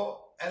 L4,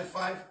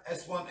 L5,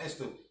 S1,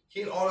 S2.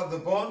 Heal all of the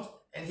bones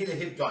and heal the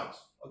hip joints.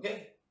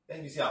 Okay.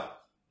 Then we see out.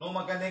 No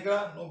maca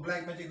negra, no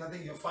black magic,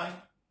 nothing. You're fine.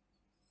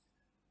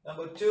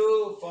 Number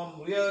 2,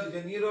 from Rio de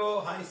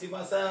Janeiro. Hi,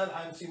 Siva sir.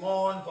 I'm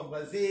Simon from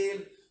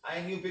Brazil.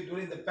 I knew it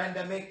during the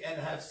pandemic and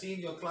have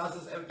seen your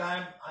classes every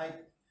time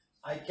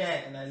I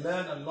can, and I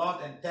learn a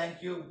lot, and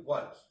thank you.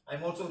 What?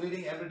 I'm also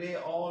reading every day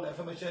all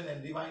Affirmation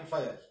and Divine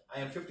Fire. I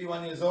am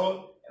 51 years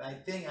old and I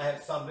think I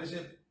have some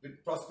relationship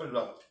with prosperous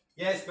love.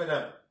 Yes,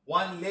 madam.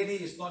 One lady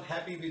is not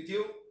happy with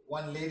you.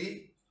 One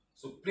lady.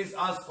 So please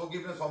ask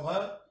forgiveness from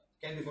her.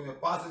 Can be from your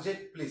past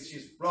relationship. Please.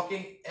 She's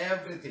blocking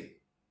everything.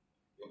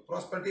 Your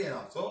prosperity and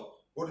also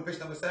go to page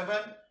number 7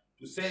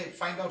 to say,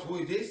 find out who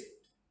it is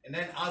and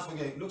then ask for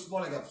it. It looks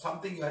more like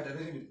something you had a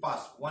relationship with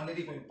past. One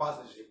lady from your past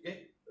relationship.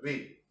 Okay?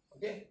 Read.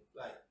 Okay?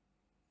 Right.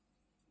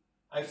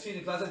 I've seen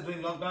the classes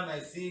during lockdown. I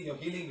see your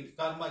healing with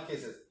karma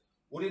cases.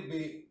 Would it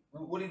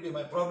be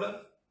my problem?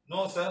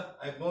 No, sir.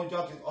 I have no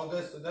job since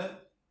August to them.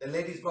 The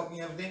lady is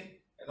blocking everything.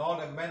 And all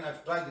the men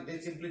I've tried, they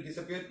simply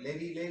disappeared.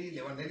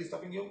 One lady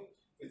stopping you.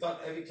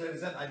 Without every clear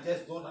reason. I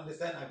just don't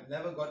understand. I've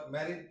never got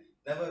married.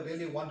 Never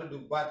really wanted to,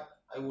 but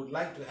I would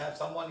like to have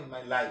someone in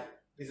my life.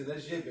 This is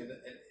relationship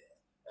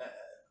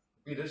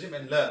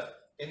and love.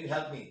 Can you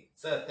help me?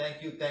 Sir,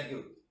 thank you.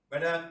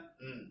 Madam,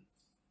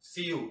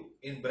 see you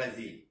in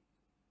Brazil.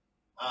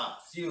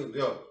 See you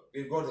there.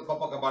 We'll go to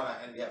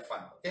Copacabana and we have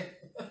fun. Okay?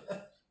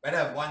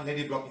 Madam, one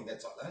lady blocking,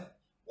 that's all.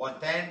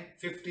 10,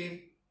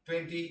 15,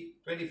 20,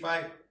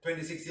 25,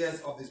 26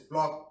 years of this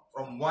block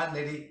from one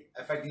lady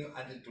affecting you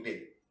until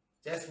today.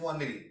 Just one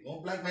lady.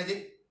 No black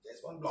magic,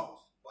 just one block.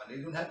 One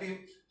lady don't help you.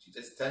 She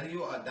just telling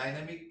you a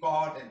dynamic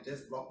cord and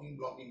just blocking.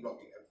 Okay?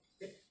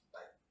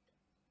 Right.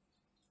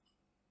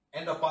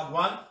 End of part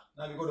 1.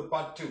 Now we go to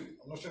part 2.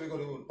 I'm not sure we go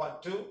to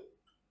part 2.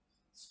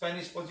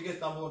 Spanish, Portuguese,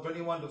 number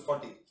 21 to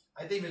 40.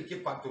 I think we'll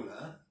keep part 2.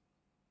 I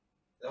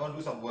want to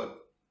do some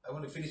work. I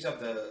want to finish up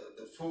the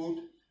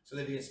food so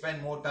that we can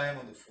spend more time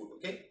on the food.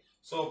 Okay?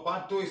 So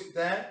part 2 is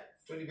there.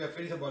 20, we have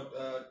finished about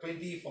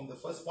 20 from the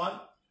first one.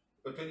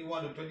 But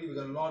 21 to 20, we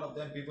got a lot of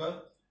them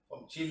people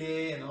from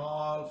Chile and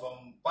all,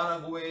 from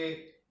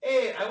Paraguay.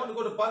 Hey, I want to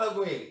go to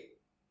Paraguay.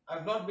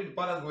 I've not been to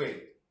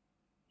Paraguay.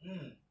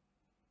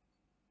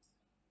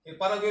 In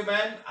Paraguay,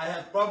 man, I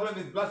have problem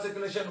with blood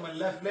circulation on my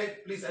left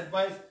leg. Please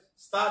advise,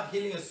 start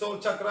healing your soul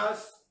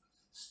chakras.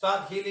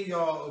 Start healing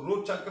your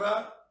root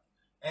chakra.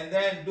 And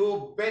then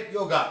do bed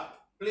yoga.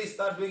 Please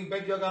start doing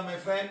bed yoga, my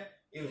friend.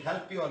 It'll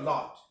help you a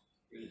lot.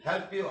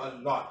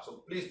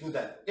 So please do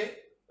that. Okay?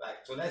 Right.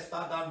 So let's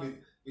start down with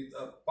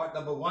part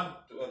number 1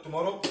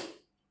 tomorrow.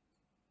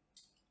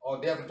 Or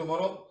day after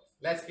tomorrow.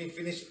 Let's be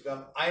finished.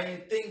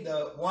 I think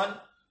the one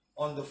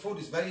on the food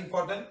is very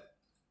important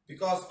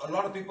because a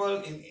lot of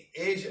people in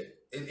Asia,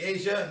 in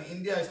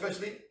India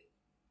especially,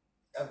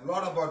 have a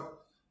lot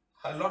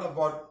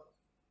about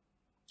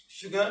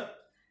sugar,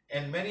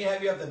 and many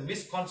of you have the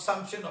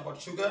misconception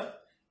about sugar.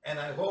 And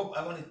I hope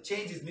I want to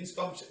change this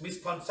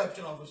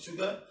misconception of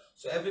sugar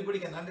so everybody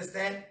can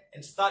understand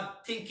and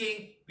start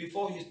thinking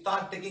before you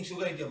start taking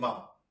sugar into your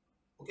mouth.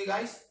 Okay,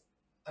 guys?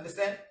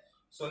 Understand?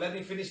 So let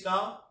me finish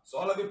now. So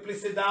all of you,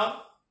 please sit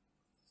down.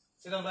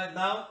 Sit down right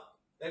now.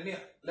 Let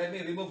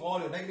me remove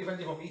all your negative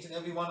energy from each and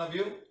every one of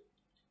you.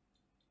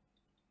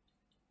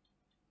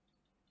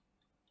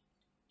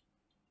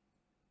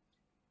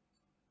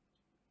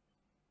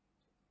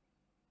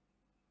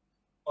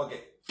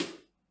 Okay.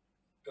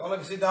 All of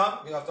you sit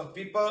down. We have some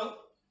people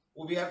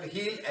who we have to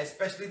heal,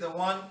 especially the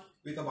one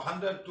with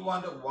 100,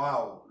 200.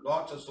 Wow,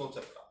 lots of souls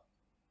have come.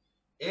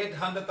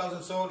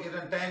 800,000 souls,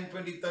 810,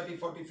 20, 30,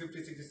 40,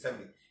 50, 60,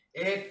 70.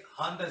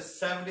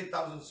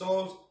 870,000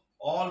 souls,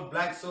 all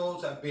black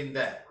souls have been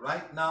there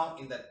right now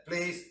in that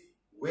place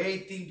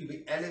waiting to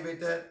be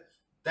elevated.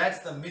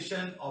 That's the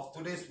mission of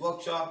today's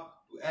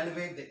workshop, to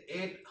elevate the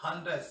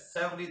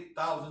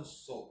 870,000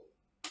 souls.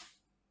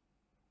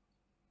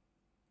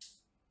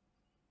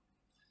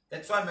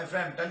 That's why, my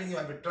friend, I'm telling you,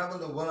 I will travel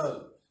the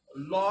world. A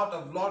lot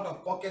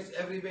of pockets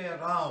everywhere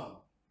around.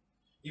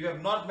 If you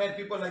have not met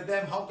people like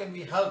them, how can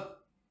we help?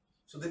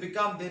 So they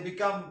become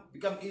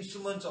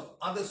instruments of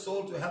other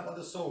souls to help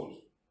other souls.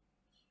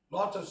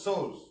 Lots of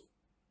souls.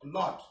 A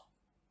lot.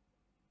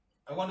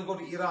 I want to go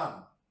to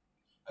Iran.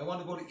 I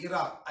want to go to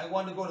Iraq. I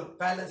want to go to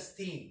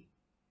Palestine.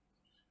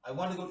 I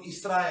want to go to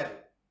Israel.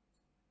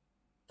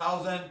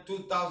 1,000,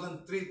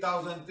 2,000,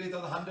 3,000,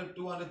 3,100,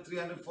 200,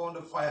 300,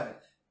 400, 500.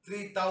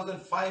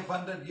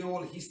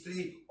 3,500-year-old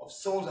history of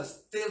souls are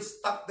still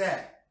stuck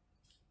there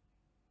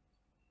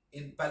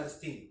in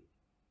Palestine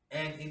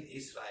and in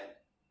Israel.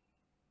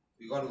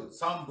 We got to,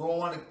 some don't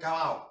want to come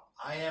out.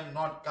 I am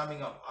not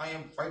coming out. I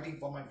am fighting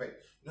for my faith.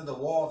 You know the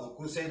war of the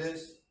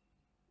Crusaders?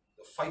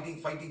 The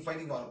fighting for a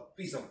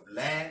piece of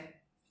land.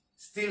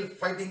 Still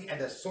fighting at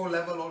the soul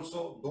level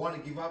also. Don't want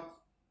to give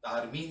up.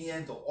 The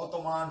Armenians, the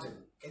Ottomans, and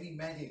can you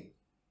imagine?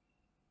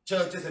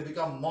 Churches have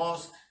become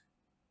mosques.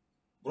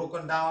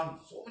 broken down.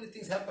 So many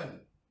things happen.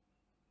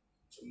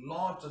 So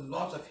lots and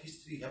lots of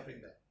history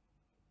happening there.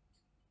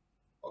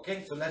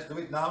 Okay, so let's do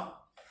it now.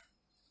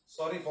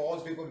 Sorry for all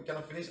people who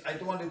cannot finish. I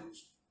don't want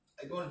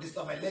to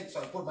disturb my leg,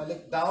 so I put my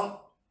leg down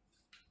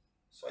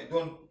so I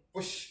don't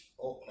push.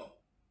 Oh no,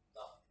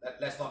 no.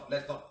 Let's not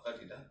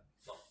hurt it. Huh?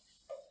 No,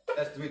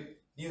 let's do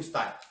it new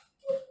style.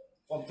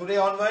 From today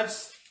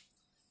onwards,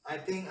 I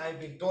think I've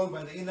been told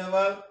by the inner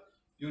world,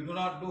 you do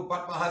not do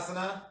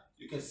Padmahasana.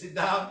 You can sit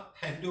down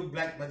and do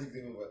black magic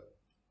removal.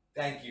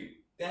 Thank you.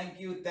 Thank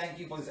you. Thank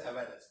you for this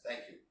awareness.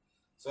 Thank you.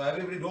 So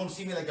everybody don't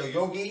see me like a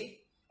yogi.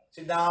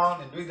 Sit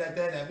down and doing that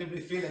and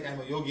everybody feel like I'm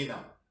a yogi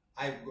now.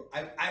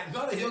 I'm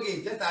not a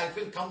yogi, just I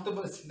feel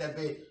comfortable sitting that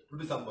way to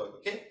do some work.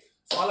 Okay?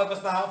 So all of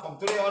us now, from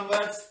today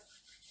onwards,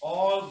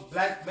 all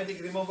black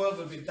magic removal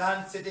will be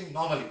done sitting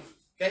normally.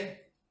 Okay?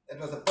 That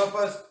was the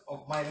purpose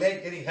of my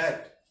leg getting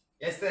hurt.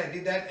 Yesterday I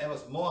did that, I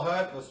was more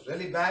hurt, it was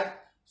really bad.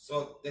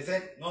 So they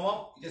said, no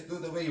more, you just do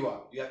the way you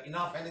are. You have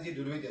enough energy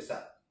to do it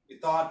yourself.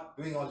 Without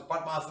doing all this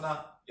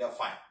Padmasana, you are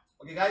fine.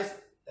 Okay guys,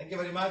 thank you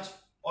very much.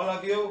 All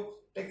of you,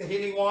 take the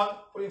healing wand,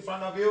 put it in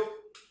front of you.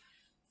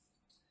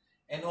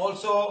 And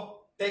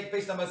also, take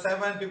page number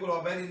 7, people who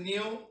are very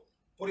new,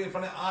 put it in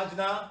front of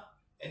Ajna.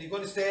 And you're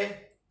going to say,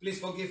 please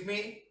forgive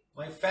me,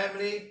 my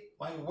family,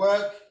 my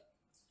work,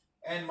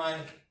 and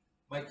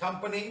my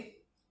company,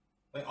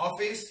 my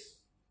office,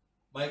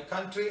 my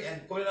country,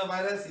 and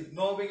coronavirus, if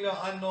knowingly or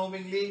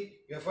unknowingly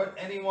you have hurt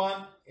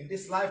anyone in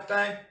this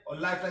lifetime or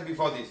lifetime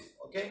before this.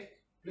 Okay?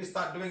 Please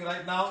start doing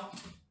right now.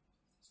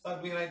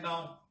 Start doing right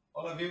now,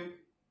 all of you.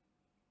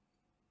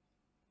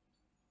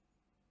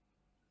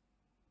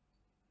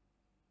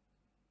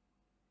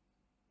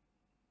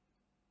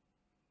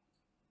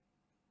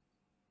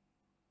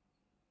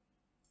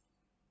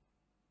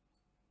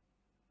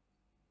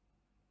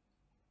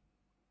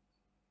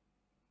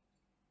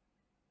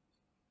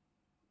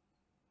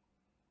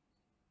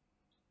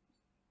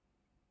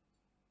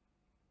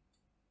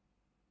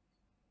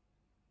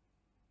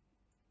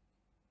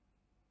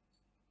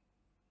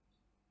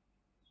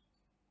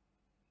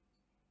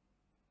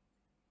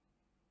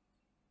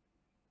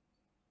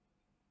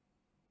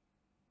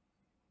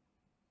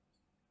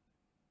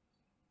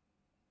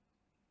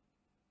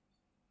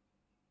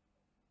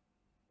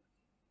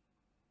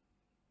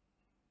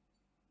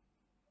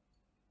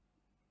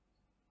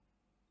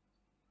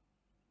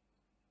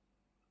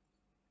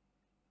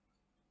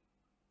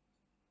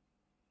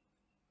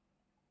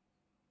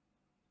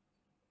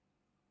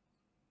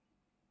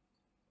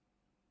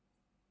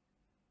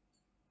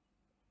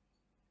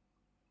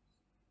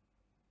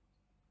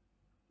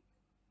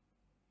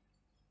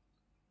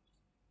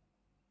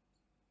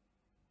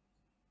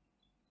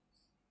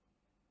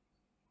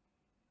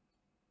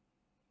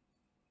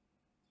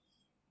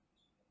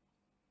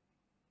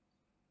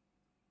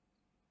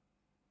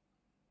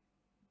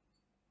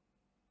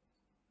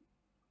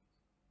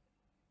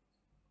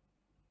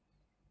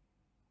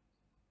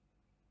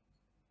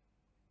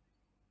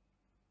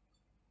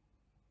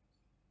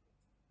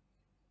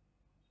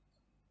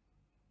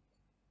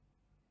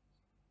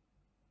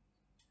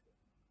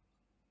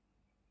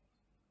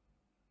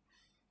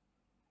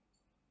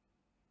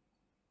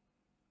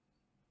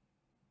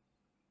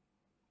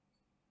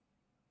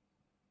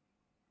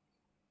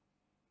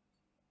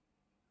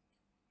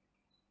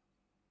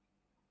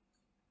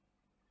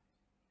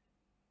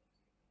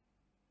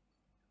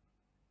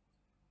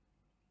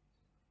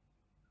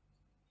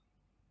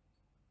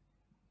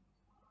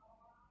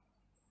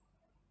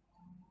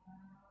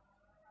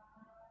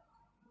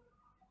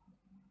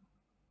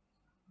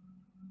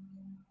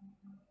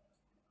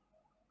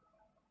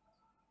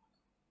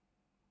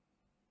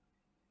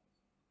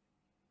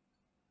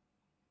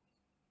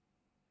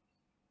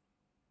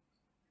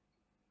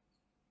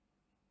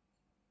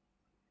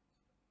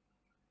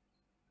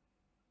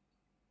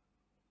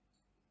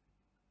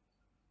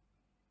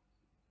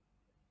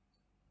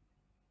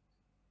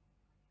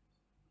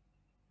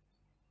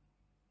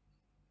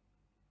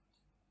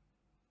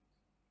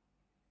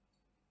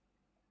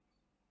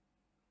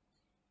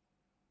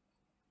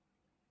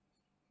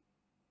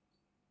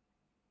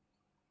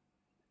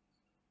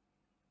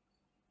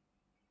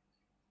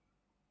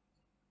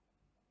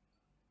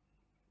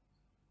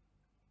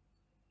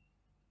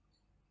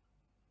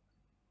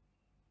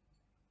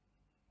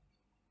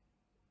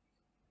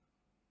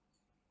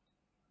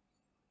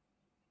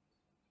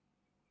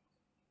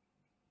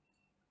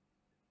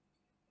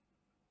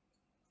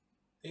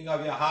 Think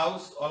of your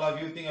house. All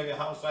of you think of your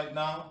house right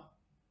now.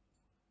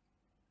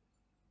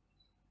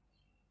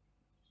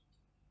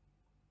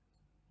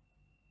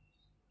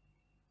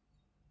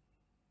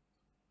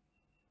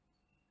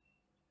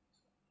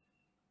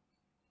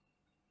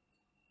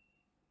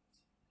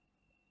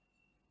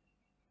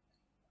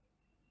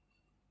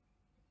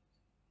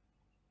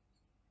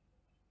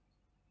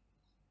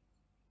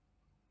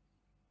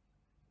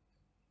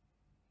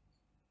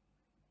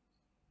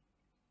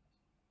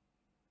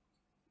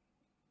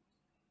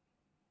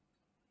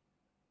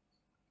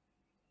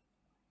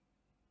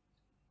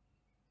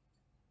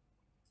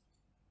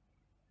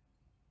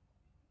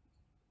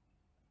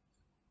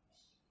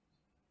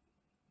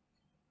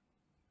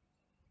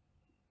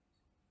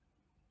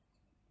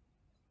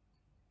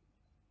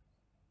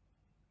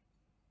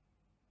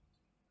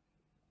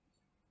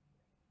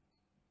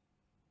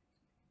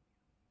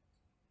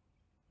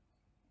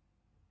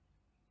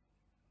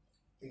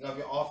 Think of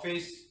your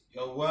office,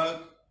 your work,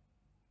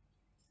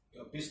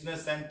 your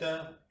business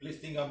center. Please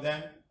think of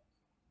them.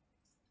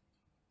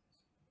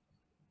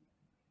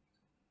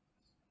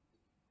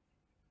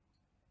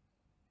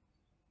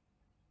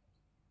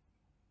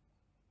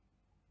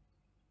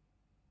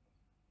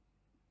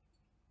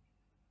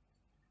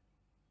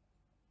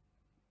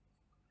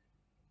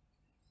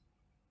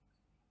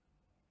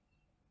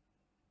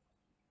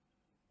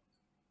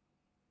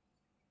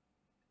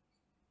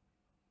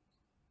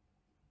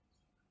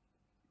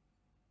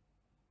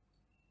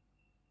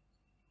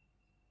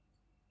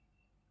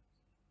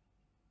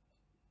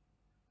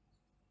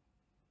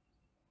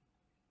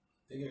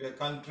 Think of your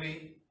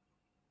country.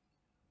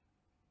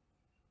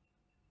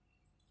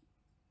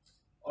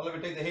 All of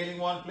you take the healing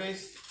one,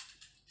 please.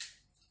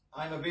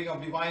 I am a being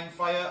of divine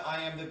fire.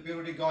 I am the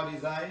purity God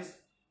desires.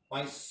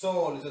 My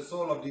soul is a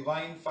soul of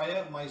divine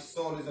fire. My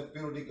soul is a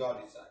purity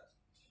God desires.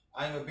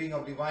 I am a being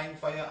of divine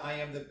fire. I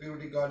am the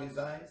purity God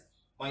desires.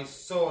 My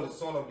soul is a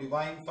soul of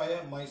divine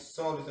fire. My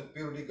soul is a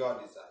purity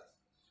God desires.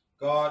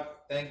 God,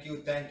 thank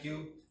you, thank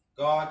you.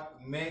 God,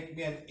 make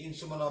me an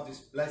instrument of this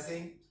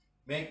blessing.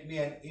 Make me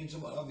an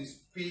instrument of this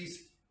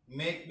peace.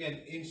 Make me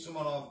an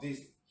instrument of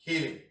this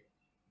healing.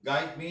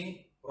 Guide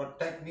me,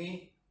 protect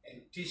me,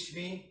 and teach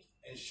me,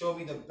 and show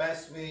me the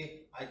best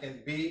way I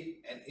can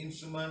be an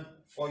instrument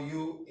for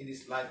you in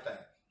this lifetime.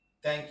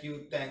 Thank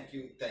you, thank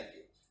you, thank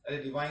you. Let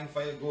a divine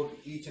fire go to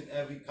each and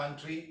every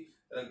country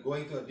that are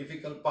going through a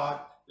difficult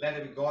part. Let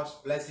every God's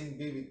blessing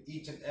be with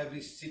each and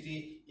every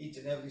city, each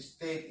and every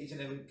state, each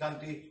and every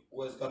country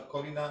who has got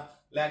corona.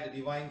 Let the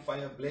divine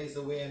fire blaze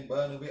away and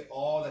burn away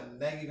all the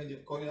negative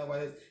of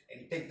coronavirus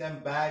and take them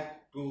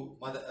back to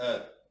Mother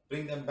Earth.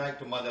 Bring them back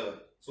to Mother Earth.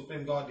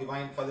 Supreme God,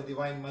 Divine Father,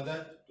 Divine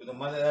Mother, to the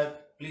Mother Earth,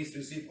 please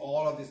receive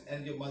all of this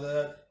energy of Mother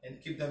Earth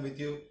and keep them with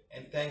you.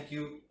 And thank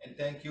you, and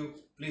thank you.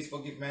 Please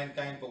forgive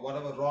mankind for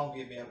whatever wrong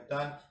we may have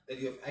done, that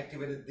you have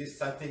activated this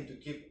setting to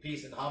keep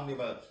peace and harmony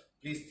with us.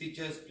 Please teach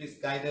us, please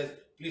guide us,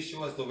 please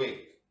show us the way.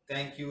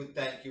 Thank you,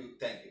 thank you,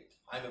 thank you.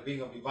 I am a being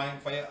of divine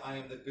fire. I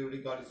am the purity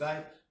God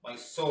desires. My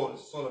soul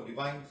is soul of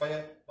divine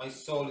fire. My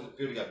soul is a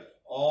purity God.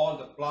 All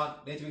the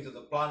plant, nature beings of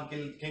the plant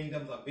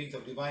kingdoms are beings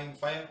of divine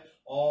fire.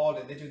 All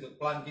the nature beings of the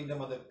plant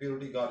kingdom are the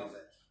purity God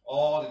desires.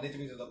 All the nature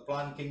beings of the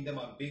plant kingdom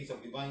are beings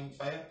of divine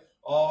fire.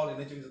 All the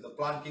nature beings of the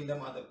plant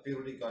kingdom are the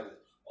purity God desires.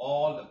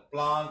 All the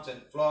plants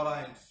and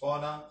flora and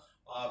fauna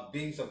are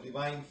beings of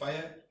divine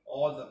fire.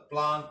 All the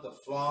plant, the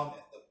flora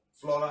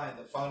and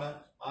the fauna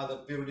are the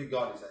purity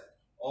God desires.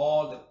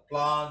 All the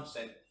plants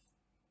and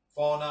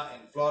fauna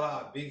and flora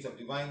are beings of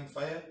divine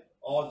fire.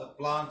 All the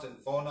plants and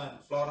fauna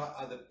and flora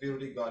are the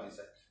purity God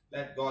desires.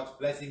 Let God's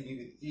blessing be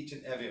with each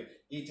and every.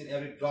 Each and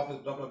every drop is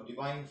a drop of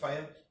divine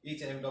fire.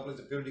 Each and every drop is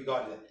a purity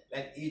God desires.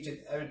 Let each and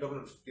every drop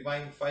of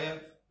divine fire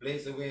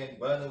blaze away and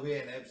burn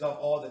away and absorb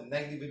all the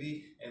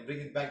negativity and bring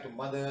it back to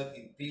Mother Earth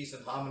in peace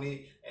and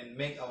harmony and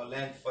make our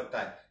land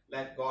fertile.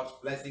 Let God's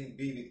blessing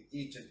be with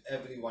each and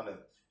every one of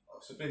them.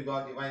 Supreme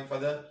God, Divine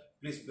Father,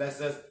 please bless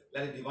us.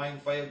 Let the divine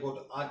fire go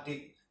to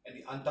Arctic and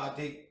the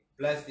Antarctic.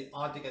 Bless the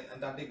Arctic and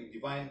Antarctic with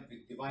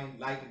divine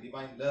light and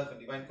divine love and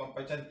divine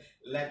compassion.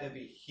 Let there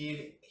be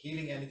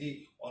healing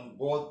energy on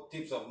both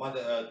tips of Mother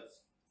Earth,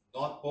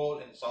 North Pole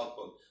and South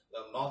Pole.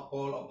 The North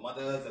Pole of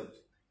Mother Earth is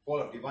a pole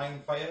of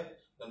divine fire.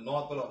 The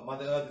North Pole of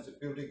Mother Earth is a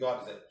purity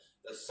God desires.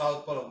 The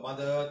South Pole of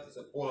Mother Earth is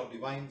a pole of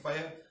divine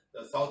fire.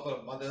 The South Pole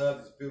of Mother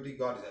Earth is purity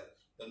God desires.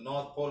 The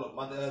North Pole of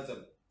Mother Earth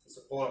is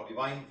a pole of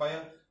divine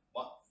fire.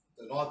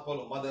 The North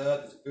Pole of Mother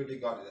Earth is a purity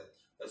God desires.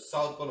 The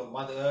South Pole of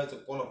Mother Earth is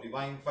a pole of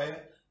divine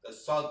fire. The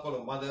South Pole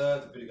of Mother Earth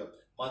is a purity God.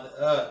 Mother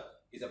Earth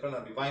is a planet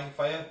of divine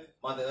fire.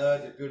 Mother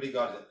Earth is a purity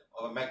God desires.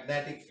 Our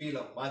magnetic field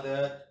of Mother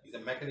Earth is a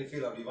magnetic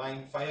field of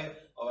divine fire.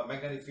 Our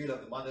magnetic field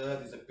of the Mother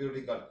Earth is a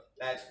purity God.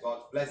 Let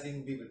God's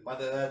blessing be with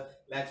Mother Earth.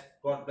 Let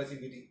God's blessing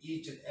be with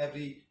each and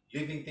every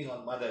living thing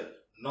on Mother Earth.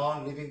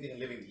 Non-living thing and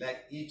living.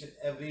 Let each and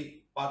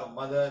every part of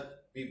Mother Earth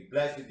be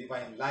blessed with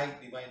divine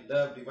light, divine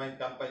love, divine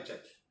compassion.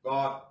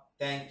 God,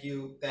 thank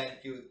you,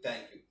 thank you,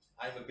 thank you.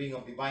 I am a being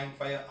of divine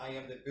fire. I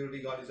am the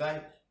purity God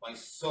desires. My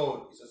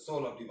soul is a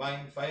soul of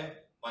divine fire.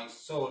 My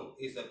soul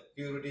is a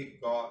purity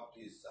God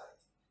desires.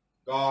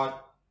 God,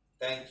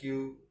 thank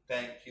you,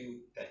 thank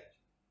you, thank you.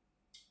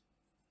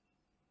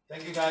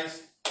 Thank you,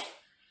 guys.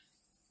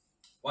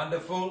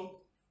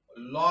 Wonderful.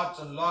 Lots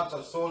and lots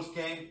of souls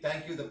came.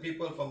 Thank you, the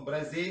people from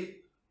Brazil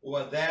who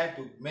are there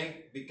to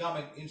become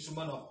an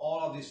instrument of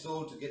all of these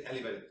souls to get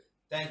elevated.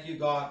 Thank you,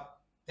 God.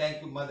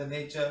 Thank you, Mother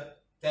Nature.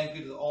 Thank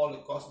you to all the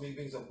cosmic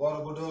beings of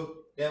Borobudur,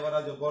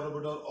 Devaraja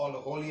Borobudur, all the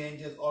holy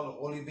angels, all the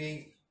holy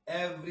beings,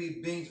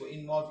 every beings who are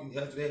involved in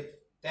here today.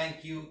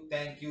 Thank you,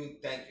 thank you,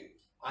 thank you.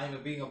 I am a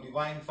being of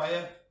divine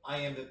fire. I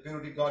am the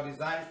purity God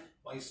desires.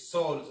 My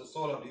soul is a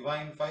soul of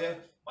divine fire.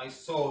 My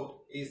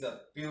soul is a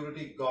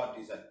purity God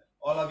desires.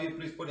 All of you,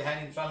 please put your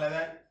hand in front like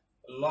that.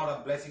 A lot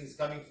of blessings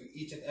coming for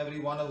each and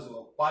every one of us who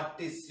have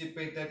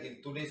participated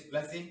in today's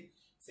blessing.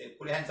 Say,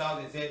 put your hands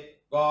out and say,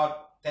 God,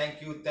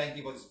 thank you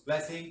for this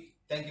blessing.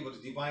 Thank you for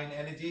this divine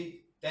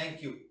energy.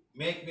 Thank you.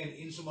 Make me an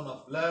instrument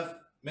of love.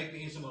 Make me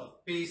an instrument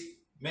of peace.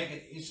 Make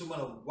an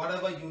instrument of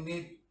whatever you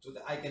need so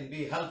that I can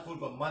be helpful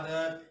for Mother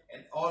Earth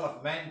and all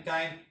of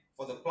mankind,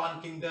 for the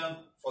plant kingdom,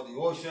 for the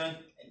ocean,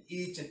 and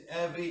each and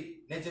every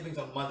nature beings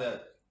on Mother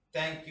Earth.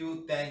 Thank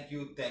you, thank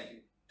you, thank you.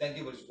 Thank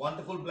you for His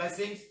wonderful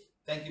blessings.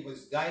 Thank you for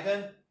His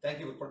guidance. Thank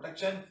you for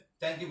protection.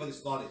 Thank you for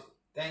this knowledge.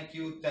 Thank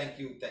you, thank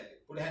you, thank you.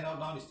 Put your hand out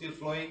now. It's still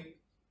flowing.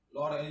 A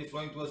lot of energy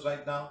flowing to us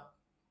right now.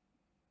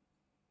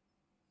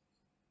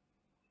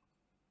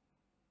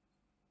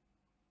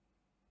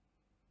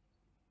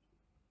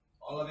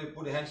 All of you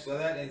put your hands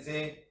together and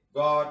say,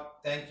 God,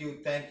 thank you,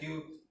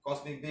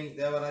 cosmic beings,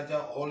 Devaraja,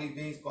 holy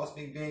beings,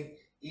 cosmic beings,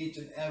 each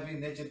and every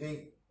nature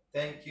being,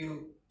 thank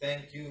you,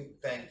 thank you,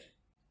 thank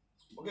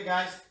you. Okay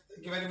guys,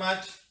 thank you very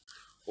much.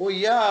 Oh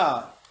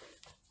yeah,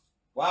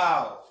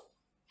 wow.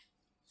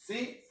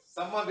 See,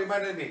 someone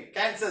reminded me,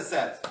 cancer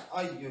cells.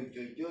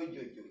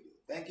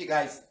 Thank you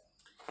guys.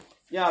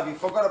 Yeah, we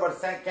forgot about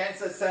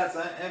cancer cells.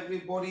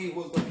 Everybody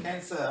who's got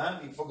cancer,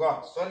 we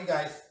forgot. Sorry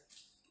guys.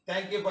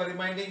 Thank you for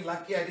reminding.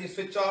 Lucky I didn't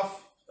switch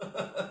off.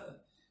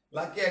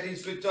 Lucky I didn't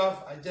switch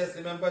off. I just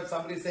remembered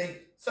somebody saying,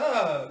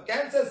 sir,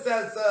 cancer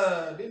cells,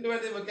 sir. Didn't do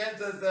anything for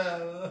cancer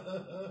cells.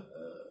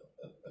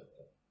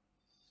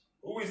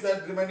 Who is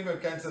that reminding me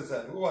of cancer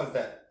cells? Who was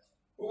that?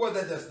 Who was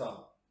that just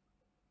now?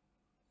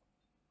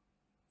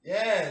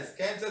 Yes,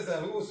 cancer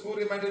cell. Who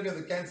reminded me of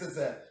the cancer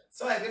cell?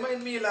 So I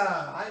remind me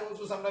lah. I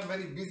also sometimes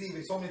very busy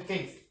with so many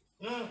things.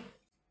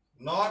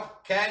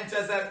 Not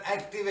cancer cell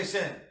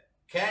activation.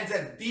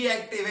 Cancer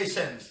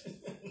deactivation.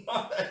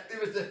 Not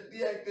activation,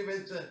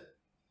 deactivation.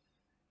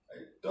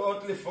 I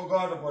totally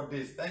forgot about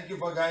this. Thank you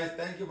for guys.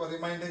 Thank you for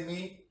reminding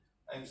me.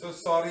 I'm so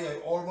sorry. I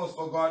almost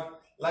forgot.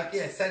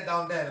 Lucky I sat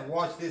down there and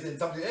watched this and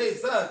somebody, hey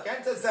sir,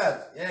 cancer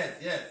cells.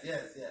 Yes.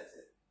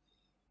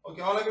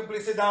 Okay, all of you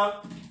please sit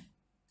down.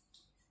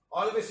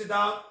 All of you sit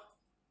down.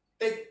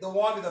 Take the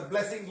one with the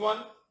blessings one.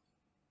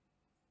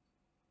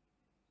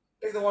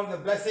 Take the one with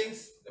the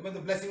blessings. Remember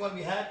the blessing one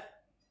we had?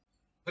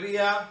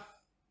 Priya.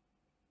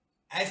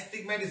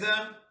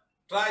 Astigmatism,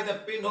 try the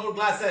pinhole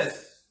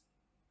glasses.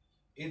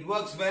 It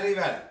works very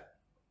well.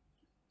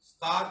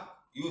 Start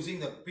using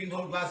the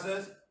pinhole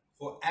glasses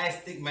for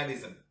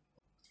astigmatism.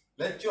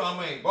 Let you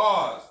my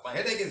boss, my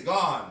headache is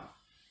gone.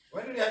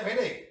 When did you have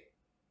headache?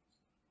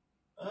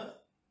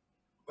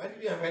 When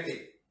did you have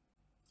headache?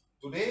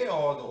 Today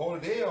or the whole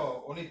day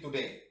or only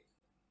today?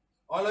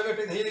 All of you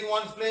take the healing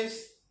ones,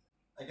 please.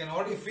 I can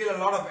already feel a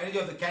lot of energy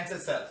of the cancer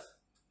cells.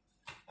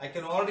 I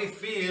can already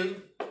feel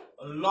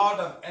a lot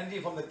of energy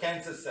from the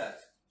cancer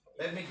cells.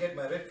 Let me get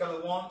my red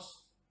color wands.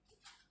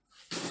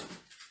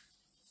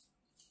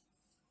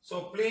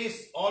 So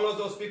please, all of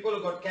those people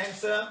who got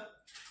cancer,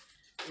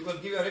 you will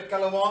give a red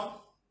color wand.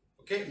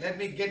 Okay, let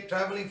me get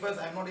traveling first.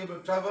 I'm not able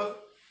to travel.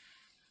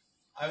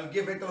 I will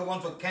give red color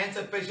wand for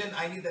cancer patient.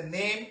 I need the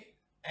name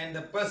and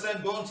the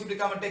person. Don't simply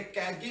come and take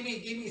care. Give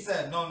me,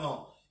 sir.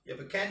 No. You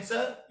have a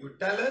cancer, you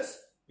tell us,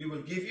 we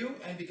will give you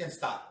and we can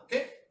start.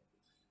 Okay?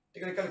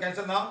 Take a red color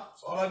cancer now.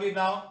 So all of you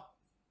now.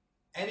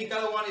 Any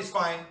color one is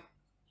fine.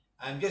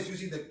 I'm just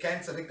using the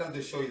cancer red color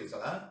to show you this.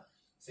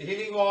 So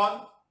healing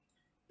wand,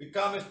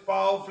 become as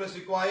powerful as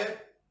required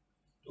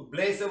to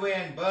blaze away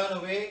and burn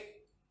away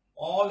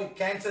all the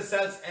cancer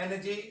cells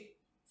energy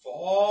for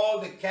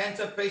all the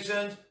cancer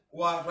patients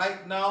who are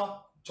right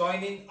now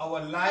joining our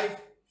live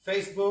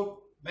Facebook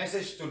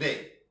message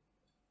today.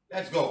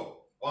 Let's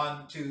go.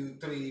 1, 2,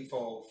 3,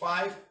 4,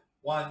 5.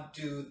 1,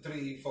 2,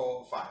 3,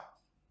 4, 5.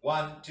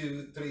 1,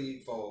 2, 3,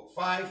 4,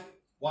 5.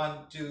 1,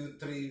 2,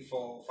 3,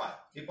 4, 5.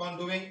 Keep on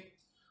doing.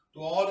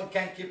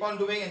 Keep on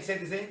doing and say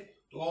the same.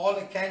 To all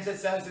the cancer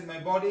cells in my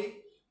body,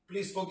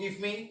 please forgive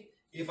me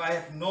if I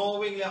have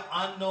knowingly or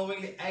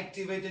unknowingly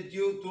activated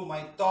you through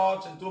my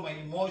thoughts and through my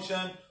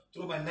emotion,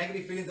 through my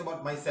negative feelings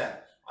about myself.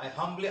 I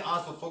humbly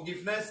ask for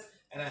forgiveness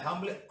and I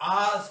humbly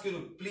ask you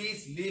to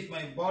please leave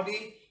my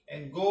body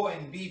and go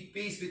and be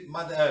peace with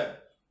Mother Earth.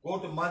 Go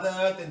to Mother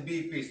Earth and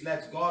be peace.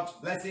 Let God's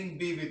blessing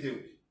be with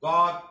you.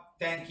 God,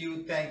 thank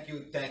you.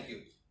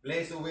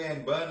 Blaze away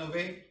and burn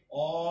away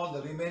all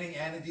the remaining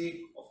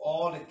energy of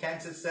all the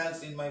cancer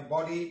cells in my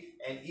body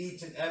and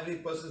each and every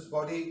person's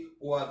body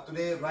who are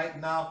today, right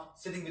now,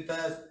 sitting with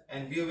us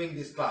and viewing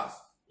this class.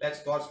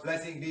 Let God's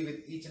blessing be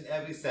with each and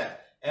every cell.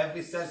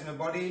 Every cell in my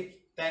body,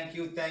 thank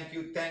you.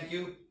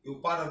 You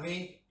part of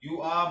me.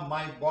 You are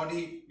my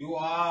body. You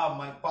are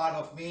my part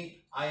of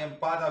me. I am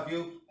part of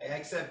you. I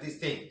accept this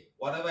thing.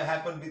 Whatever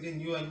happened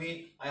between you and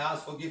me, I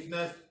ask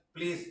forgiveness.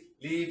 Please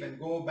leave and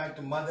go back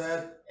to Mother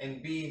Earth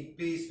and be in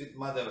peace with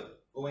Mother Earth.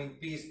 Go in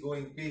peace.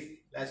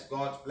 Let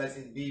God's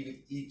blessing be with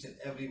each and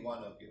every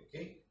one of you.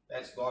 Okay?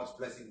 Let God's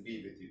blessing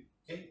be with you.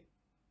 Okay?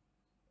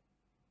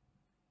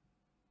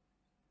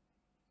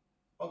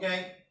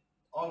 Okay.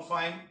 All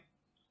fine.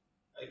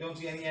 I don't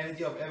see any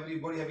energy of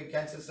everybody having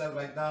cancer cell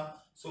right now.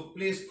 So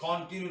please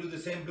continue to do the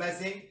same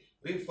blessing.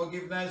 Read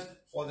forgiveness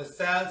for the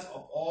cells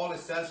of all the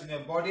cells in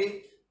your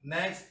body.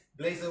 Next,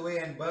 blaze away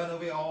and burn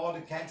away all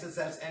the cancer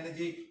cells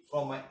energy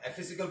from my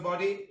physical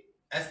body,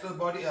 astral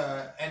body,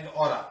 and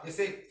aura. You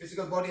say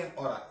physical body and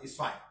aura is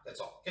fine. That's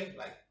all. Okay?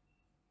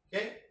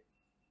 Okay?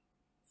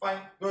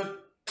 Fine. Good.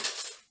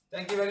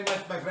 Thank you very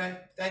much, my friend.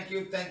 Thank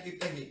you, thank you,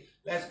 thank you.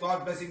 Let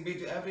God blessing be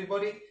to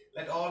everybody.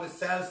 Let all the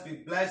cells be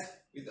blessed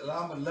with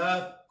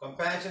love,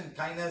 compassion,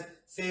 kindness.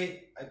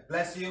 Say, I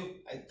bless you.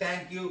 I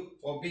thank you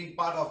for being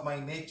part of my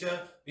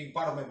nature, being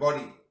part of my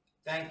body.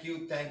 Thank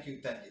you, thank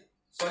you, thank you.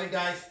 Sorry,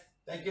 guys.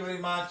 Thank you very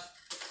much.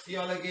 See you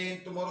all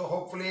again tomorrow.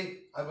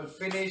 Hopefully, I will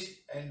finish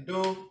and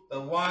do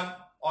the one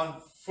on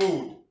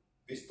food.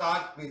 We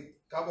start with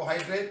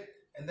carbohydrate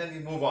and then we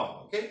move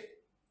on. Okay?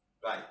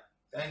 Right.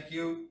 Thank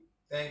you,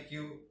 thank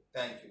you,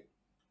 thank you.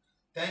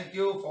 Thank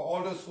you for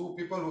all those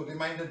people who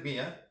reminded me.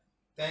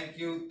 Thank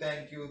you,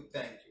 thank you,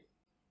 thank you.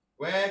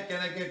 Where can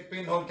I get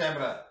pinhole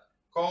camera?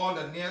 Call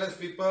the nearest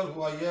people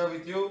who are here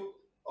with you,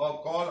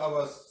 or call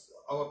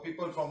our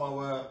people from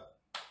our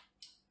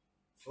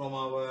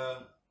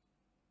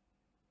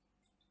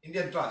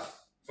Indian trust.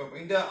 From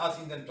India, ask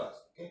Indian trust.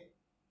 Okay.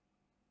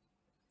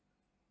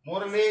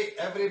 Morally,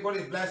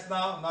 everybody is blessed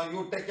now. Now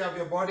you take care of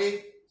your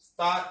body.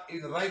 Start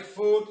eating the right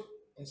food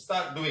and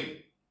start doing.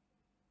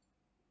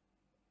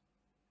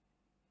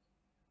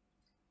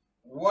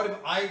 What if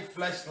eye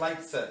flash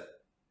lights, sir?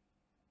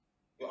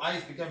 Your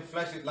eyes become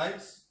flash with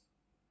lights?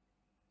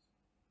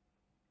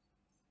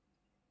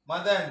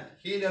 Madan,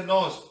 heal your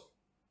nose.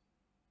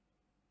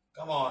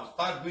 Come on,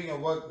 start doing your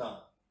work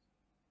now.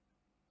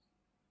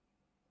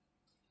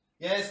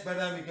 Yes,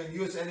 madam, you can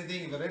use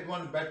anything. The red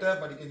one better,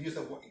 but you can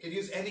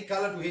use any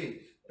color to heal.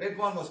 Red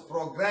one was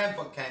programmed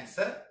for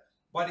cancer,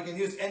 but you can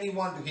use any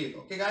one to heal.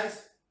 Okay,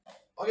 guys?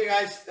 Okay,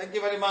 guys. Thank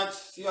you very much.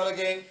 See you all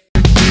again.